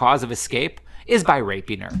their cause of escape is by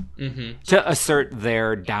raping her to assert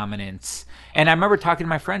their dominance. And I remember talking to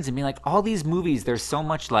my friends and being like, all these movies, there's so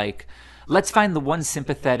much like, let's find the one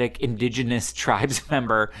sympathetic indigenous tribes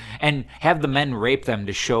member and have the men rape them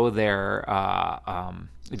to show their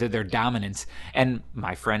dominance. And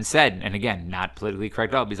my friend said, and again, not politically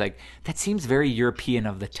correct at all, but he's like, that seems very European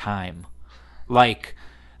of the time. Like,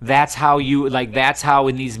 that's how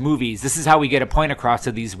in these movies, this is how we get a point across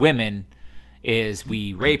to these women, is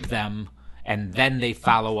we rape them and then they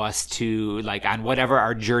follow us to like on whatever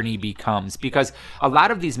our journey becomes. Because a lot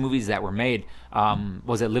of these movies that were made,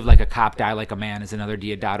 was it Live Like a Cop, Die Like a Man is another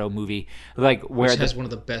Deodato movie, like where which has one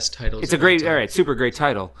of the best titles. It's a great, all right, super great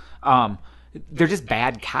title. They're just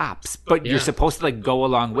bad cops, but you're supposed to like go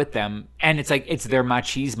along with them, and it's like it's their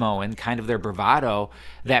machismo and kind of their bravado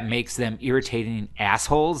that makes them irritating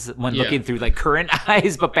assholes when looking through like current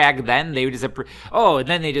eyes. But back then they would just and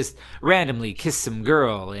then they just randomly kiss some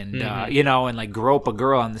girl and and like grope a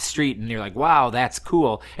girl on the street, and you're like, wow, that's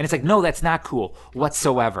cool. And it's like, no, that's not cool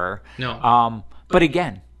whatsoever. No. But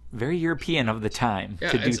again, very European of the time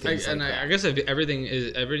to do things like that. I guess everything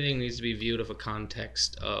needs to be viewed of a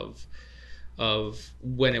context of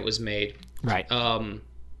when it was made, right? And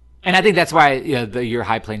I think that's why your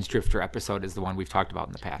High Plains Drifter episode is the one we've talked about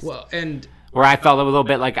in the past. Well, and where I felt a little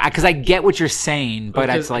bit like, because I get what you're saying,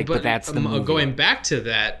 but it's like, but that's the movie. Going back to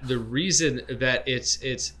that, the reason that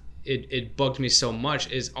it bugged me so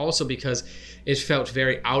much is also because it felt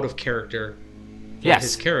very out of character.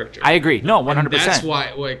 His character. I agree. No, 100%. That's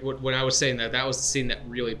why, like, when I was saying that was the scene that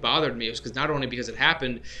really bothered me. It was because not only because it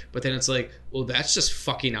happened, but then it's like, well, that's just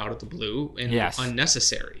fucking out of the blue and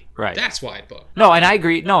unnecessary. Right. That's why it bugged. No, and I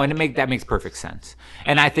agree. No, and that makes perfect sense.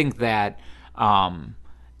 And I think that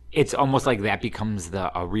it's almost like that becomes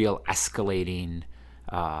a real escalating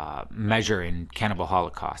measure in Cannibal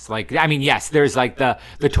Holocaust. Like, I mean, yes, there's like the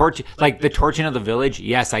torching of the village.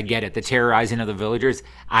 Yes, I get it. The terrorizing of the villagers.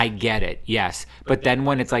 I get it. Yes. But then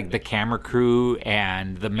when it's like the camera crew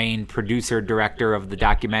and the main producer director of the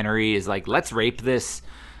documentary is like, let's rape this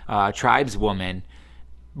tribeswoman,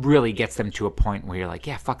 really gets them to a point where you're like,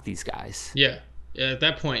 yeah, fuck these guys. Yeah. At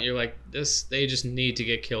that point, you're like, they just need to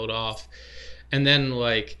get killed off. And then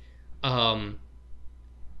like,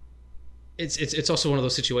 It's also one of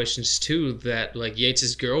those situations too that like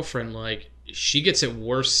Yates's girlfriend, like, she gets it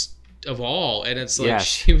worse of all, and it's like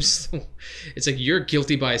it's like you're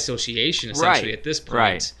guilty by association essentially at this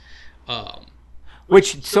point. Right.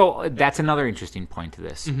 So that's another interesting point to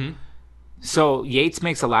this. Mm-hmm. So Yates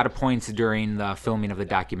makes a lot of points during the filming of the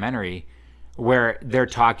documentary where they're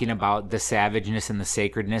talking about the savageness and the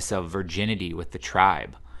sacredness of virginity with the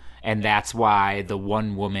tribe. And that's why the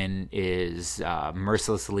one woman is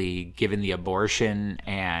mercilessly given the abortion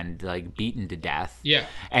and like beaten to death. Yeah.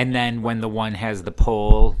 And then when the one has the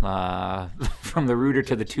pole from the rooter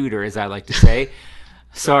to the tutor, as I like to say,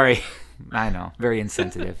 sorry, I know, very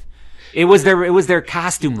insensitive. It was their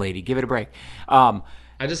costume lady. Give it a break.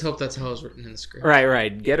 I just hope that's how it was written in the script.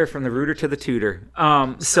 Right. Get her from the rooter to the tutor.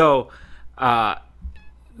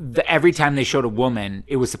 every time they showed a woman,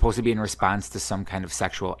 it was supposed to be in response to some kind of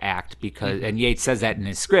sexual act, because and Yates says that in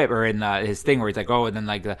his script or in his thing where he's like, oh, and then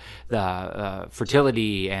like the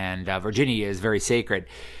fertility and virginity is very sacred.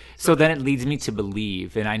 So then it leads me to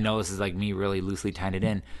believe, and I know this is like me really loosely tying it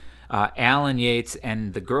in, Alan Yates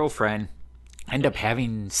and the girlfriend end up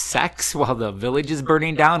having sex while the village is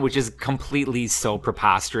burning down, which is completely so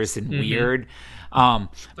preposterous and weird.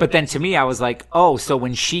 But then to me, I was like, oh, so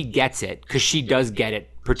when she gets it, because she does get it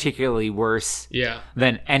particularly worse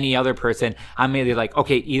than any other person, I'm either like,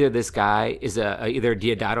 okay, either this guy is either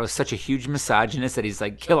Deodato is such a huge misogynist that he's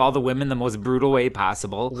like, kill all the women the most brutal way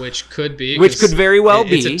possible. Which could very well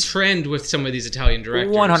be. It's a trend with some of these Italian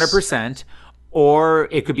directors. 100%. Or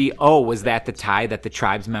it could be, oh, was that the tie that the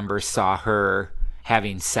tribes members saw her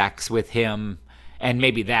having sex with him? And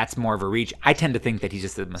maybe that's more of a reach. I tend to think that he's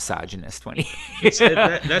just a misogynist when he that's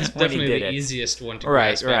definitely the easiest one to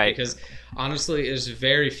grasp at, because honestly, there's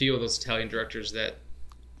very few of those Italian directors that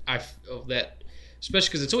especially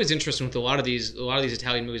because it's always interesting with a lot of these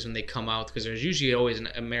Italian movies when they come out, because there's usually always an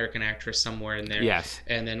American actress somewhere in there. Yes.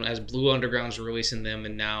 And then as Blue Underground's releasing them,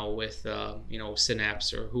 and now with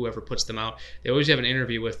Synapse or whoever puts them out, they always have an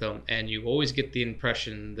interview with them, and you always get the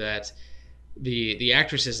impression that the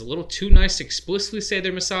actress is a little too nice to explicitly say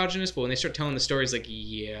they're misogynist, but when they start telling the stories, like,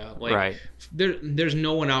 there's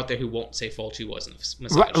no one out there who won't say Fulci wasn't a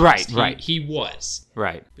misogynist. Right. He was.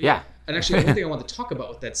 Right. But yeah. And actually, one thing I want to talk about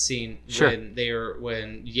with that scene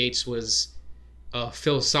when Yates was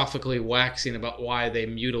philosophically waxing about why they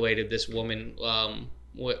mutilated this woman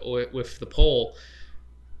with the pole.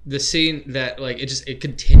 The scene that it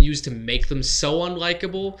continues to make them so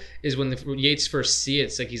unlikable is when Yates first see it.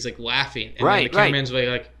 It's like he's like laughing, and then the cameraman's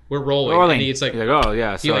like, "We're rolling," and he's like, "Oh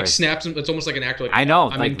yeah," he like snaps him. It's almost like an actor. Like, I know,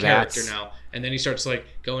 I'm in character now, and then he starts like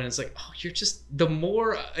going. And it's like, "Oh, you're just the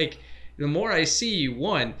more I see you,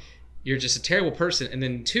 one, you're just a terrible person, and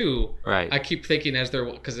then two, I keep thinking as they're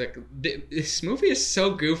because this movie is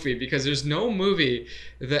so goofy because there's no movie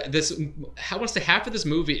that almost half of this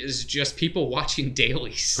movie is just people watching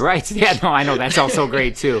dailies. Right? Yeah, no, I know that's also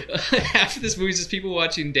great too. Half of this movie is just people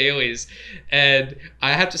watching dailies, and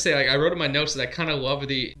I have to say, like I wrote in my notes that I kind of love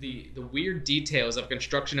the weird details of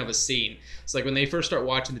construction of a scene. It's like when they first start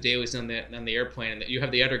watching the dailies on the airplane, and you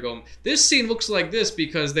have the editor going, "This scene looks like this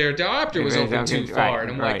because their diopter was open too far,"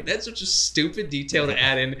 and I'm like, that's such a stupid detail to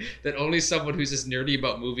add in that only someone who's as nerdy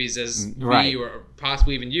about movies as me or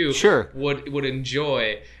possibly even you would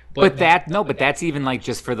enjoy. But that's even like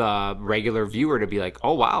just for the regular viewer to be like,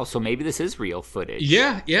 oh wow, so maybe this is real footage.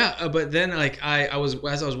 Yeah. But then like I was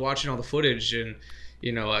watching all the footage, and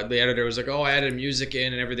the editor was like, oh, I added music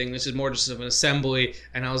in and everything. This is more just of an assembly.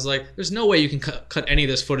 And I was like, there's no way you can cut any of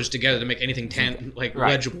this footage together to make anything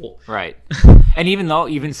legible. Right. And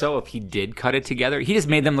even so, if he did cut it together, he just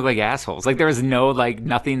made them look like assholes. Like there was no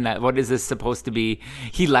nothing that, what is this supposed to be?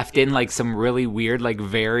 He left in like some really weird, like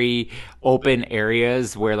very open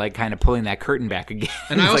areas where like kind of pulling that curtain back again.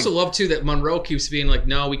 And I also love too that Monroe keeps being like,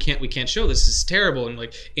 no, we can't show this. This is terrible. And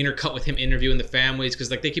like intercut with him interviewing the families, because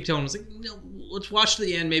like they keep telling him, it's like, no, let's watch to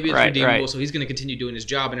the end. Maybe it's redeemable. So he's going to continue doing his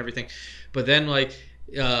job and everything. But then like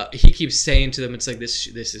he keeps saying to them, it's like this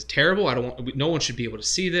is terrible. No one should be able to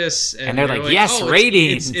see this. And they're like, yes,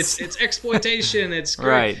 ratings. It's exploitation. It's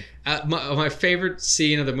great. My favorite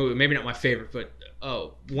scene of the movie, maybe not my favorite, but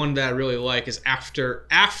one that I really like is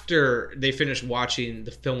after they finish watching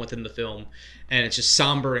the film within the film, and it's just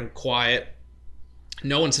somber and quiet.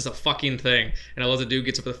 No one says a fucking thing, and I love the dude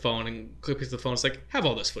gets up the phone and clicks the phone. It's like, have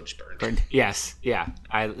all this footage burned. Yes, yeah,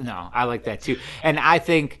 I like that too, and I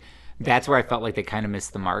think that's where I felt like they kind of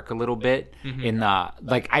missed the mark a little bit. In the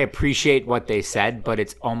I appreciate what they said, but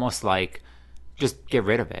it's almost like just get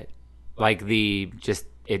rid of it, like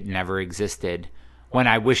it never existed. When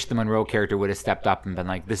I wish the Monroe character would have stepped up and been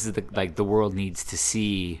like, "This is the world needs to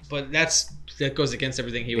see." But that goes against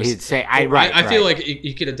everything he was. He'd say, I feel like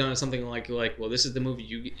he could have done something like, well, this is the movie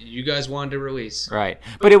you guys wanted to release, right?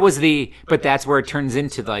 But that's where it turns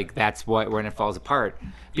into that's when it falls apart.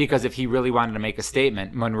 Because if he really wanted to make a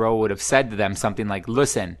statement, Monroe would have said to them something like,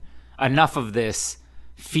 "Listen, enough of this."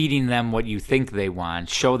 Feeding them what you think they want,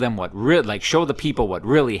 show them show the people what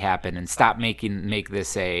really happened, and stop make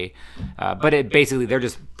this but it basically they're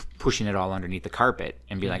just pushing it all underneath the carpet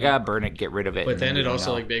and be like, burn it, get rid of it. But then it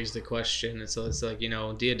also begs the question, and so it's like,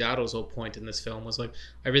 Deodato's whole point in this film was like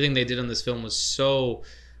everything they did in this film was so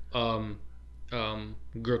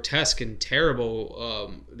grotesque and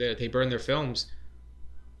terrible that they burned their films.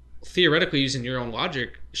 theoretically, using your own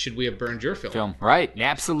logic, should we have burned your film? Right?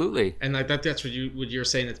 Absolutely. And like that's what you're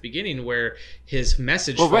saying at the beginning, where his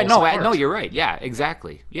message. Well, right? falls apart. No, you're right. Yeah,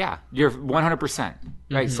 exactly. Yeah, you're 100%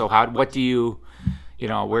 right. So what do you?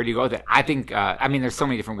 Where do you go with it? I think, there's so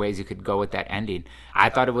many different ways you could go with that ending. I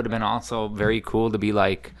thought it would have been also very cool to be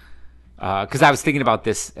like, because I was thinking about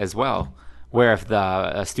this as well, where if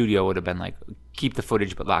the studio would have been like, keep the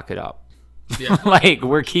footage but lock it up. Yeah. Like,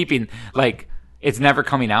 we're keeping, like, it's never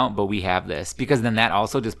coming out, but we have this. Because then that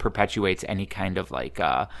also just perpetuates any kind of, like,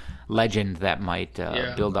 legend that might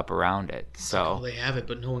build up around it. So they have it,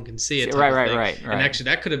 but no one can see it. Right. And actually,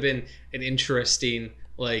 that could have been an interesting,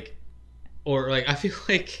 like, or like I feel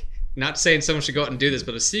like, not saying someone should go out and do this,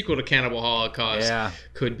 but a sequel to Cannibal Holocaust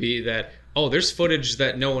could be that, there's footage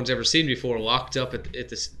that no one's ever seen before locked up at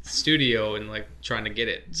the studio and like trying to get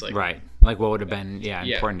it. It's like, right, like what would have been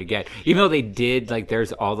important to get, even though they did, like,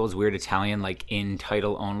 there's all those weird Italian like in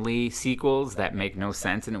title only sequels that make no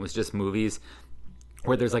sense, and it was just movies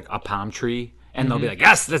where there's like a palm tree and they'll be like,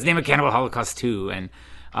 yes, let's name it Cannibal Holocaust 2, and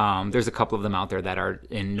there's a couple of them out there that are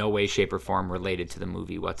in no way, shape, or form related to the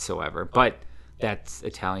movie whatsoever. But that's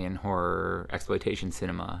Italian horror exploitation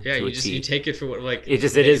cinema. Yeah, you take it for what, like, it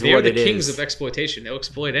is what it is. They're the kings of exploitation. They'll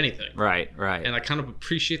exploit anything. Right. And I kind of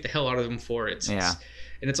appreciate the hell out of them for it. And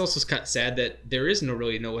it's also kind of sad that there is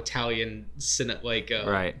no Italian cinema, like,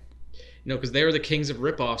 right. Because they were the kings of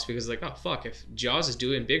ripoffs. Because like, oh fuck, if Jaws is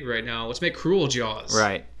doing big right now, let's make Cruel Jaws.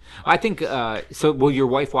 Right. I think. So, will your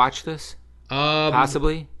wife watch this?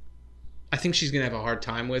 Possibly. I think she's gonna have a hard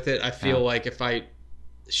time with it. I feel like if I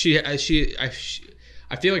feel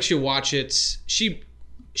like she'll watch it. She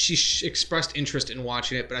expressed interest in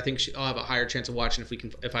watching it, but I think I'll have a higher chance of watching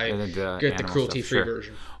if I get the cruelty-free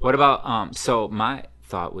version. What about so my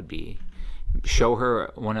thought would be, show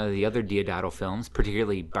her one of the other Deodato films,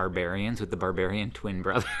 particularly Barbarians with the Barbarian twin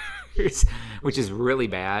brothers, which is really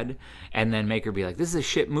bad, and then make her be like, this is a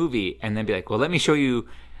shit movie, and then be like, well, let me show you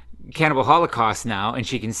Cannibal Holocaust now, and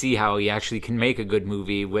she can see how he actually can make a good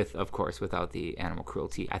movie with, of course, without the animal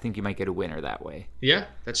cruelty. I think you might get a winner that way. Yeah,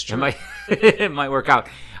 that's true. It might work out.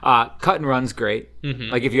 Cut and Run's great.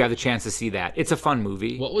 Like, if you have the chance to see that, it's a fun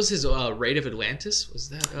movie. What was his Raid of Atlantis? Was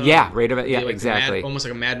that? Raid of it. Yeah, like exactly. Almost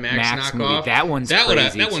like a Mad Max knockoff. Movie. That one's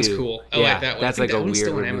crazy that one's cool. I like that one. That's like a weird still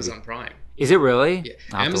on movie. Amazon Prime. Is it really? Yeah.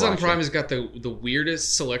 Amazon Prime has got the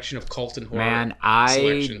weirdest selection of cult and horror. Man,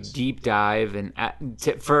 I deep dive and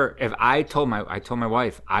I told my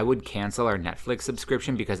wife I would cancel our Netflix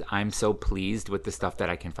subscription because I'm so pleased with the stuff that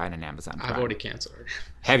I can find on Amazon Prime. I've already canceled it.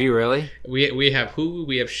 Have you really? We have Hulu,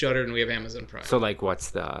 we have Shudder, and we have Amazon Prime. So like, what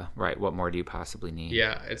more do you possibly need?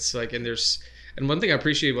 Yeah, it's like, and one thing I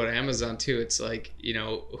appreciate about Amazon too, it's like,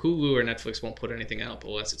 Hulu or Netflix won't put anything out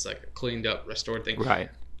unless it's like a cleaned up, restored thing. Right.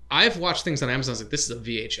 I've watched things on Amazon like, this is a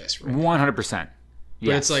VHS rip. 100%. But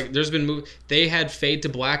it's like, there's been movies. They had Fade to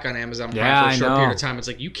Black on Amazon Prime for a short period of time. It's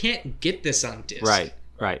like, you can't get this on disc.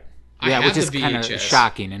 Right. Yeah, which is kind of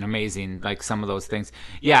shocking and amazing, like some of those things.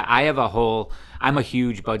 Yeah, I'm a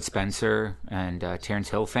huge Bud Spencer and Terrence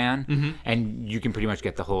Hill fan, and you can pretty much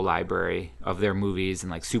get the whole library of their movies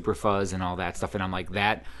and like Super Fuzz and all that stuff. And I'm like,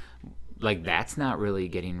 that's not really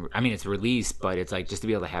getting, it's released, but it's like just to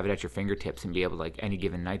be able to have it at your fingertips and be able to, like, any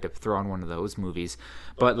given night to throw on one of those movies.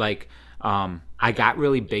 But like, I got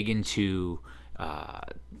really big into,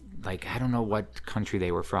 like, I don't know what country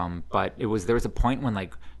they were from, but there was a point when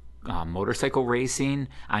like motorcycle racing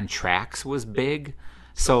on tracks was big.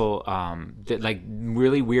 So, like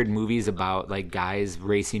really weird movies about like guys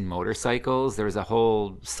racing motorcycles. There was a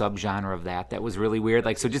whole subgenre of that was really weird.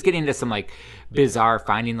 Like, so just getting into some like bizarre,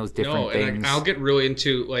 finding those different things. And I'll get really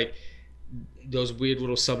into like those weird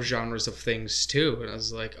little subgenres of things too. And I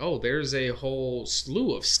was like, oh, there's a whole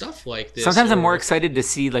slew of stuff like this. Sometimes I'm more excited to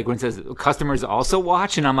see like when it says customers also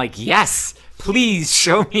watch, and I'm like, yes, please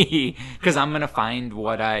show me, because I'm gonna find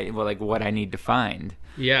what I need to find.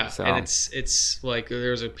 Yeah, so. And it's like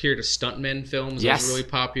there was a period of stuntmen films that was really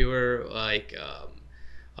popular, like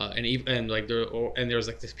and there was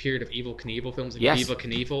like this period of Evel Knievel films, like Viva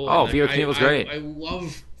Knievel. Oh, Viva Knievel's great. I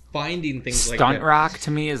love finding things like that. Stunt Rock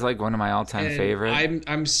to me is like one of my all-time favorite.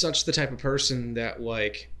 I'm such the type of person that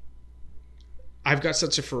like I've got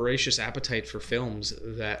such a voracious appetite for films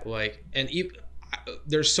that like, and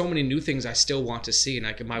there's so many new things I still want to see, and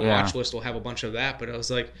like my watch list will have a bunch of that. But I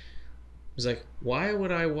was like, why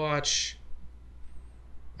would I watch?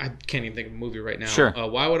 I can't even think of a movie right now. Sure.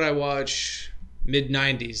 Why would I watch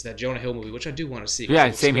mid-90s, that Jonah Hill movie, which I do want to see? Yeah,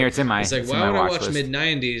 same here. It's in my. It's like, why would I watch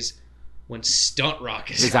mid-90s when Stunt Rock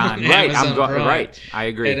is It's on. on Right, Amazon Prime. right. I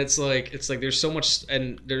agree. And it's like there's so much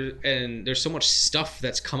there's so much stuff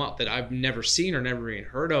that's come up that I've never seen or never even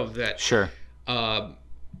heard of. That Sure.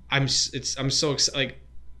 I'm so excited.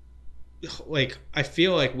 Like I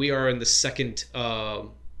feel like we are in the second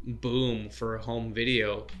boom for home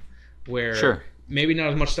video, where Sure. maybe not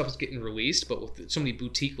as much stuff is getting released, but with so many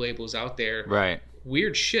boutique labels out there, Right.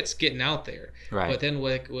 weird shit's getting out there. Right. But then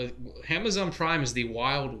with Amazon Prime is the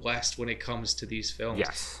Wild West when it comes to these films.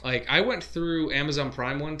 Yes. Like I went through Amazon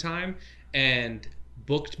Prime one time and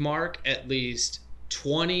bookmark at least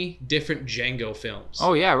 20 different Django films.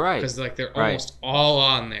 Oh yeah, right. Because like they're Right. almost all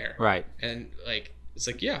on there. Right. And like it's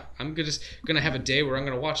like, yeah, I'm just gonna have a day where I'm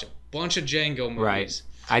gonna watch a bunch of Django movies. Right.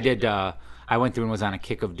 I did. I went through and was on a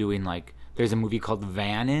kick of doing like. There's a movie called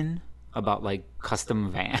Vannin about like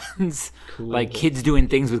custom vans, like kids doing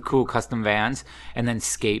things with cool custom vans, and then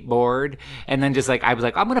skateboard, and then just like I was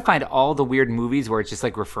like, I'm gonna find all the weird movies where it's just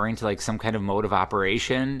like referring to like some kind of mode of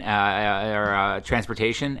operation or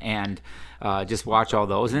transportation, and just watch all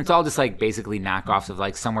those, and it's all just like basically knockoffs of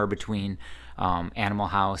like somewhere between. Animal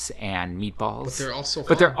House and Meatballs, But they're also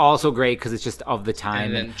but they're also great because it's just of the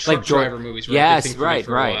time. And then like truck driver movies were yes, a big thing for me right,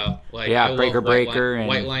 for a right. while. Like, yeah, I Breaker love Breaker and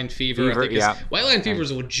White Line Fever. I think yeah. White Line Fever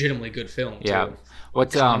is a legitimately good film too. Yeah.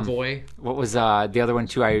 What Convoy. What was the other one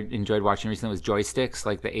too? I enjoyed watching recently was Joysticks,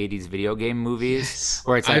 like the '80s video game movies, Yes.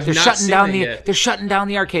 where it's like I've they're not shutting seen down it the yet. they're shutting down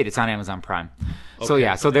the arcade. It's on Amazon Prime. So Okay.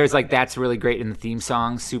 yeah, so there's like that's really great, and the theme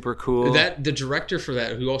song super cool. That the director for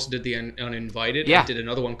that, who also did the Uninvited, Yeah. did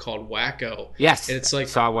another one called Wacko. Yes, and it's like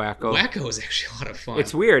saw Wacko. Wacko is actually a lot of fun.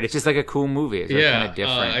 It's weird. It's just like a cool movie. It's yeah, kind of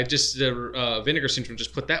different. I just Vinegar Syndrome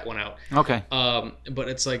just put that one out. Okay. But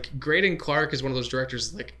it's like Graydon Clark is one of those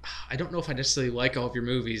directors. Like I don't know if I necessarily like all of your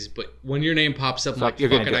movies, but when your name pops up, I'm like, You're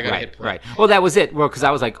fuck gonna it, do I gotta right, hit play. right. Well, that was it. Well, because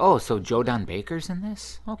I was like, oh, so Joe Don Baker's in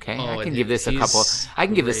this? Okay, Oh, I can and give this a he's couple. I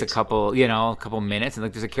can give this a great. couple. You know, a couple minutes. And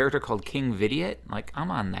like, there's a character called King Vidiot. Like,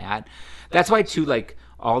 I'm on that. That's why too. Like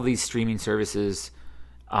all these streaming services.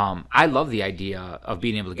 I love the idea of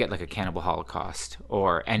being able to get like a Cannibal Holocaust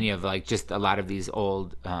or any of like just a lot of these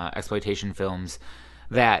old exploitation films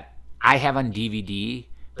that I have on DVD.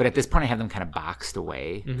 But at this point, I have them kind of boxed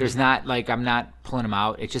away. Mhm. There's not like I'm not pulling them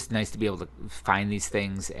out. It's just nice to be able to find these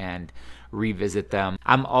things and revisit them.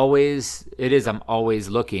 I'm always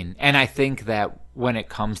looking, and I think that when it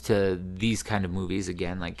comes to these kind of movies,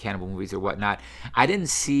 again, like cannibal movies or whatnot, I didn't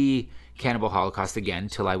see Cannibal Holocaust again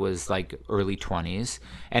till I was like early 20s,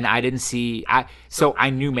 and I didn't see so I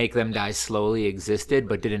knew Make Them Die Slowly existed,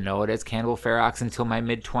 but didn't know it as Cannibal Ferox until my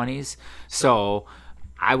mid 20s. So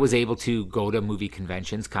I was able to go to movie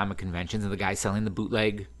conventions, comic conventions, and the guy selling the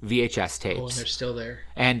bootleg VHS tapes. Oh, and they're still there.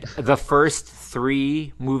 And the first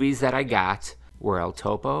 3 movies that I got were El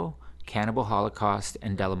Topo, Cannibal Holocaust,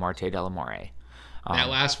 and De La Morte de la More. That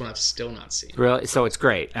last one I've still not seen. Really? So it's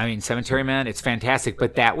great. I mean, Cemetery Man, it's fantastic.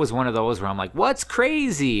 But that was one of those where I'm like, what's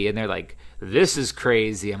crazy? And they're like, this is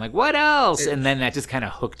crazy. I'm like, what else? And then that just kind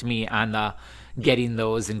of hooked me on the getting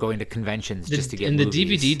those and going to conventions just to get in movies. the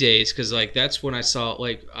DVD days, because like that's when I saw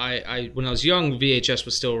like I when I was young, VHS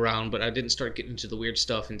was still around, but I didn't start getting into the weird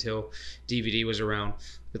stuff until DVD was around.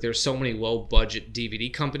 But there's so many low budget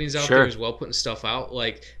DVD companies out Sure. there as well putting stuff out.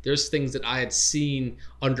 Like there's things that I had seen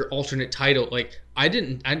under alternate title. Like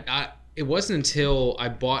it wasn't until I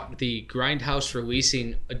bought the Grindhouse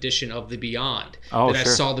releasing edition of The Beyond Oh, that I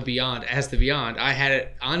sure. saw The Beyond as The Beyond. I had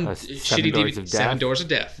it on shitty Doors DVD, of Seven Death. Doors of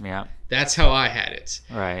Death. Yeah. That's how I had it.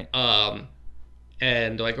 Right.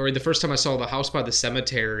 And like, or the first time I saw The House by the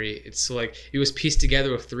Cemetery, it's like it was pieced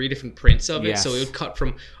together with 3 different prints of it. Yes. So it would cut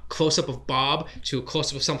from close up of Bob to a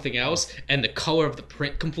close up of something else, and the color of the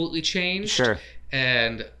print completely changed. Sure.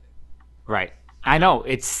 And Right. I know.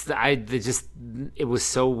 It was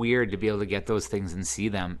so weird to be able to get those things and see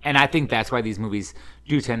them. And I think that's why these movies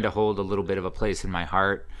do tend to hold a little bit of a place in my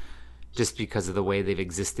heart, just because of the way they've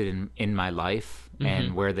existed in my life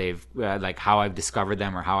and where they've like how I've discovered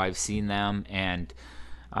them or how I've seen them. And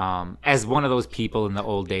as one of those people in the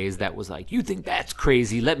old days that was like, you think that's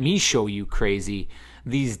crazy, let me show you crazy,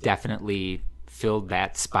 these definitely filled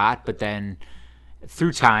that spot. But then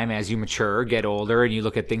through time, as you mature, get older, and you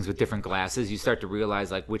look at things with different glasses, you start to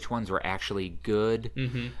realize like which ones were actually good.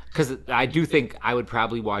 Because I do think I would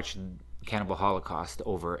probably watch Cannibal Holocaust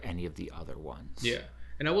over any of the other ones. yeah,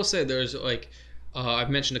 and I will say there's like I've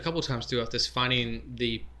mentioned a couple times throughout this, finding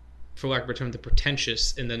the, for lack of a term, the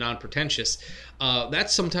pretentious in the non-pretentious.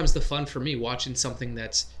 That's sometimes the fun for me, watching something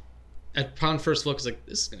that's upon first look is like,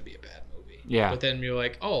 this is going to be a bad movie. Yeah. But then you're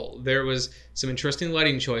like, oh, there was some interesting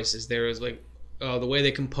lighting choices. There was like the way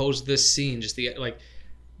they composed this scene, just the like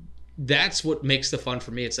that's what makes the fun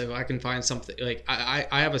for me. It's like I can find something like I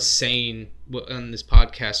have a saying on this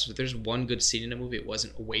podcast: if there's one good scene in a movie, it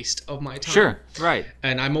wasn't a waste of my time. Sure, right.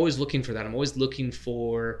 And I'm always looking for that. I'm always looking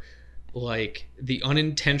for like the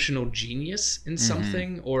unintentional genius in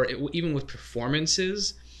something, or even with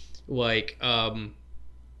performances. Like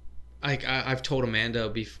I've told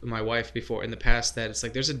Amanda, my wife, before in the past that it's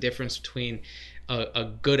like there's a difference between a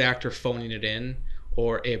good actor phoning it in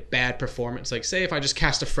or a bad performance. Like, say if I just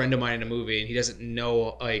cast a friend of mine in a movie and he doesn't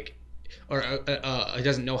know he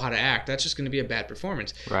doesn't know how to act, that's just going to be a bad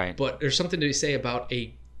performance. Right. But there's something to say about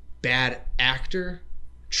a bad actor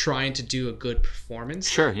trying to do a good performance.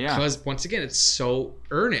 Sure, yeah. Because once again, it's so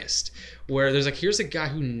earnest. Where there's like, here's a guy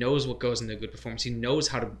who knows what goes into a good performance. He knows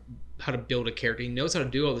how to build a character. He knows how to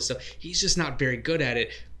do all this stuff. He's just not very good at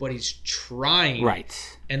it, but he's trying.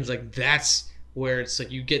 Right. And it's like that's where it's like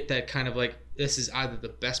you get that kind of like, this is either the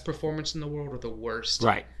best performance in the world or the worst.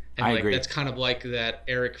 Right. And I like agree. that's kind of like that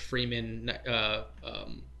Eric Freeman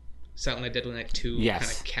Silent Night, Deadly Night 2 Yes.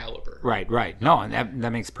 kind of caliber. Right. No, and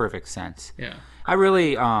that makes perfect sense. Yeah. I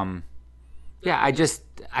really I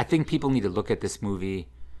think people need to look at this movie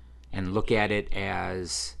and look at it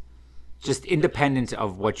as just independent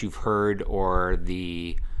of what you've heard or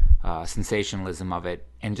the sensationalism of it,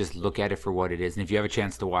 and just look at it for what it is. And if you have a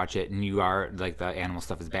chance to watch it and you are like the animal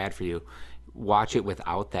stuff is bad for you, watch it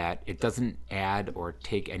without that. It doesn't add or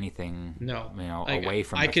take anything away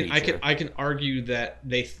from the feature. I can argue that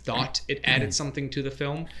they thought it added something to the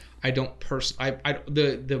film. I don't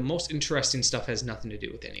the most interesting stuff has nothing to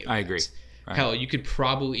do with any of that. I agree. Right. Hell, you could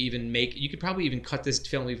probably even cut this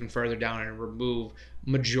film even further down and remove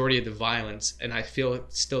majority of the violence, and I feel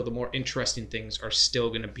still the more interesting things are still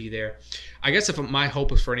going to be there. I guess if my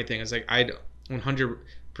hope is for anything is like I'd 100%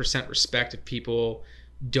 respect if people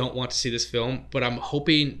don't want to see this film, but I'm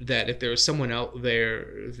hoping that if there was someone out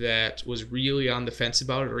there that was really on the fence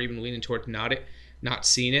about it or even leaning toward not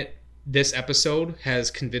seeing it, this episode has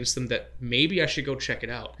convinced them that maybe I should go check it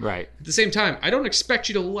out. Right. At the same time, I don't expect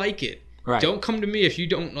you to like it. Right. Don't come to me if you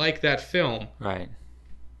don't like that film. Right.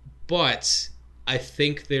 But I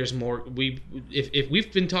think there's more. If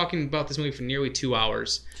we've been talking about this movie for nearly 2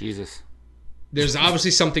 hours, Jesus, there's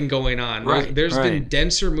obviously something going on. Right. There's been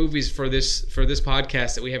denser movies for this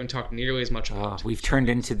podcast that we haven't talked nearly as much about. We've turned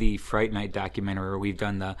into the Fright Night documentary where we've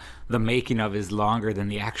done the making of is longer than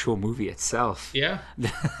the actual movie itself. Yeah.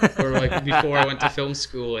 Or like before I went to film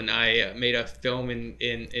school and I made a film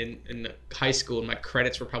in high school and my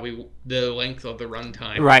credits were probably the length of the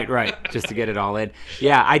runtime. Right. Just to get it all in.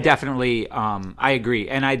 Yeah, I definitely I agree,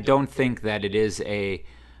 and I don't think that it is a.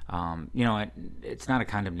 It's not a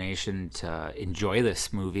condemnation to enjoy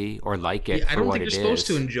this movie or like it for what it is. I don't think you're supposed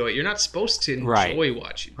to enjoy it. You're not supposed to enjoy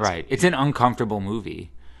watching this movie. It's an uncomfortable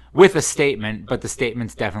movie with a statement, but the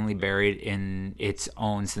statement's definitely buried in its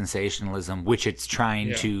own sensationalism, which it's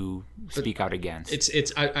trying to speak out against.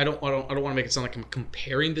 I don't want to make it sound like I'm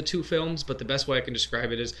comparing the two films, but the best way I can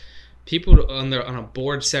describe it is people on a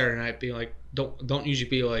bored Saturday night being like, don't usually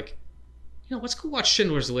be like, let's go watch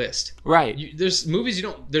Schindler's List. Right. There's movies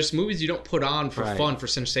you don't put on for fun, for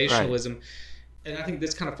sensationalism, and I think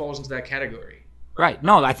this kind of falls into that category. Right.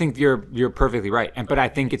 No, I think you're perfectly right. But I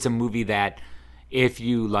think it's a movie that if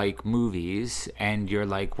you like movies and you're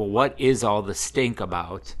like, well, what is all the stink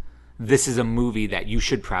about? This is a movie that you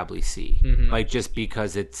should probably see, like just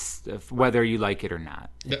because it's whether you like it or not.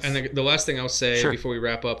 And the last thing I'll say before we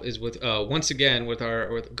wrap up is with once again with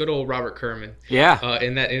good old Robert Kerman. Yeah.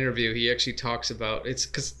 In that interview, he actually talks about it's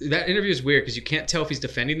because that interview is weird because you can't tell if he's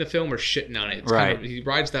defending the film or shitting on it. It's right. He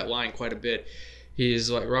rides that line quite a bit. He's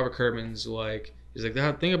like Robert Kerman's like. He's like,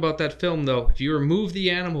 the thing about that film though, if you remove the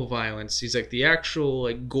animal violence, he's like the actual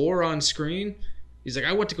like gore on screen. He's like,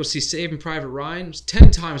 I went to go see Saving Private Ryan. It was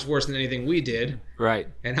 10 times worse than anything we did. Right.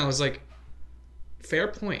 And I was like, fair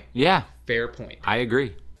point. Yeah. Fair point. I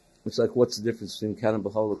agree. It's like, what's the difference between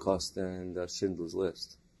Cannibal Holocaust and Schindler's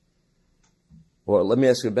List? Or let me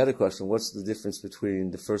ask you a better question. What's the difference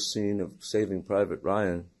between the first scene of Saving Private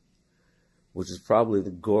Ryan, which is probably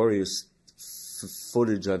the goriest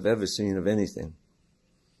footage I've ever seen of anything,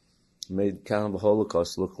 made Cannibal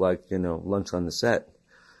Holocaust look like, lunch on the set.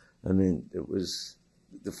 I mean, it was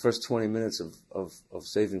the first 20 minutes of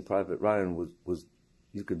Saving Private Ryan was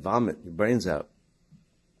you could vomit your brains out.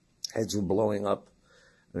 Heads were blowing up.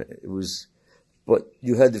 It was, but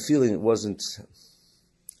you had the feeling it wasn't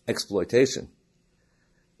exploitation.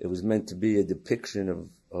 It was meant to be a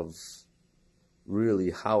depiction of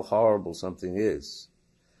really how horrible something is.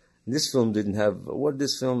 And this film didn't have,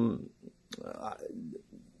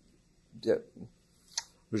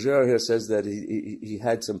 Ruggiero here says that he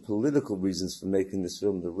had some political reasons for making this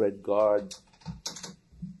film. The Red Guard,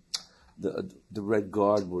 the Red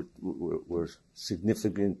Guard were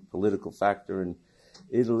significant political factor in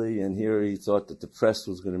Italy, and here he thought that the press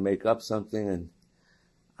was going to make up something, and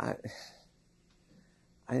I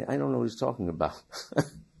don't know what he's talking about.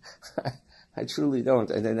 I truly don't.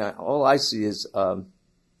 And then all I see is a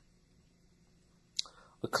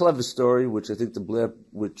clever story, which I think the Blair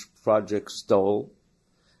Witch Project stole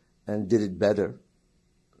and did it better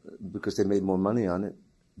because they made more money on it.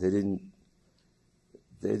 They didn't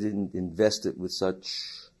invest it with such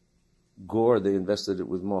gore. They invested it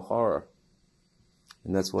with more horror.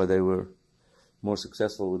 And that's why they were more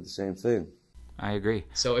successful with the same thing. I agree.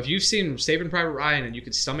 So if you've seen Saving Private Ryan and you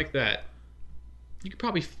could stomach that, you could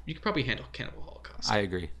probably handle Cannibal Holocaust. I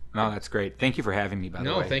agree. No, that's great. Thank you for having me, by the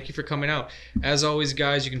way. No, thank you for coming out. As always,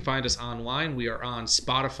 guys, you can find us online. We are on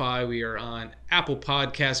Spotify. We are on Apple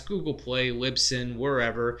Podcasts, Google Play, Libsyn,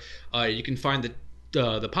 wherever. You can find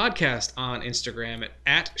the podcast on Instagram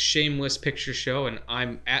at Shameless Picture Show, and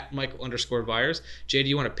I'm at Michael_Vyers. Jay, do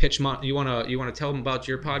you want to pitch? You want to tell them about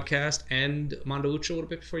your podcast and Mondo Lucha a little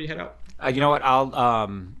bit before you head out? You know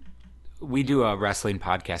what? We do a wrestling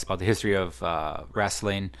podcast about the history of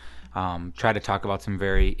wrestling. Try to talk about some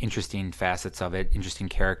very interesting facets of it, interesting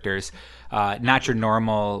characters. Not your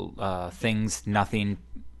normal things, nothing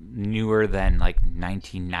newer than like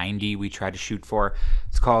 1990 we try to shoot for.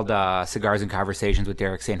 It's called Cigars and Conversations with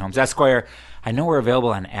Derek St. Holmes Esquire. I know we're available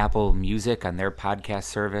on Apple Music on their podcast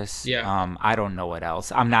service. Yeah. I don't know what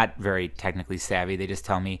else. I'm not very technically savvy. They just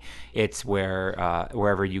tell me it's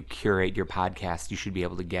wherever you curate your podcast, you should be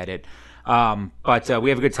able to get it. But we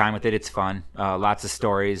have a good time with it. It's fun. Lots of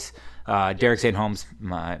stories. Derek St. Holmes,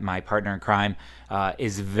 my partner in crime,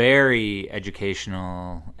 is very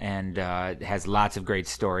educational and has lots of great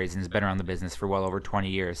stories and has been around the business for well over 20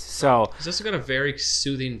 years. So he's also got a very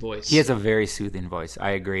soothing voice. He has a very soothing voice.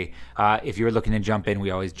 I agree. If you're looking to jump in,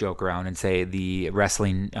 we always joke around and say the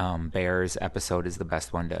Wrestling Bears episode is the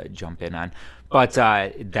best one to jump in on. But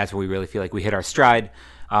that's where we really feel like we hit our stride.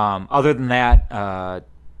 Other than that,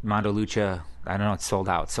 Mondo Lucha, I don't know, it's sold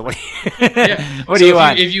out. So what do you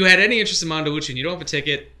want? If you had any interest in Mondo Lucha and you don't have a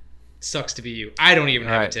ticket, sucks to be you. I don't even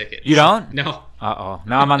have a ticket. You don't? No. Uh-oh.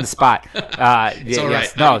 Now I'm on the spot. It's all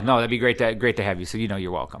right. No, that'd be great to have you. So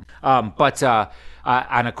you're welcome. But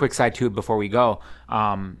on a quick side too, before we go,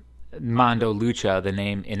 Mondo Lucha, the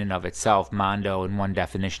name in and of itself, Mondo in one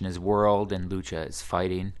definition is world and Lucha is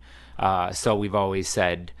fighting. So we've always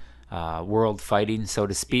said world fighting, so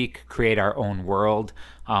to speak, create our own world.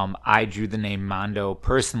 I drew the name Mondo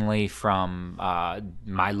personally from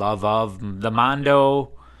my love of the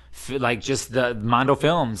Mondo, like just the Mondo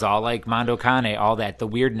films, all like Mondo Cane, all that, the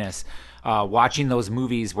weirdness. Watching those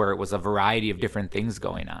movies where it was a variety of different things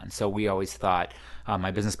going on. So we always thought,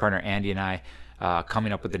 my business partner Andy and I,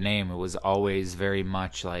 coming up with the name, it was always very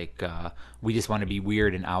much like we just want to be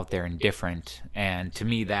weird and out there and different. And to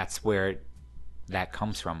me, that's where that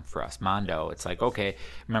comes from for us, Mondo. It's like, okay,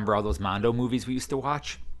 remember all those Mondo movies we used to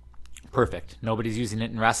watch? Perfect. Nobody's using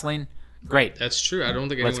it in wrestling? Great. That's true. I don't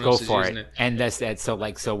think anyone Let's go else is for using it. And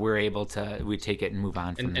so we're able to take it and move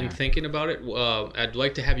on from there. And thinking about it, I'd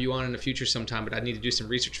like to have you on in the future sometime, but I need to do some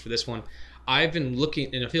research for this one. I've been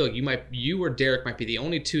looking, and I feel like you or Derek might be the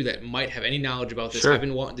only two that might have any knowledge about this. Sure. I've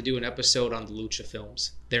been wanting to do an episode on the Lucha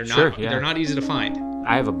films. They're not Sure, yeah. They're not easy to find.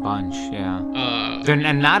 I have a bunch, yeah.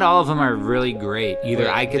 And not all of them are really great either.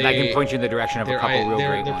 I can point you in the direction of a couple real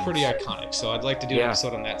great They're ones. pretty iconic, so I'd like to do an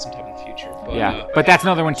episode on that sometime in the future. But, but that's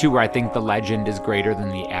another one too where I think the legend is greater than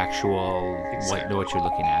the actual what you're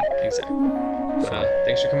looking at. Exactly. But,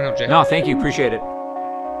 thanks for coming out, Jay. No, thank you. Appreciate it.